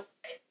 So,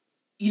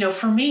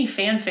 for me,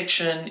 fan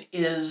fiction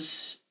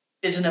is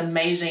an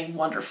amazing,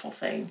 wonderful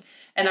thing.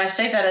 And I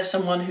say that as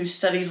someone who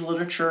studies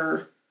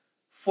literature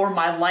for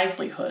my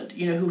livelihood,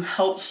 who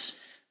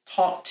helps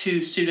talk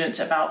to students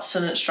about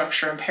sentence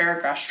structure and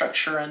paragraph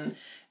structure.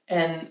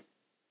 And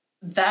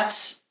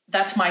that's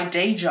my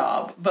day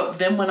job. But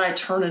then when I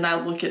turn and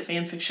I look at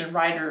fan fiction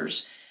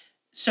writers,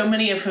 so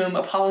many of whom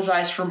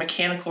apologize for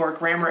mechanical or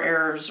grammar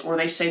errors, or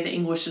they say the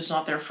English is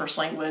not their first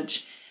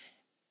language,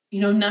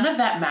 none of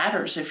that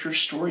matters if your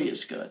story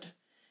is good.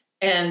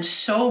 And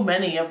so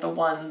many of the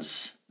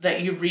ones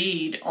that you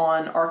read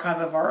on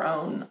Archive of Our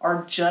Own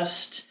are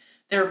just,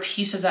 they're a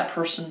piece of that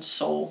person's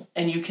soul.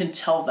 And you can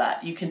tell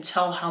that. You can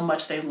tell how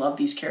much they love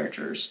these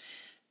characters.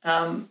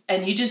 And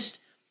you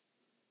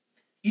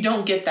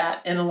don't get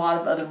that in a lot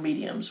of other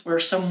mediums, where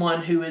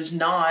someone who is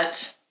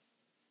not,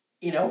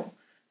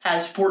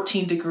 has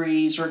 14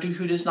 degrees or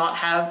who does not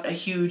have a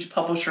huge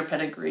publisher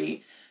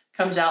pedigree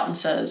comes out and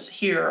says,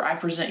 here, I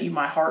present you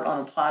my heart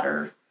on a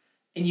platter,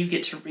 and you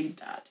get to read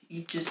that.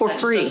 For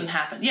free. Just doesn't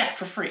happen. Yeah,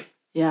 for free.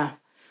 Yeah.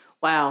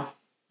 Wow.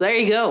 There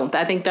you go.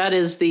 I think that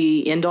is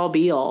the end all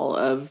be all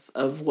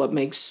of what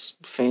makes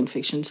fan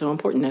fiction so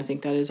important. I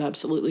think that is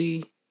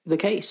absolutely the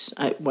case.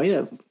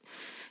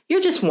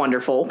 You're just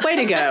wonderful. Way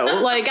to go.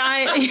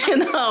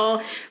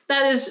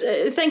 That is,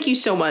 thank you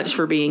so much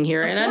for being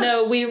here. And I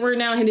know we're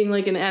now hitting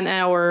like an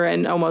hour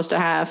and almost a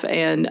half.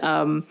 And,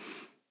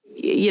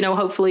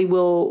 hopefully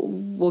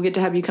we'll get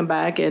to have you come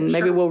back and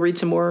maybe we'll read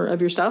some more of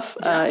your stuff,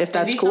 if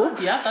that's anytime.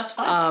 cool. Yeah, that's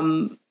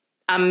fine.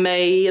 I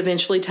may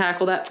eventually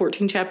tackle that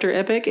 14 chapter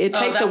epic. Would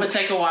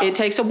take a while. It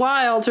takes a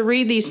while to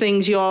read these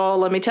things, y'all.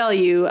 Let me tell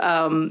you.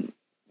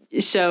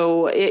 There's a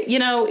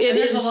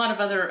lot of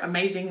other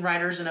amazing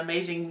writers and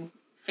amazing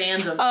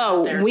fandoms.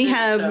 Oh, there we too,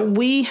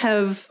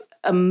 have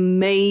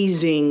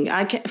amazing,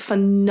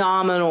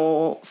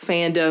 phenomenal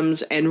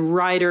fandoms and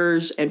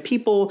writers and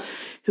people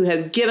who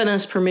have given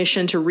us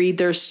permission to read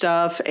their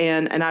stuff.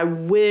 And I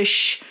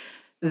wish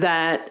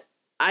that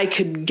I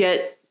could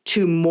get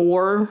to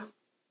more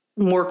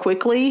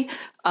quickly.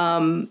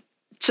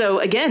 So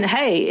again,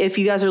 hey, if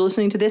you guys are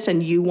listening to this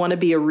and you want to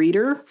be a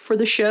reader for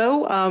the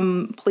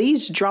show,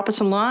 please drop us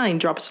a line.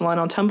 Drop us a line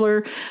on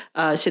Tumblr.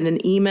 Send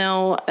an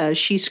email,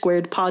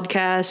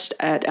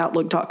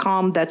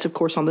 shesquaredpodcast@outlook.com. That's, of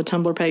course, on the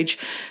Tumblr page.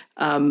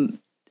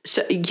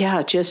 So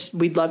yeah,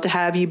 we'd love to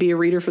have you be a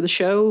reader for the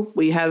show.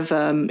 We have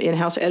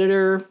in-house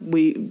editor.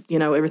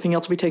 Everything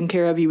else will be taken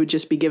care of. You would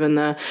just be given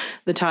the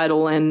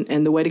title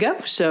and the way to go.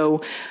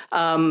 So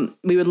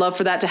we would love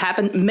for that to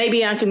happen.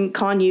 Maybe I can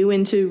con you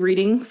into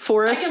reading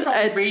for us. I can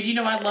probably read.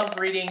 I love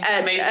reading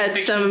amazing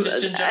fiction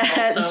just in general.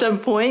 At some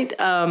point.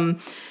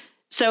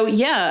 So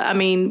yeah, I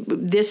mean,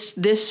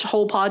 this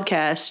whole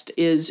podcast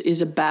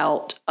is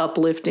about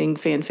uplifting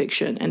fan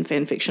fiction and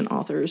fan fiction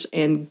authors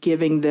and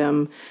giving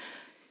them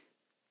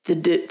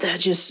the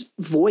just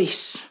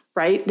voice,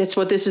 right? That's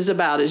what this is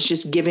about, is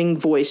just giving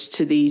voice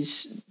to the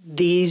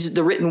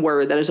written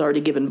word that has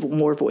already given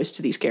more voice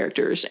to these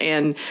characters,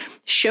 and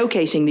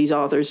showcasing these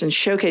authors and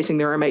showcasing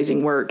their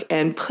amazing work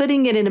and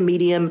putting it in a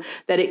medium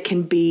that it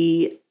can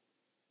be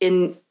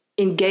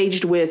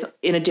engaged with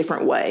in a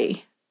different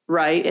way,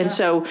 right? And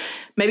so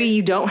maybe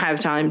you don't have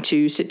time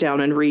to sit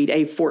down and read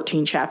a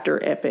 14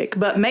 chapter epic,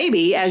 but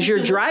maybe as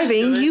you're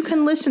driving, you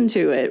can listen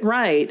to it,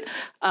 right?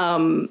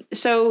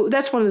 So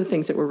that's one of the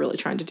things that we're really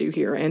trying to do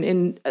here.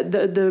 And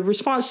the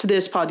response to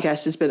this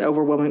podcast has been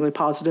overwhelmingly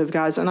positive,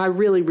 guys. And I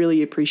really,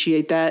 really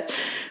appreciate that.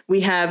 We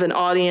have an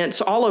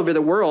audience all over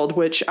the world,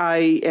 which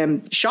I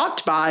am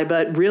shocked by,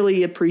 but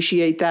really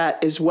appreciate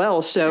that as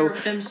well. So there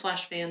are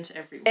Fem/fans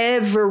everywhere.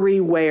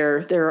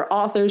 Everywhere. There are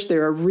authors,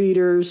 there are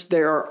readers,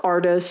 there are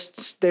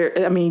artists.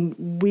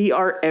 We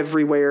are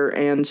everywhere.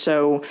 And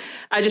so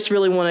I just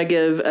really want to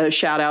give a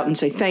shout out and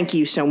say thank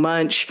you so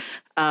much.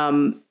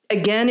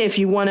 Again, if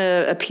you want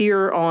to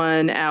appear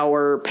on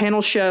our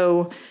panel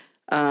show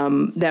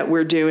that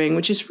we're doing,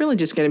 which is really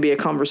just going to be a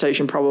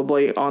conversation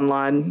probably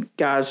online,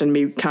 guys, and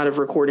me kind of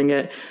recording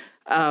it,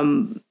 let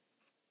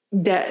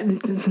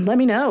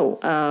me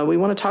know. We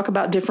want to talk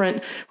about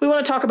different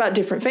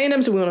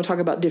fandoms, and we want to talk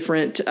about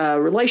different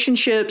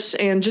relationships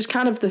and just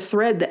kind of the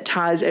thread that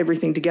ties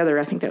everything together.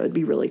 I think that would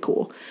be really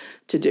cool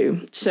to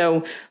do.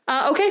 So,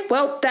 okay,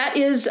 well, that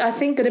is, I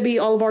think, going to be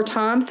all of our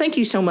time. Thank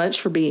you so much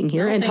for being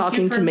here and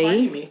talking to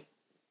me.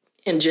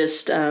 And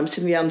just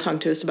sitting down and talking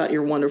to us about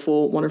your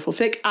wonderful, wonderful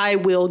fic. I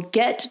will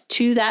get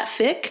to that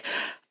fic.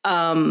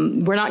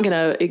 We're not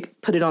going to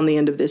put it on the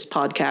end of this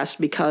podcast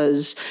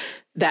because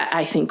that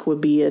I think would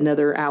be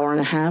another hour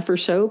and a half or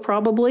so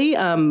probably.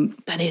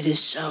 But it is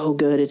so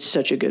good. It's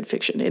such a good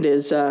fiction. It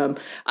is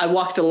I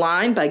Walk the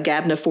Line by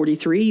Gabna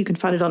 43. You can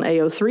find it on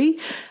AO3,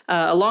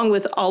 along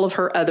with all of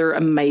her other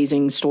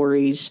amazing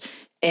stories.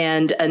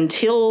 And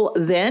until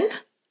then,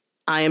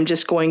 I am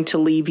just going to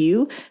leave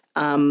you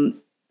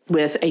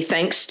with a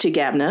thanks to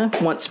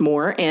Gabna once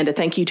more, and a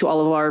thank you to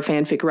all of our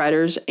fanfic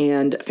writers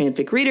and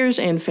fanfic readers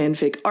and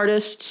fanfic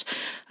artists.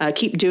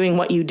 Keep doing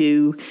what you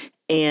do,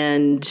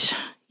 and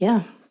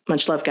yeah,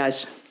 much love,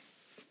 guys.